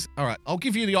 all right, I'll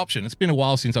give you the option. It's been a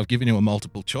while since I've given you a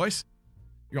multiple choice.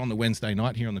 You're on the Wednesday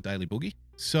night here on the Daily Boogie.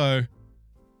 So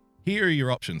here are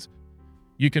your options.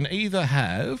 You can either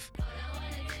have...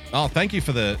 Oh, thank you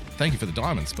for the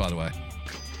diamonds, by the way.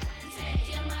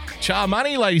 Char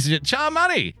Money, ladies and gentlemen. Char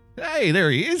Money. Hey, there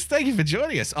he is. Thank you for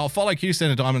joining us. I'll follow Q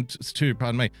Center Diamonds too,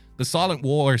 pardon me. The silent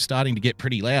war is starting to get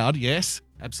pretty loud. Yes,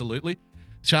 absolutely.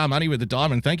 Char Money with the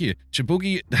diamond. Thank you.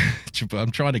 Chaboogie. I'm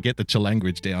trying to get the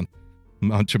language down.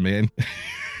 Mancha man.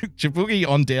 Chaboogie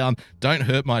on down. Don't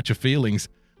hurt my feelings.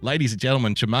 Ladies and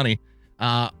gentlemen, Chamoney.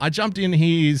 I jumped in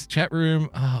his chat room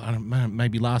I don't know,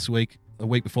 maybe last week, the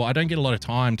week before. I don't get a lot of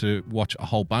time to watch a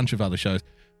whole bunch of other shows,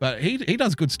 but he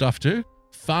does good stuff too.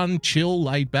 Fun, chill,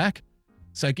 laid back.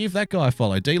 So give that guy a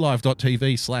follow.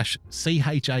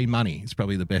 dlive.tv/CHA Money is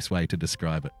probably the best way to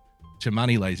describe it.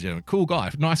 Chamoney, ladies and gentlemen. Cool guy,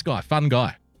 nice guy, fun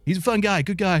guy. He's a fun guy,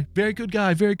 good guy, very good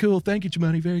guy, very cool. Thank you,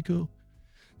 Chamoney, very cool.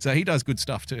 So he does good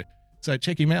stuff too. So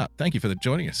check him out. Thank you for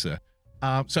joining us, sir.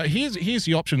 So here's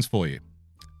the options for you.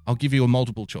 I'll give you a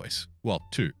multiple choice. Well,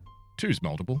 two. Two's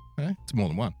multiple. Eh? It's more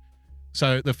than one.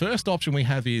 So the first option we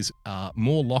have is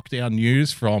more lockdown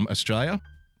news from Australia.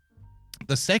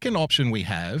 The second option we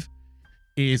have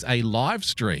is a live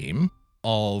stream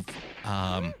of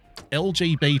LGBTQ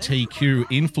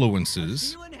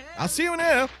influencers. I'll see you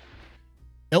now.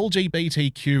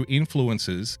 LGBTQ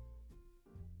influencers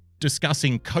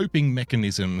discussing coping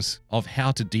mechanisms of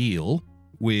how to deal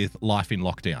with life in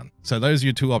lockdown. So those are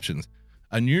your two options.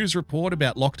 A news report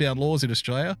about lockdown laws in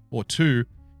Australia, or two,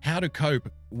 how to cope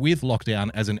with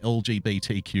lockdown as an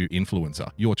LGBTQ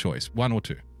influencer. Your choice, one or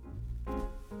two.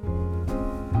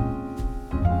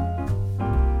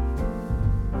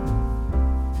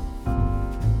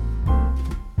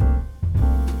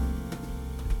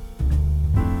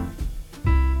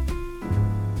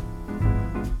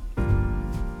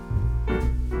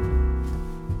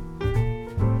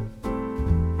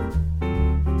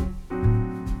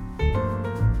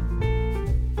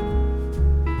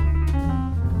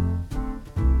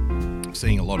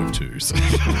 Seeing a lot of twos.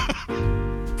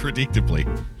 Predictably.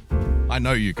 I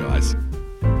know you guys.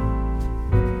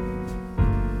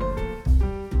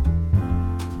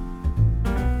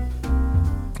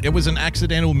 It was an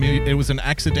accidental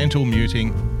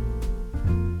muting.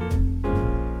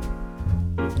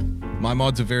 My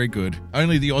mods are very good.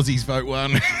 Only the Aussies vote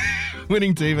one.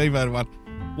 Winning TV vote one.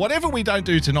 Whatever we don't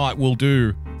do tonight, we'll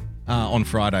do on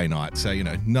Friday night. So,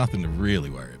 nothing to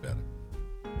really worry about.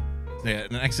 Yeah,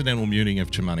 an accidental muting of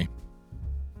Chamoney.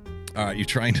 All right, you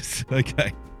trained us.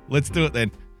 Okay, let's do it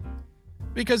then.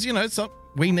 Because,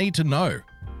 we need to know.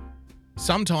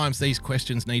 Sometimes these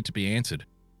questions need to be answered.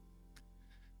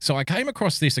 So I came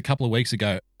across this a couple of weeks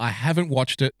ago. I haven't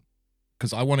watched it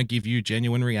because I want to give you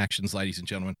genuine reactions, ladies and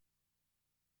gentlemen.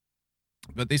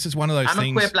 But this is one of those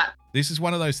things. This is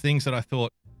one of those things that I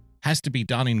thought has to be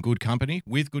done in good company,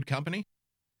 with good company.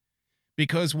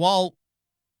 Because while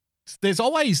there's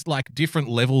always like different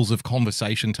levels of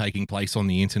conversation taking place on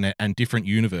the internet and different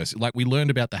universes. Like we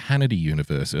learned about the Hannity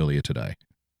universe earlier today.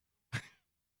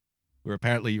 Where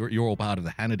apparently you're all part of the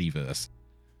Hannity-verse.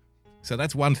 So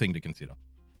that's one thing to consider.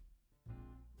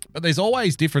 But there's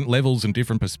always different levels and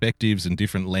different perspectives and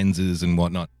different lenses and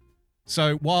whatnot.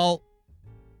 So while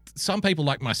some people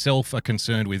like myself are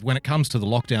concerned with, when it comes to the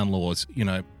lockdown laws,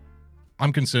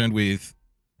 I'm concerned with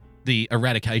the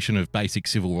eradication of basic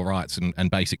civil rights and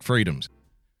basic freedoms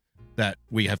that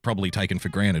we have probably taken for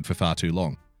granted for far too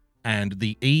long. And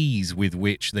the ease with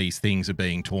which these things are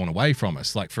being torn away from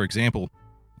us. Like, for example,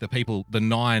 the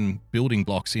 9 building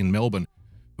blocks in Melbourne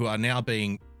who are now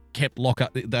being kept locked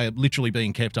up. They're literally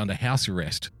being kept under house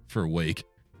arrest for a week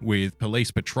with police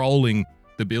patrolling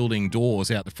the building doors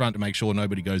out the front to make sure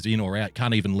nobody goes in or out,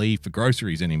 can't even leave for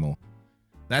groceries anymore.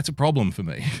 That's a problem for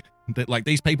me. That like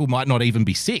these people might not even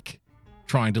be sick.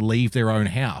 Trying to leave their own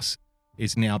house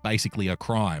is now basically a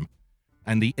crime.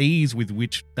 And the ease with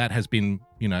which that has been,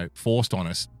 forced on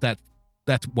us,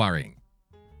 that's worrying.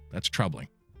 That's troubling.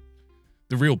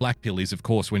 The real black pill is, of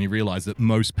course, when you realize that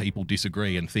most people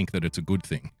disagree and think that it's a good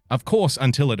thing. Of course,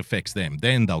 until it affects them,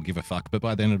 then they'll give a fuck, but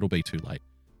by then it'll be too late.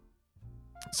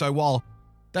 So while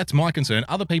that's my concern,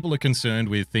 other people are concerned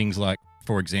with things like,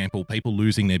 for example, people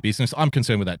losing their business. I'm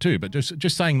concerned with that too, but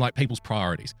just saying like people's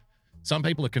priorities. Some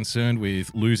people are concerned with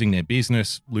losing their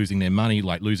business, losing their money,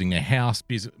 like losing their house,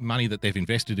 money that they've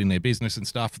invested in their business and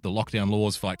stuff. The lockdown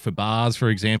laws, like for bars, for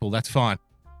example, that's fine.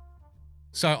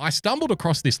 So I stumbled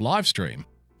across this live stream,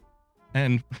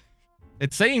 and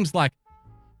it seems like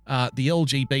the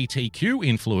LGBTQ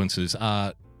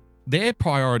influencers their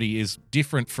priority is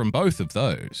different from both of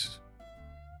those.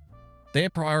 Their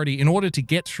priority, in order to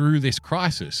get through this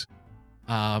crisis,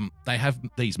 they have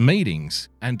these meetings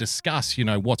and discuss,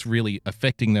 what's really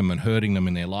affecting them and hurting them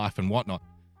in their life and whatnot.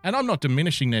 And I'm not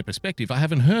diminishing their perspective. I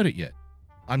haven't heard it yet.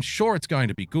 I'm sure it's going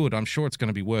to be good. I'm sure it's going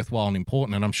to be worthwhile and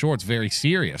important, and I'm sure it's very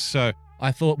serious. So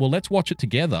I thought, well, let's watch it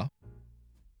together,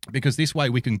 because this way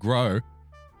we can grow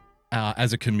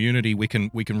as a community. We can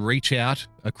reach out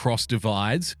across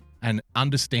divides and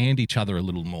understand each other a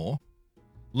little more.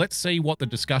 Let's see what the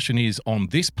discussion is on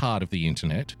this part of the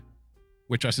internet,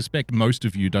 which I suspect most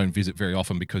of you don't visit very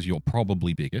often because you're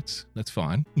probably bigots. That's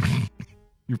fine.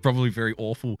 You're probably very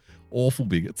awful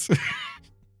bigots.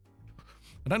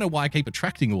 I don't know why I keep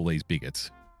attracting all these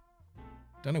bigots.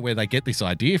 Don't know where they get this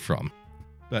idea from.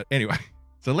 But anyway,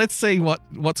 so let's see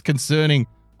what's concerning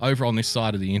over on this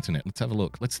side of the internet. Let's have a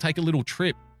look. Let's take a little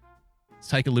trip. Let's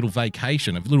take a little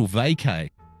vacation, a little vacay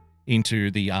into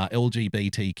the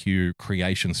LGBTQ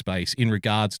creation space in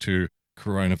regards to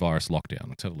coronavirus lockdown.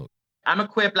 Let's have a look. I'm a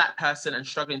queer black person and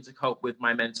struggling to cope with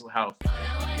my mental health,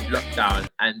 lockdown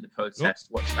and the protest.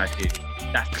 What should I do?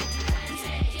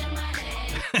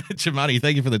 Chimani,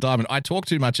 thank you for the diamond. I talk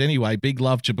too much anyway. Big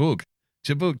love, Chabug.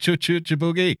 Chabug,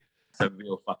 Chaboogie. That's a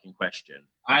real fucking question.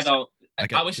 I don't.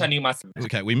 Okay. I wish I knew myself.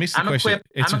 Okay, we missed the question.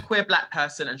 I'm a queer black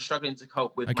person and struggling to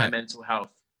cope with my mental health.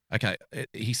 Okay,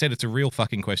 he said it's a real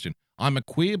fucking question. I'm a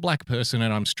queer black person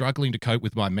and I'm struggling to cope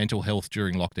with my mental health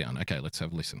during lockdown. Okay, let's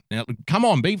have a listen. Now, come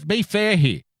on, be fair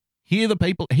here. Hear the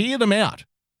people, hear them out.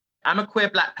 I'm a queer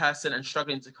black person and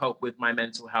struggling to cope with my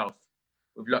mental health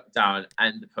with lockdown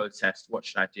and the protest. What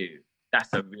should I do?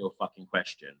 That's a real fucking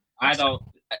question.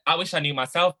 I wish I knew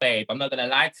myself, babe. I'm not going to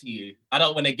lie to you. I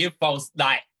don't want to give I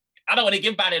don't want to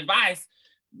give bad advice.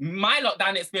 My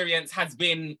lockdown experience has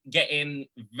been getting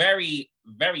very,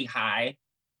 very high,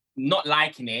 not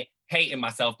liking it, hating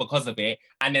myself because of it,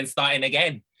 and then starting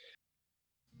again.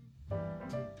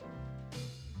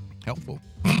 Helpful.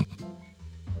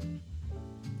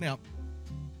 Now,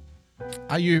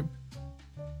 are you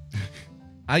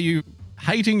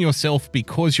hating yourself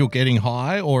because you're getting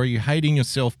high, or are you hating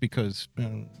yourself because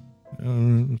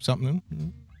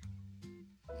something?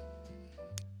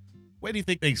 Where do you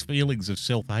think these feelings of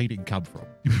self-hating come from?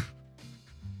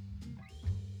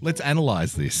 Let's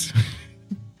analyze this.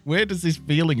 Where does this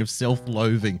feeling of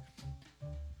self-loathing,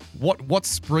 what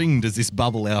spring does this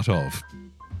bubble out of?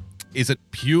 Is it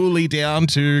purely down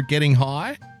to getting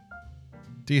high,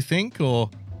 do you think? Or,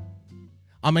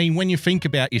 I mean, when you think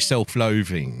about your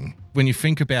self-loathing, when you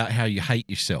think about how you hate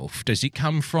yourself, does it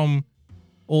come from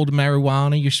all the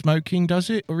marijuana you're smoking,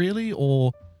 does it really?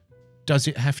 Or does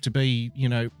it have to be,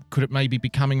 could it maybe be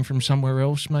coming from somewhere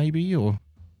else maybe? Or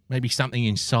maybe something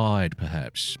inside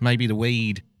perhaps? Maybe the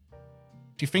weed.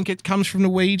 Do you think it comes from the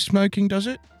weed smoking, does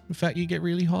it? The fact you get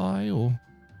really high? Or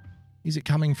is it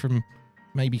coming from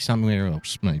maybe somewhere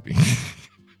else, maybe?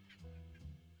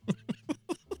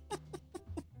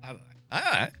 I don't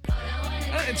know.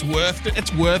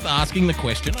 It's worth asking the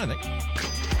question, I think.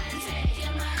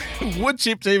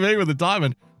 Woodchip TV with a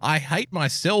diamond. I hate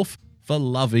myself for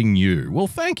loving you. Well,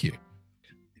 thank you.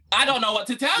 I don't know what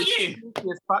to tell you.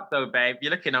 It's fuck though, babe.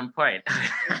 You're looking on point.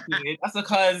 That's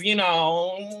because,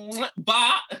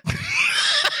 but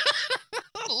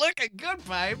looking good,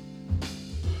 babe.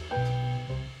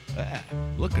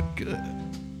 Looking good.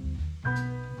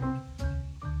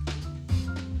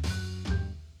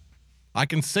 I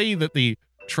can see that the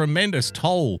tremendous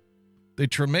toll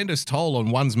on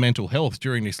one's mental health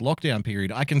during this lockdown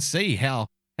period. I can see how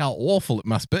awful it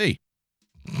must be.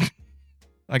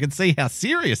 I can see how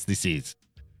serious this is.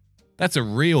 That's a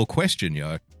real question,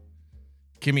 yo.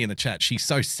 Kimmy in the chat, she's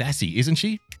so sassy, isn't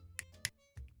she?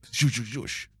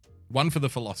 One for the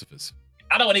philosophers.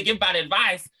 I don't want to give bad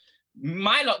advice.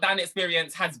 My lockdown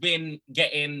experience has been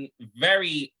getting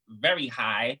very, very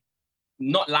high,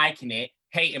 not liking it,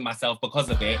 hating myself because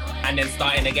of it, and then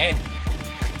starting again.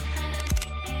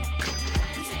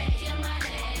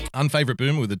 Unfavorite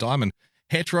boomer with a diamond.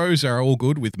 Heteros are all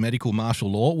good with medical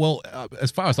martial law. Well,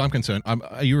 as far as I'm concerned,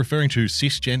 are you referring to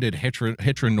cisgendered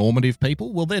heteronormative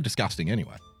people? Well, they're disgusting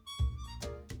anyway.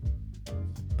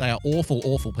 They are awful,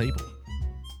 awful people.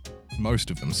 Most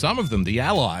of them. Some of them, the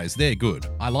allies, they're good.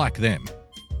 I like them.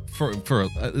 For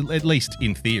at least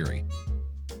in theory.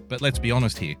 But let's be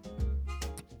honest here.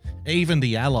 Even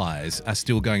the allies are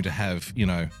still going to have,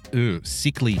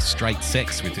 sickly straight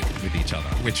sex with each other,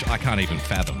 which I can't even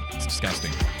fathom. It's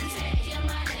disgusting.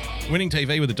 Winning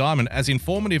TV with a diamond, as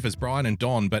informative as Brian and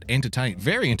Don, but entertaining.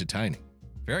 Very entertaining.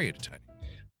 Very entertaining.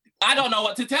 I don't know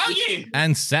what to tell you.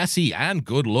 And sassy and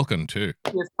good looking too.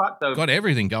 It's fuck though. Got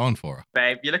everything going for her.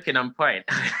 Babe, you're looking on point.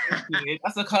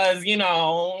 That's because,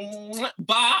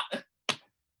 but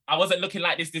I wasn't looking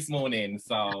like this morning,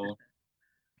 so...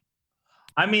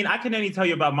 I mean, I can only tell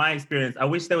you about my experience. I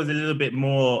wish there was a little bit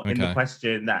more in the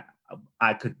question that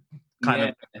I could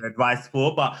kind of advice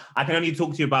for, but I can only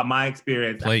talk to you about my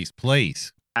experience.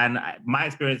 Please. And my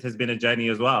experience has been a journey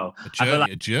as well.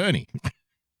 A journey.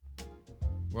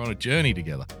 We're on a journey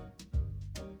together.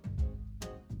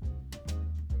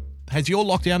 Has your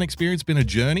lockdown experience been a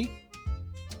journey?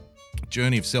 A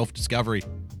journey of self-discovery,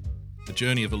 a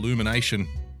journey of illumination,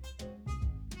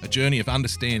 a journey of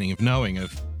understanding, of knowing,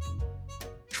 of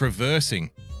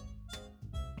traversing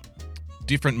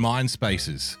different mind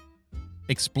spaces,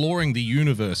 exploring the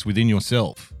universe within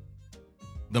yourself,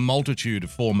 the multitude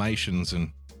of formations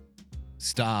and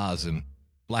stars and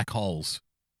black holes.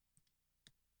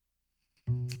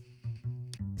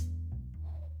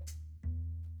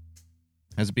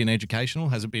 Has it been educational?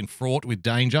 Has it been fraught with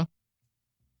danger?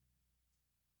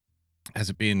 Has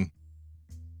it been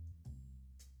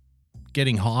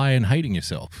getting high and hating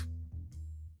yourself?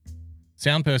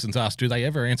 Sound person's asked, do they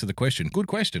ever answer the question? Good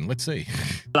question. Let's see.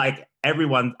 Like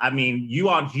everyone, I mean, you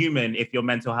aren't human if your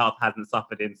mental health hasn't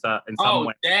suffered in some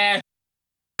way. Yeah.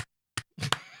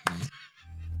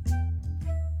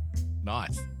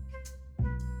 Nice.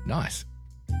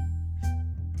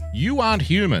 You aren't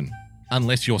human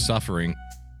unless you're suffering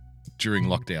during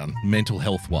lockdown, mental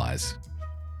health wise.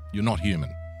 You're not human.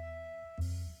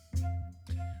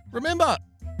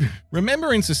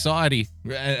 Remember in society,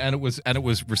 and it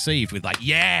was received with like,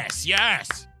 yes.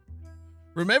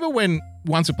 Remember when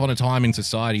once upon a time in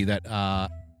society that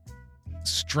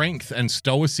strength and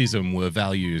stoicism were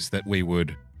values that we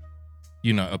would,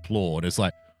 applaud. It's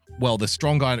like, well, the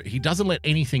strong guy, he doesn't let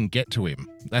anything get to him.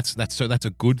 That's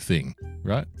a good thing,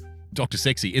 right? Dr.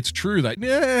 Sexy, it's true that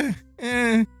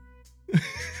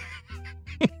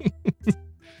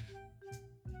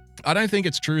I don't think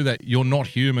it's true that you're not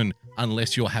human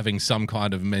unless you're having some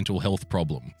kind of mental health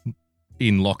problem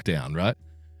in lockdown, right?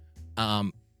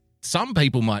 Some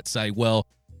people might say, well,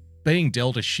 being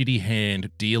dealt a shitty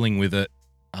hand, dealing with it,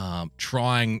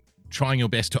 trying your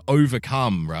best to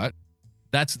overcome, right?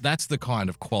 That's the kind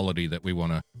of quality that we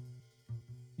want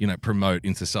to, promote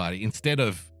in society instead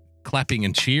of clapping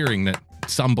and cheering that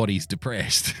somebody's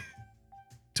depressed.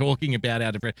 Talking about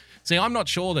our depression. See, I'm not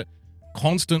sure that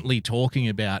constantly talking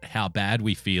about how bad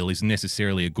we feel is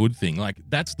necessarily a good thing. Like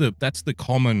that's the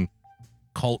common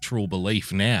cultural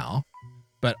belief now,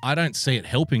 but I don't see it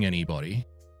helping anybody.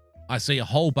 I see a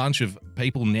whole bunch of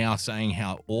people now saying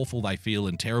how awful they feel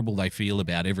and terrible they feel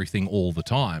about everything all the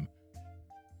time.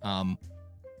 I'm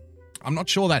not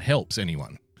sure that helps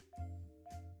anyone.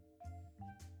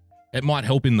 It might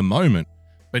help in the moment,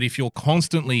 but if you're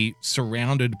constantly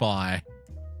surrounded by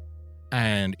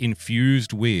and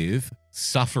infused with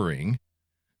suffering,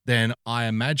 then I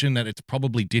imagine that it's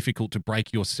probably difficult to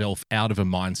break yourself out of a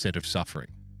mindset of suffering.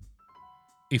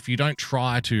 If you don't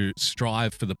try to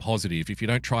strive for the positive, if you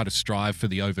don't try to strive for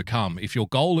the overcome, if your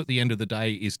goal at the end of the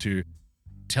day is to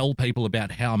tell people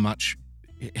about how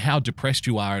depressed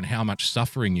you are and how much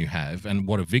suffering you have and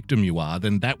what a victim you are,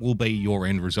 then that will be your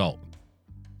end result.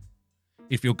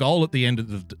 If your goal at the end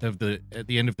of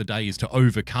the day is to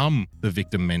overcome the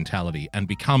victim mentality and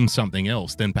become something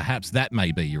else, then perhaps that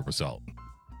may be your result.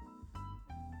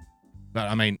 But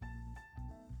I mean,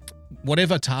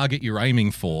 whatever target you're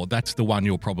aiming for, that's the one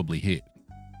you'll probably hit,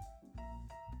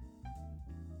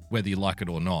 whether you like it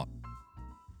or not.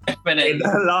 In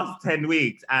the last 10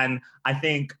 weeks, and I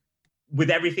think with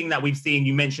everything that we've seen,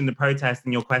 you mentioned the protest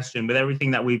in your question, with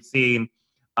everything that we've seen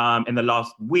in the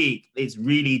last week, it's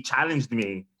really challenged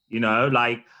me,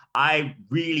 like I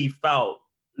really felt,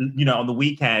 on the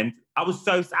weekend, I was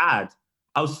so sad.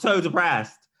 I was so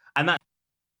depressed. And that.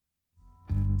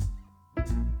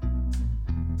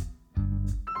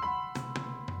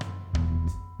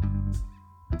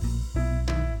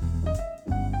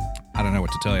 I don't know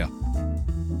what to tell you.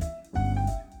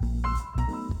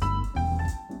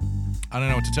 I don't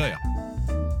know what to tell you.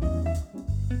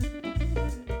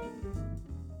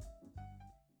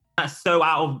 That's so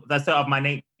out of my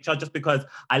nature, just because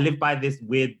I live by this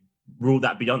weird rule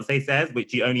that Beyonce says,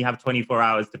 which you only have 24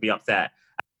 hours to be upset.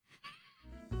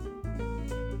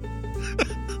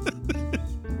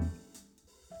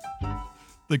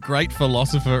 The great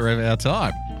philosopher of our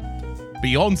time,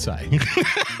 Beyonce.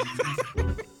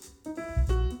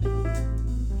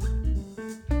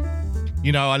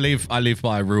 I live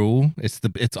by a rule.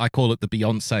 I call it the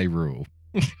Beyonce rule.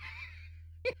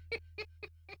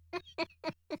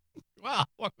 Wow,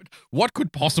 what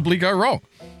could possibly go wrong?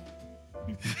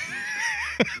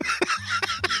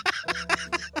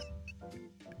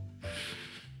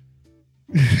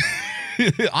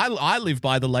 I live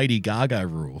by the Lady Gaga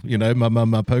rule.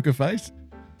 My poker face.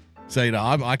 So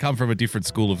I come from a different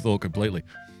school of thought completely.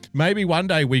 Maybe one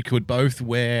day we could both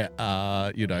wear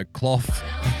cloth.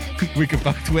 We could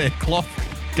both wear cloth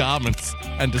garments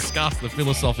and discuss the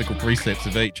philosophical precepts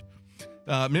of each.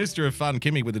 Minister of Fun,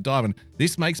 Kimmy with the diamond.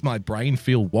 This makes my brain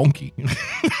feel wonky.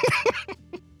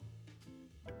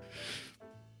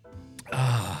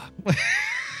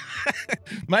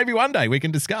 Maybe one day we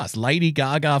can discuss Lady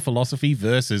Gaga philosophy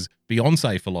versus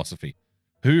Beyonce philosophy.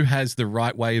 Who has the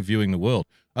right way of viewing the world?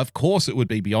 Of course it would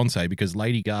be Beyonce, because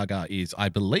Lady Gaga is, I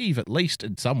believe, at least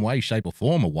in some way, shape or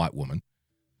form, a white woman.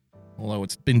 Although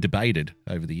it's been debated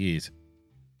over the years.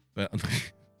 But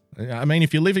I mean,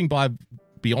 if you're living by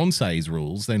Beyonce's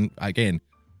rules, then again,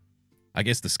 I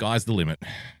guess the sky's the limit.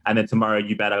 And then tomorrow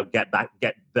you better get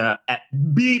the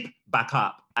beep back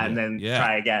up and then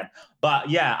try again. But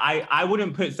yeah, I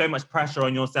wouldn't put so much pressure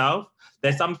on yourself.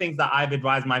 There's some things that I've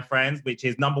advised my friends, which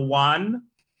is number one,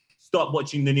 stop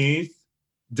watching the news.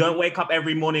 Don't wake up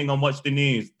every morning and watch the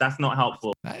news. That's not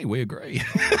helpful. Hey, we agree.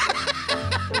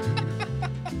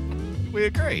 We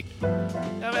agree.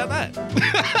 How about that?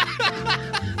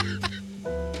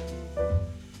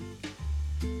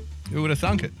 Who would have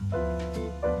thunk it?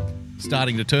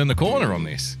 Starting to turn the corner on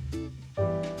this.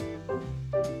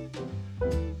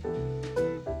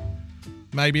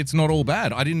 Maybe it's not all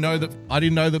bad. I didn't know that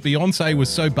Beyonce was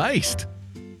so based.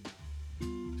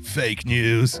 Fake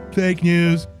news. Fake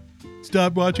news.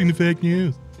 Stop watching the fake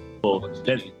news.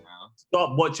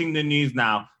 Stop watching the news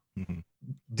now.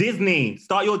 Disney,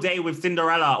 start your day with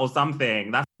Cinderella or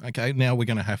something. That's okay, now we're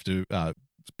going to have to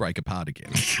break apart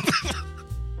again.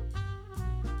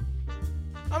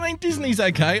 I mean, Disney's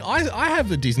okay. I have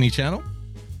the Disney Channel.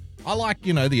 I like,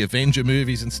 the Avenger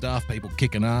movies and stuff. People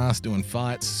kicking ass, doing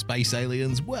fights, space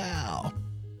aliens. Wow.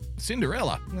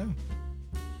 Cinderella.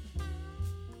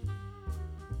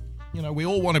 No. We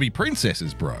all want to be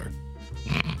princesses, bro.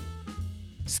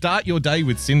 Start your day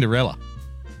with Cinderella.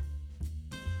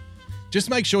 Just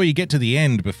make sure you get to the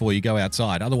end before you go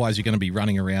outside. Otherwise, you're going to be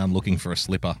running around looking for a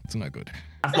slipper. It's no good.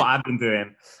 That's what I've been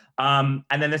doing. And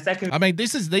then the second... I mean,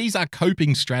 these are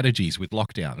coping strategies with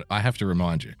lockdown. I have to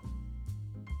remind you.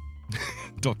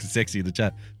 Dr. Sexy in the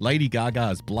chat. Lady Gaga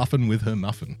is bluffing with her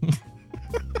muffin.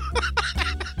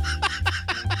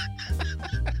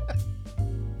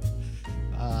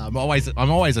 I'm always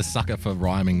a sucker for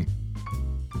rhyming.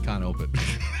 Can't help it.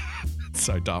 It's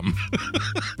so dumb.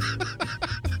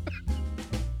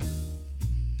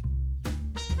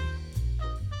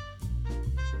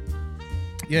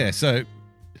 Yeah, so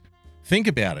think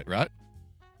about it, right?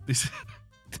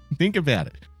 Think about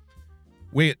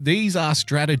it. These are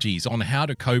strategies on how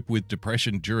to cope with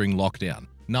depression during lockdown.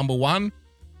 Number one,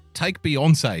 take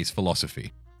Beyonce's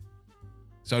philosophy.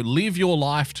 So live your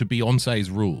life to Beyonce's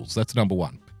rules. That's number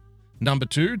one. Number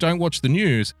two, don't watch the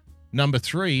news. Number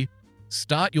three,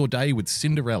 start your day with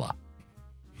Cinderella.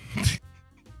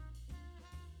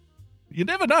 You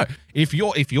never know. If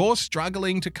you're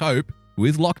struggling to cope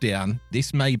with lockdown,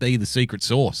 this may be the secret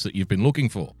sauce that you've been looking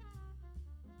for.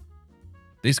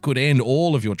 This could end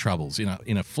all of your troubles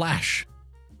in a flash.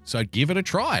 So give it a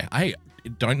try. Hey,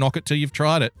 don't knock it till you've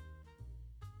tried it.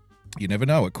 You never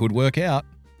know. It could work out.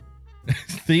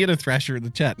 Theatre Thrasher in the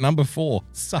chat. Number 4,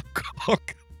 suck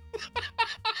cock.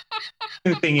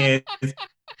 The thing is...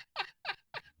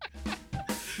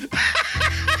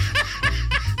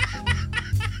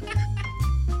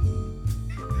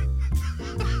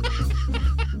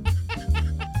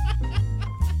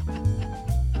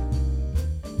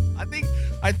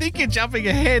 I think you're jumping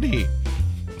ahead here.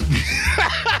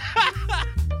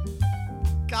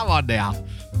 Come on now.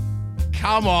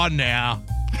 Come on now.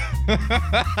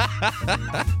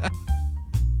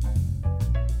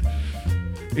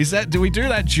 Do we do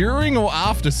that during or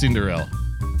after Cinderella?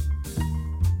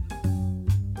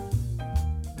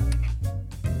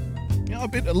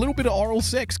 A little bit of oral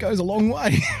sex goes a long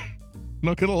way.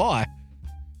 Not gonna lie.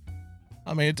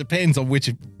 I mean, it depends on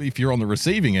if you're on the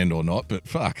receiving end or not, but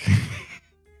fuck.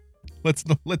 Let's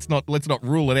not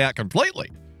rule it out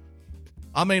completely.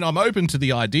 I mean, I'm open to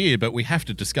the idea, but we have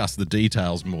to discuss the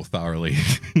details more thoroughly.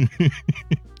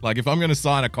 Like, if I'm going to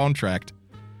sign a contract,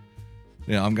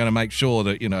 I'm going to make sure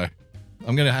that,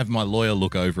 I'm going to have my lawyer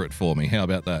look over it for me. How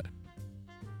about that?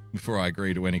 Before I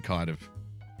agree to any kind of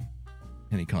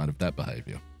that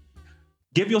behavior.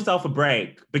 Give yourself a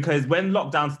break, because when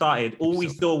lockdown started, all we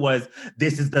saw was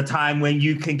this is the time when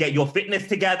you can get your fitness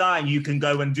together and you can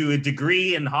go and do a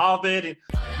degree in Harvard.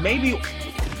 Maybe...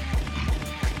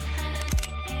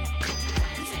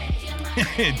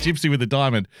 Gypsy with the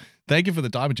diamond. Thank you for the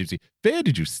diamond, Gypsy. Where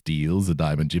did you steal the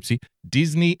diamond, Gypsy?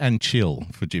 Disney and chill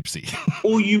for Gypsy.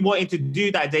 All you wanted to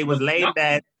do that day was lay in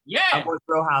bed and watch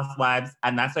Real Housewives,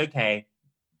 and that's okay.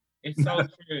 It's so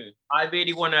true. I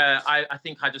really want to, I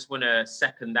think I just want to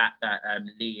second that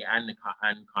Lee and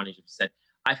Carnage have said.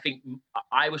 I think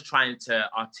I was trying to.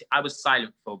 I was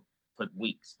silent for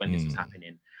weeks when this was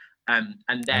happening, and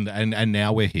then and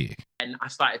now we're here. And I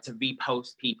started to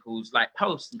repost people's like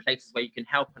posts and places where you can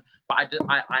help. But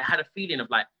I had a feeling of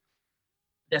like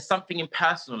there's something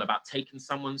impersonal about taking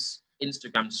someone's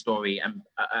Instagram story and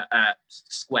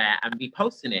square and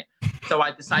reposting it. So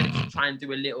I decided to try and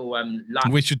do a little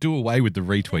live. We should do away with the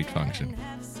retweet function.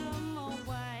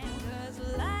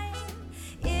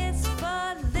 It's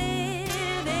for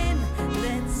living.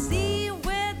 Let's see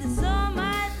where this all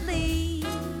might lead.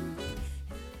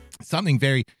 Something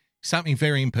very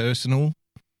impersonal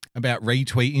about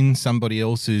retweeting somebody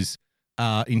else's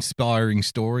inspiring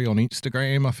story on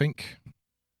Instagram, I think.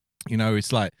 You know,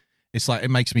 it's like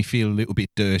it makes me feel a little bit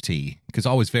dirty because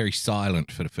I was very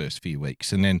silent for the first few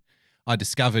weeks. And then I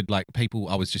discovered like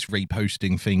I was just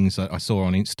reposting things that I saw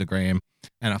on Instagram.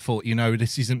 And I thought, you know,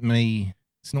 this isn't me.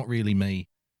 It's not really me.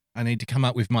 I need to come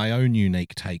up with my own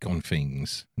unique take on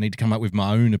things. I need to come up with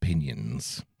my own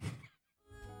opinions.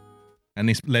 And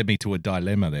this led me to a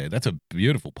dilemma there. That's a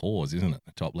beautiful pause, isn't it?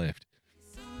 The top left.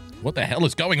 What the hell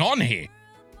is going on here?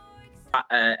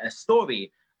 A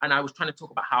story. And I was trying to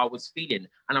talk about how I was feeling.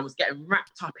 And I was getting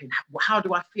wrapped up in how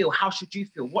do I feel? How should you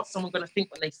feel? What's someone going to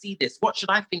think when they see this? What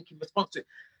should I think in response to it?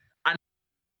 And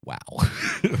wow.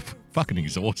 Fucking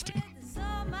exhausting.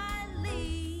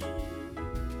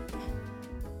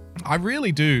 I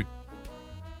really do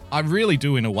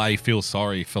in a way feel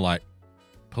sorry for like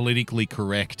politically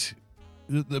correct,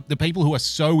 the people who are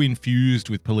so infused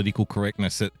with political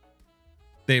correctness that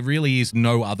there really is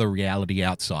no other reality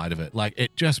outside of it. Like,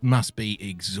 it just must be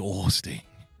exhausting.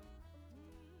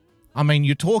 I mean,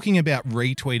 you're talking about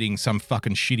retweeting some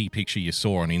fucking shitty picture you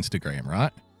saw on Instagram,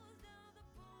 right?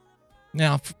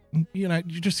 Now, you know,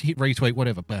 you just hit retweet,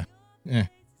 whatever. But, yeah.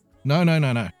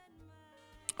 No.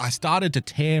 I started to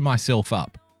tear myself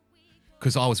up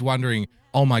because I was wondering,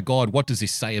 oh my God, what does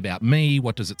this say about me?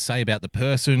 What does it say about the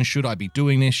person? Should I be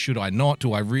doing this? Should I not?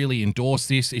 Do I really endorse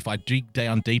this? If I dig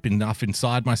down deep enough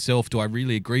inside myself, do I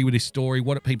really agree with this story?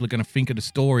 What are people going to think of the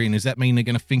story? And does that mean they're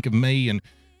going to think of me? And,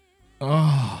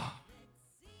 oh.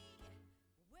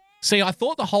 See, I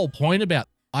thought the whole point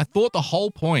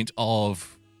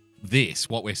of this,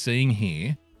 what we're seeing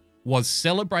here, was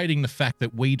celebrating the fact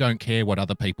that we don't care what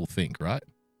other people think, right?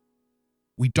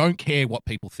 We don't care what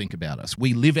people think about us.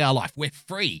 We live our life. We're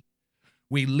free.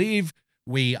 We live,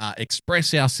 we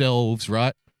express ourselves,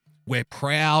 right? We're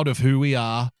proud of who we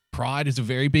are. Pride is a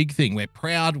very big thing. We're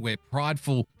proud. We're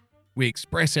prideful. We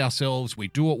express ourselves. We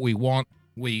do what we want.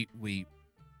 We're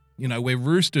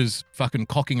roosters fucking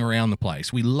cocking around the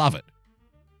place. We love it.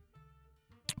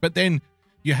 But then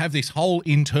you have this whole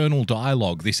internal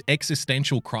dialogue, this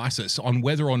existential crisis on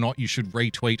whether or not you should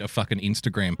retweet a fucking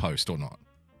Instagram post or not.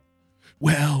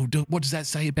 Well, what does that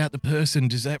say about the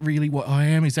person? Is that really what I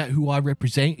am? Is that who I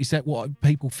represent? Is that what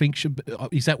people think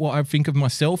is that what I think of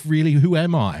myself? Really, who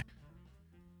am I?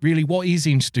 Really, what is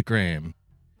Instagram?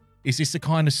 Is this the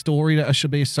kind of story that I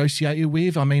should be associated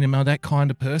with? I mean, am I that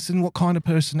kind of person? What kind of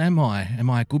person am I? Am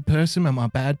I a good person? Am I a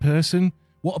bad person?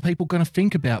 What are people going to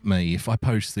think about me if I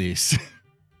post this?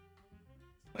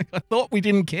 Like, I thought we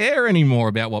didn't care anymore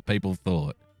about what people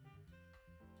thought.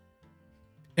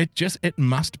 It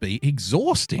must be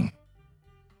exhausting.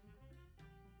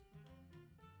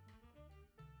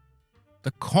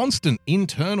 The constant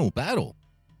internal battle.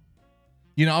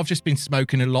 You know, I've just been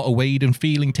smoking a lot of weed and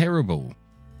feeling terrible.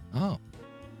 Oh.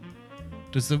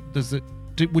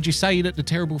 Would you say that the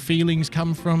terrible feelings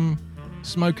come from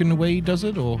smoking the weed, does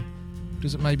it? Or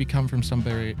does it maybe come from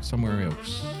somewhere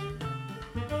else?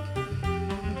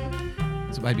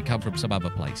 Does it maybe come from some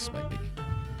other place, maybe?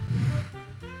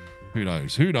 Who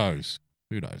knows?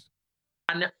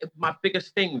 And my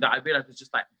biggest thing that I realized was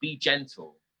just like, be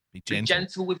gentle. Be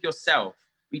gentle with yourself.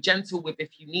 Be gentle with,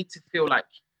 if you need to feel like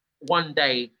one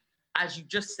day, as you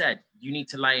just said, you need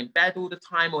to lie in bed all the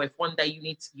time, or if one day you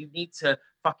need to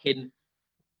fucking,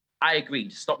 I agree,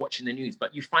 stop watching the news,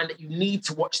 but you find that you need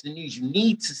to watch the news, you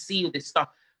need to see all this stuff.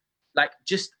 Like,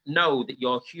 just know that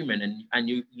you're human and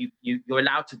you're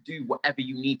allowed to do whatever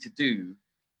you need to do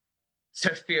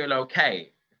to feel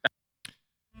okay.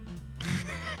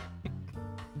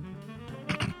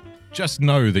 Just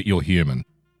know that you're human.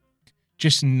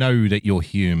 Just know that you're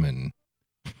human.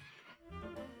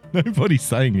 Nobody's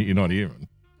saying that you're not human.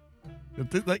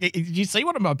 Did you see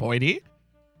what my point here?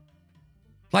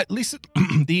 Like, listen,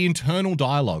 the internal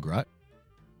dialogue, right?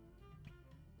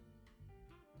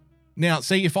 Now,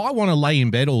 see, if I want to lay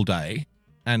in bed all day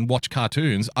and watch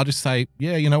cartoons, I'll just say,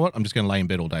 yeah, you know what? I'm just going to lay in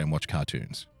bed all day and watch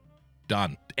cartoons.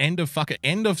 Done. End of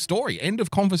story. End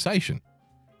of conversation.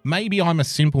 Maybe I'm a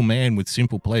simple man with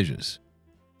simple pleasures.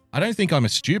 I don't think I'm a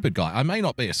stupid guy. I may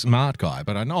not be a smart guy,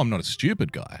 but I know I'm not a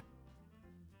stupid guy.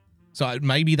 So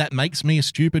maybe that makes me a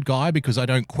stupid guy because I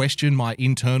don't question my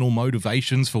internal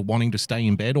motivations for wanting to stay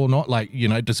in bed or not. Like, you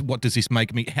know, how does this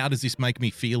make me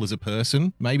feel as a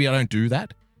person? Maybe I don't do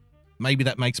that. Maybe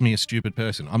that makes me a stupid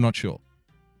person. I'm not sure.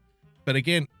 But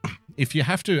again, if you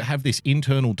have to have this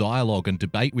internal dialogue and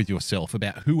debate with yourself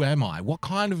about who am I? What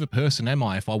kind of a person am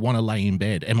I if I want to lay in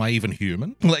bed? Am I even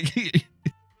human? Like, it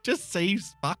just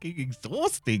seems fucking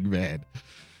exhausting, man.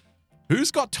 Who's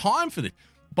got time for this?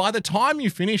 By the time you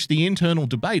finish the internal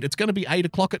debate, it's going to be 8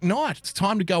 o'clock at night. It's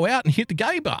time to go out and hit the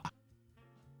gay bar.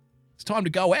 It's time to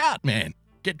go out, man.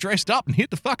 Get dressed up and hit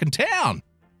the fucking town.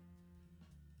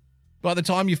 By the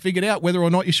time you figured out whether or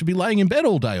not you should be laying in bed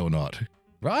all day or not,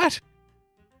 right?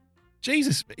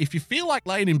 Jesus, if you feel like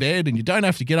laying in bed and you don't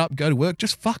have to get up and go to work,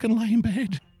 just fucking lay in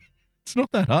bed. It's not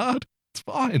that hard. It's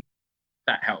fine.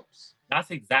 That helps.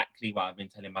 That's exactly what I've been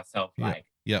telling myself. Like,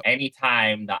 Yep.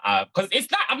 anytime that because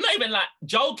it's like, I'm not even like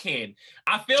joking.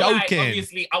 I feel like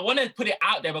obviously I want to put it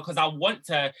out there because I want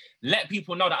to let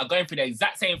people know that are going through the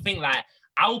exact same thing. Like,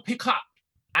 I will pick up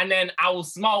and then I will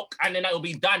smoke and then it will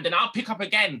be done. Then I'll pick up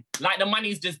again. Like, the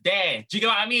money's just there. Do you get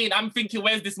what I mean? I'm thinking,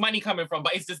 where's this money coming from?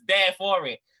 But it's just there for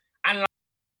it. And like,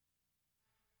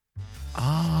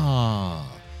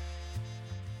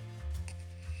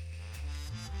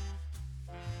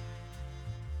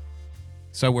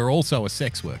 So we're also a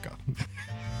sex worker.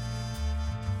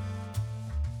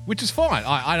 Which is fine.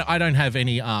 I don't have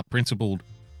any principled...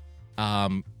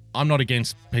 I'm not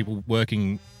against people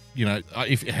working, you know,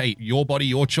 hey, your body,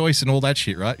 your choice and all that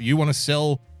shit, right? You want to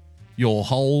sell your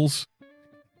holes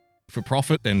for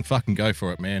profit, then fucking go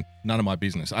for it, man. None of my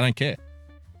business. I don't care.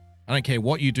 I don't care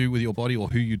what you do with your body or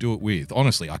who you do it with.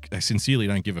 Honestly, I sincerely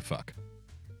don't give a fuck.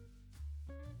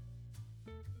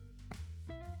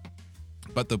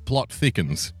 But the plot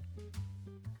thickens.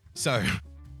 So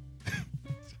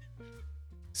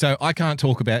I can't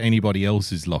talk about anybody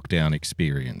else's lockdown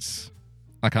experience.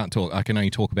 I can only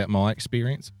talk about my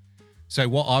experience. So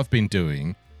what I've been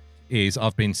doing is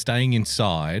I've been staying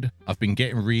inside, I've been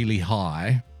getting really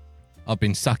high, I've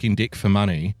been sucking dick for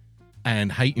money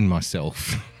and hating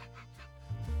myself.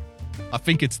 I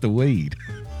think it's the weed.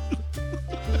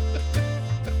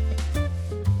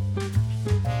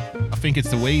 I think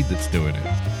it's the weed that's doing it.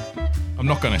 I'm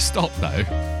not going to stop, though.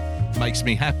 Makes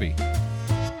me happy.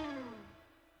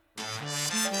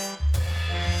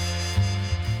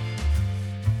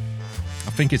 I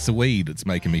think it's the weed that's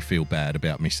making me feel bad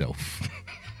about myself.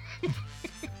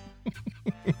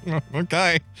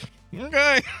 Okay.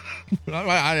 Whatever.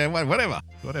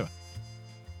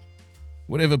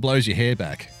 Whatever blows your hair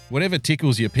back. Whatever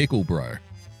tickles your pickle, bro.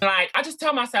 Like, I just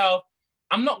tell myself,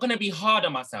 I'm not going to be hard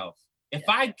on myself. If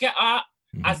I get up,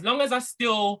 as long as I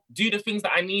still do the things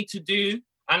that I need to do,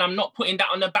 and I'm not putting that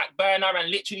on the back burner and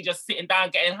literally just sitting down,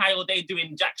 getting high all day,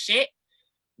 doing jack shit,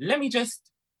 let me just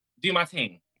do my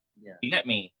thing. Yeah. Let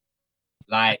me.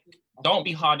 Like, don't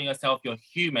be hard on yourself. You're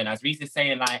human. As Reese is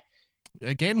saying, like...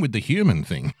 Again, with the human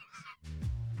thing.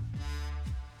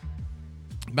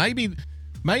 Maybe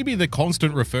the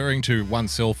constant referring to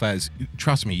oneself as,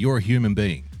 trust me, you're a human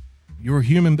being. You're a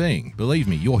human being. Believe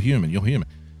me, you're human. You're human.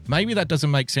 Maybe that doesn't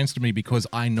make sense to me because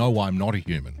I know I'm not a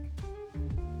human.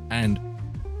 And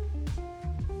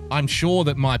I'm sure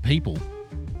that my people,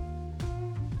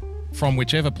 from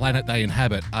whichever planet they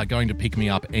inhabit, are going to pick me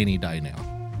up any day now.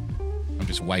 I'm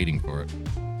just waiting for it.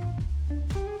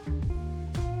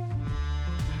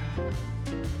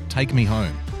 Take me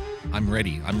home. I'm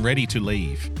ready. I'm ready to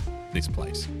leave this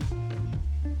place.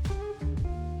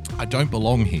 I don't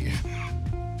belong here.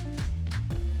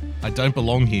 I don't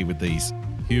belong here with these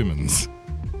humans.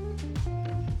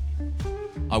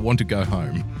 I want to go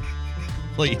home.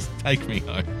 Please take me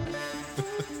home.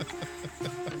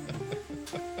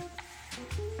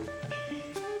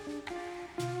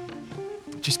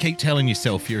 Just keep telling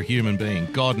yourself you're a human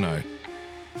being. God, no.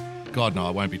 God, no, I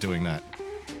won't be doing that.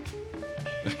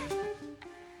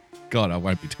 God, I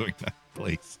won't be doing that,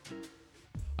 please.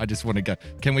 I just want to go.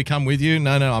 Can we come with you?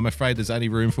 No, I'm afraid there's only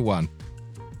room for one.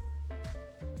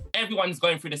 Everyone's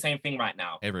going through the same thing right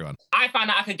now. Everyone. I found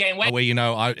out I could gain weight. Well, you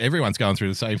know, everyone's going through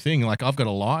the same thing. Like, I've got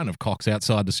a line of cocks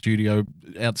outside the studio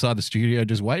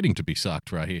just waiting to be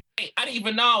sucked right here. I didn't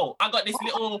even know. I got this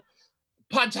little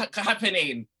punch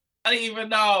happening. I didn't even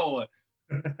know.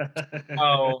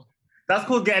 Oh. That's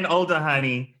called getting older,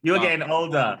 honey. You're getting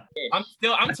older. I'm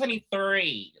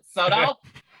 23. So that...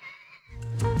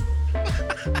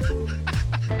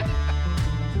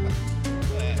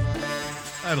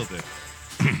 That'll do.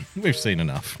 We've seen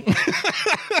enough.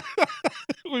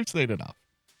 We've seen enough.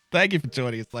 Thank you for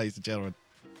joining us, ladies and gentlemen.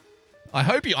 I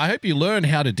hope you learn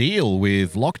how to deal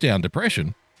with lockdown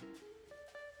depression.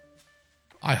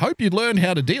 I hope you learn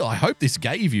how to deal. I hope this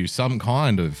gave you some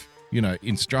kind of,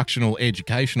 instructional,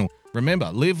 educational.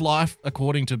 Remember, live life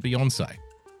according to Beyonce.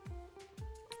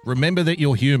 Remember that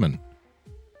you're human.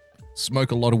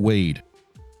 Smoke a lot of weed.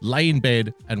 Lay in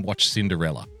bed and watch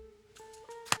Cinderella.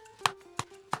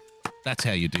 That's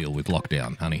how you deal with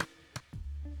lockdown, honey.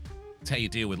 That's how you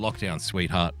deal with lockdown,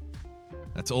 sweetheart.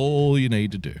 That's all you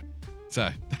need to do. So,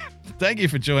 thank you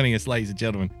for joining us, ladies and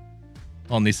gentlemen,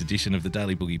 on this edition of the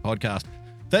Daily Boogie podcast.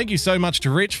 Thank you so much to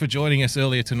Rich for joining us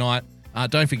earlier tonight.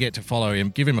 Don't forget to follow him.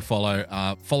 Give him a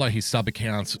follow. Follow his sub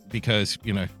accounts because,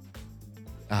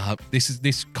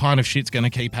 this kind of shit's going to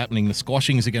keep happening. The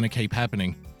squashings are going to keep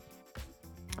happening.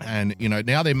 And,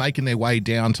 now they're making their way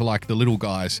down to like the little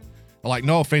guys. Like,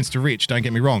 no offense to Rich, don't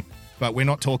get me wrong, but we're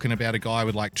not talking about a guy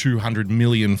with like 200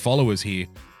 million followers here.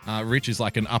 Rich is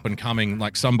like an up and coming,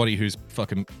 like somebody who's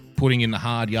fucking putting in the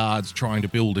hard yards trying to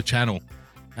build a channel,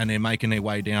 and they're making their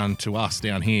way down to us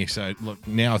down here. So look,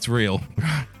 now it's real.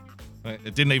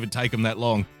 It didn't even take them that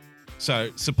long.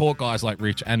 So support guys like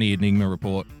Rich and the Enigma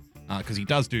Report because he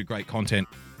does do great content.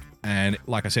 And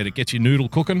like I said, it gets your noodle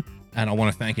cooking. And I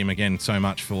want to thank him again so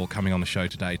much for coming on the show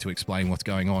today to explain what's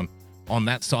going on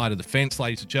that side of the fence,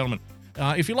 ladies and gentlemen.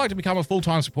 If you'd like to become a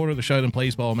full-time supporter of the show, then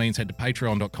please, by all means, head to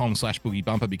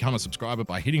patreon.com/boogiebumper. Become a subscriber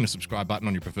by hitting the subscribe button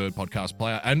on your preferred podcast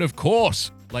player. And of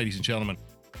course, ladies and gentlemen,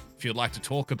 if you'd like to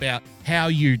talk about how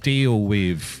you deal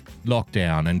with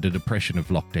lockdown and the depression of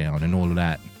lockdown and all of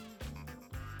that,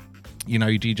 do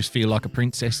you just feel like a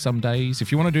princess some days?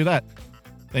 If you want to do that,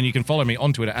 then you can follow me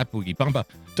on Twitter at BoogieBumper.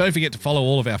 Don't forget to follow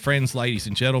all of our friends, ladies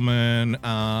and gentlemen.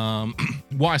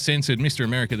 Why Censored, Mr.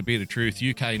 America, The Beard of Truth,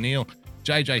 UK Neil,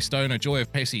 JJ Stoner, Joy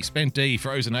of Pessy, Spent D,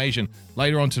 Frozen Asian.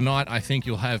 Later on tonight, I think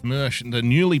you'll have Mersh, the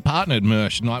newly partnered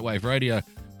Mersh, Nightwave Radio,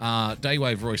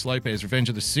 Daywave, Royce Lopez, Revenge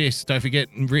of the Sis. Don't forget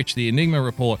Rich, the Enigma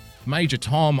Report, Major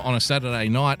Tom on a Saturday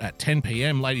night at 10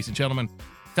 p.m. Ladies and gentlemen,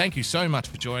 thank you so much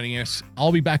for joining us.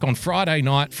 I'll be back on Friday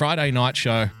night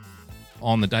show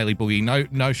on the Daily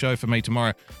Boogie. No show for me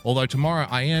tomorrow. Although tomorrow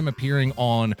I am appearing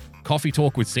on Coffee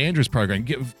Talk with Sandra's program.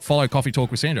 Follow Coffee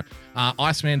Talk with Sandra.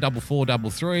 Iceman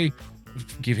 4433.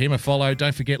 Give him a follow.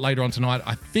 Don't forget later on tonight,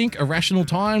 I think Irrational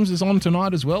Times is on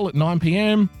tonight as well at 9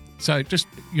 p.m. So just,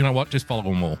 just follow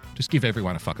them all. Just give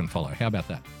everyone a fucking follow. How about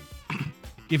that?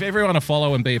 Give everyone a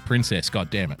follow and be a princess. God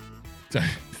damn it. So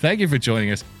thank you for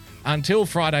joining us. Until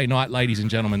Friday night, ladies and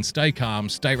gentlemen, stay calm,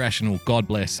 stay rational, God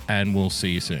bless, and we'll see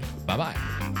you soon.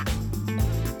 Bye-bye.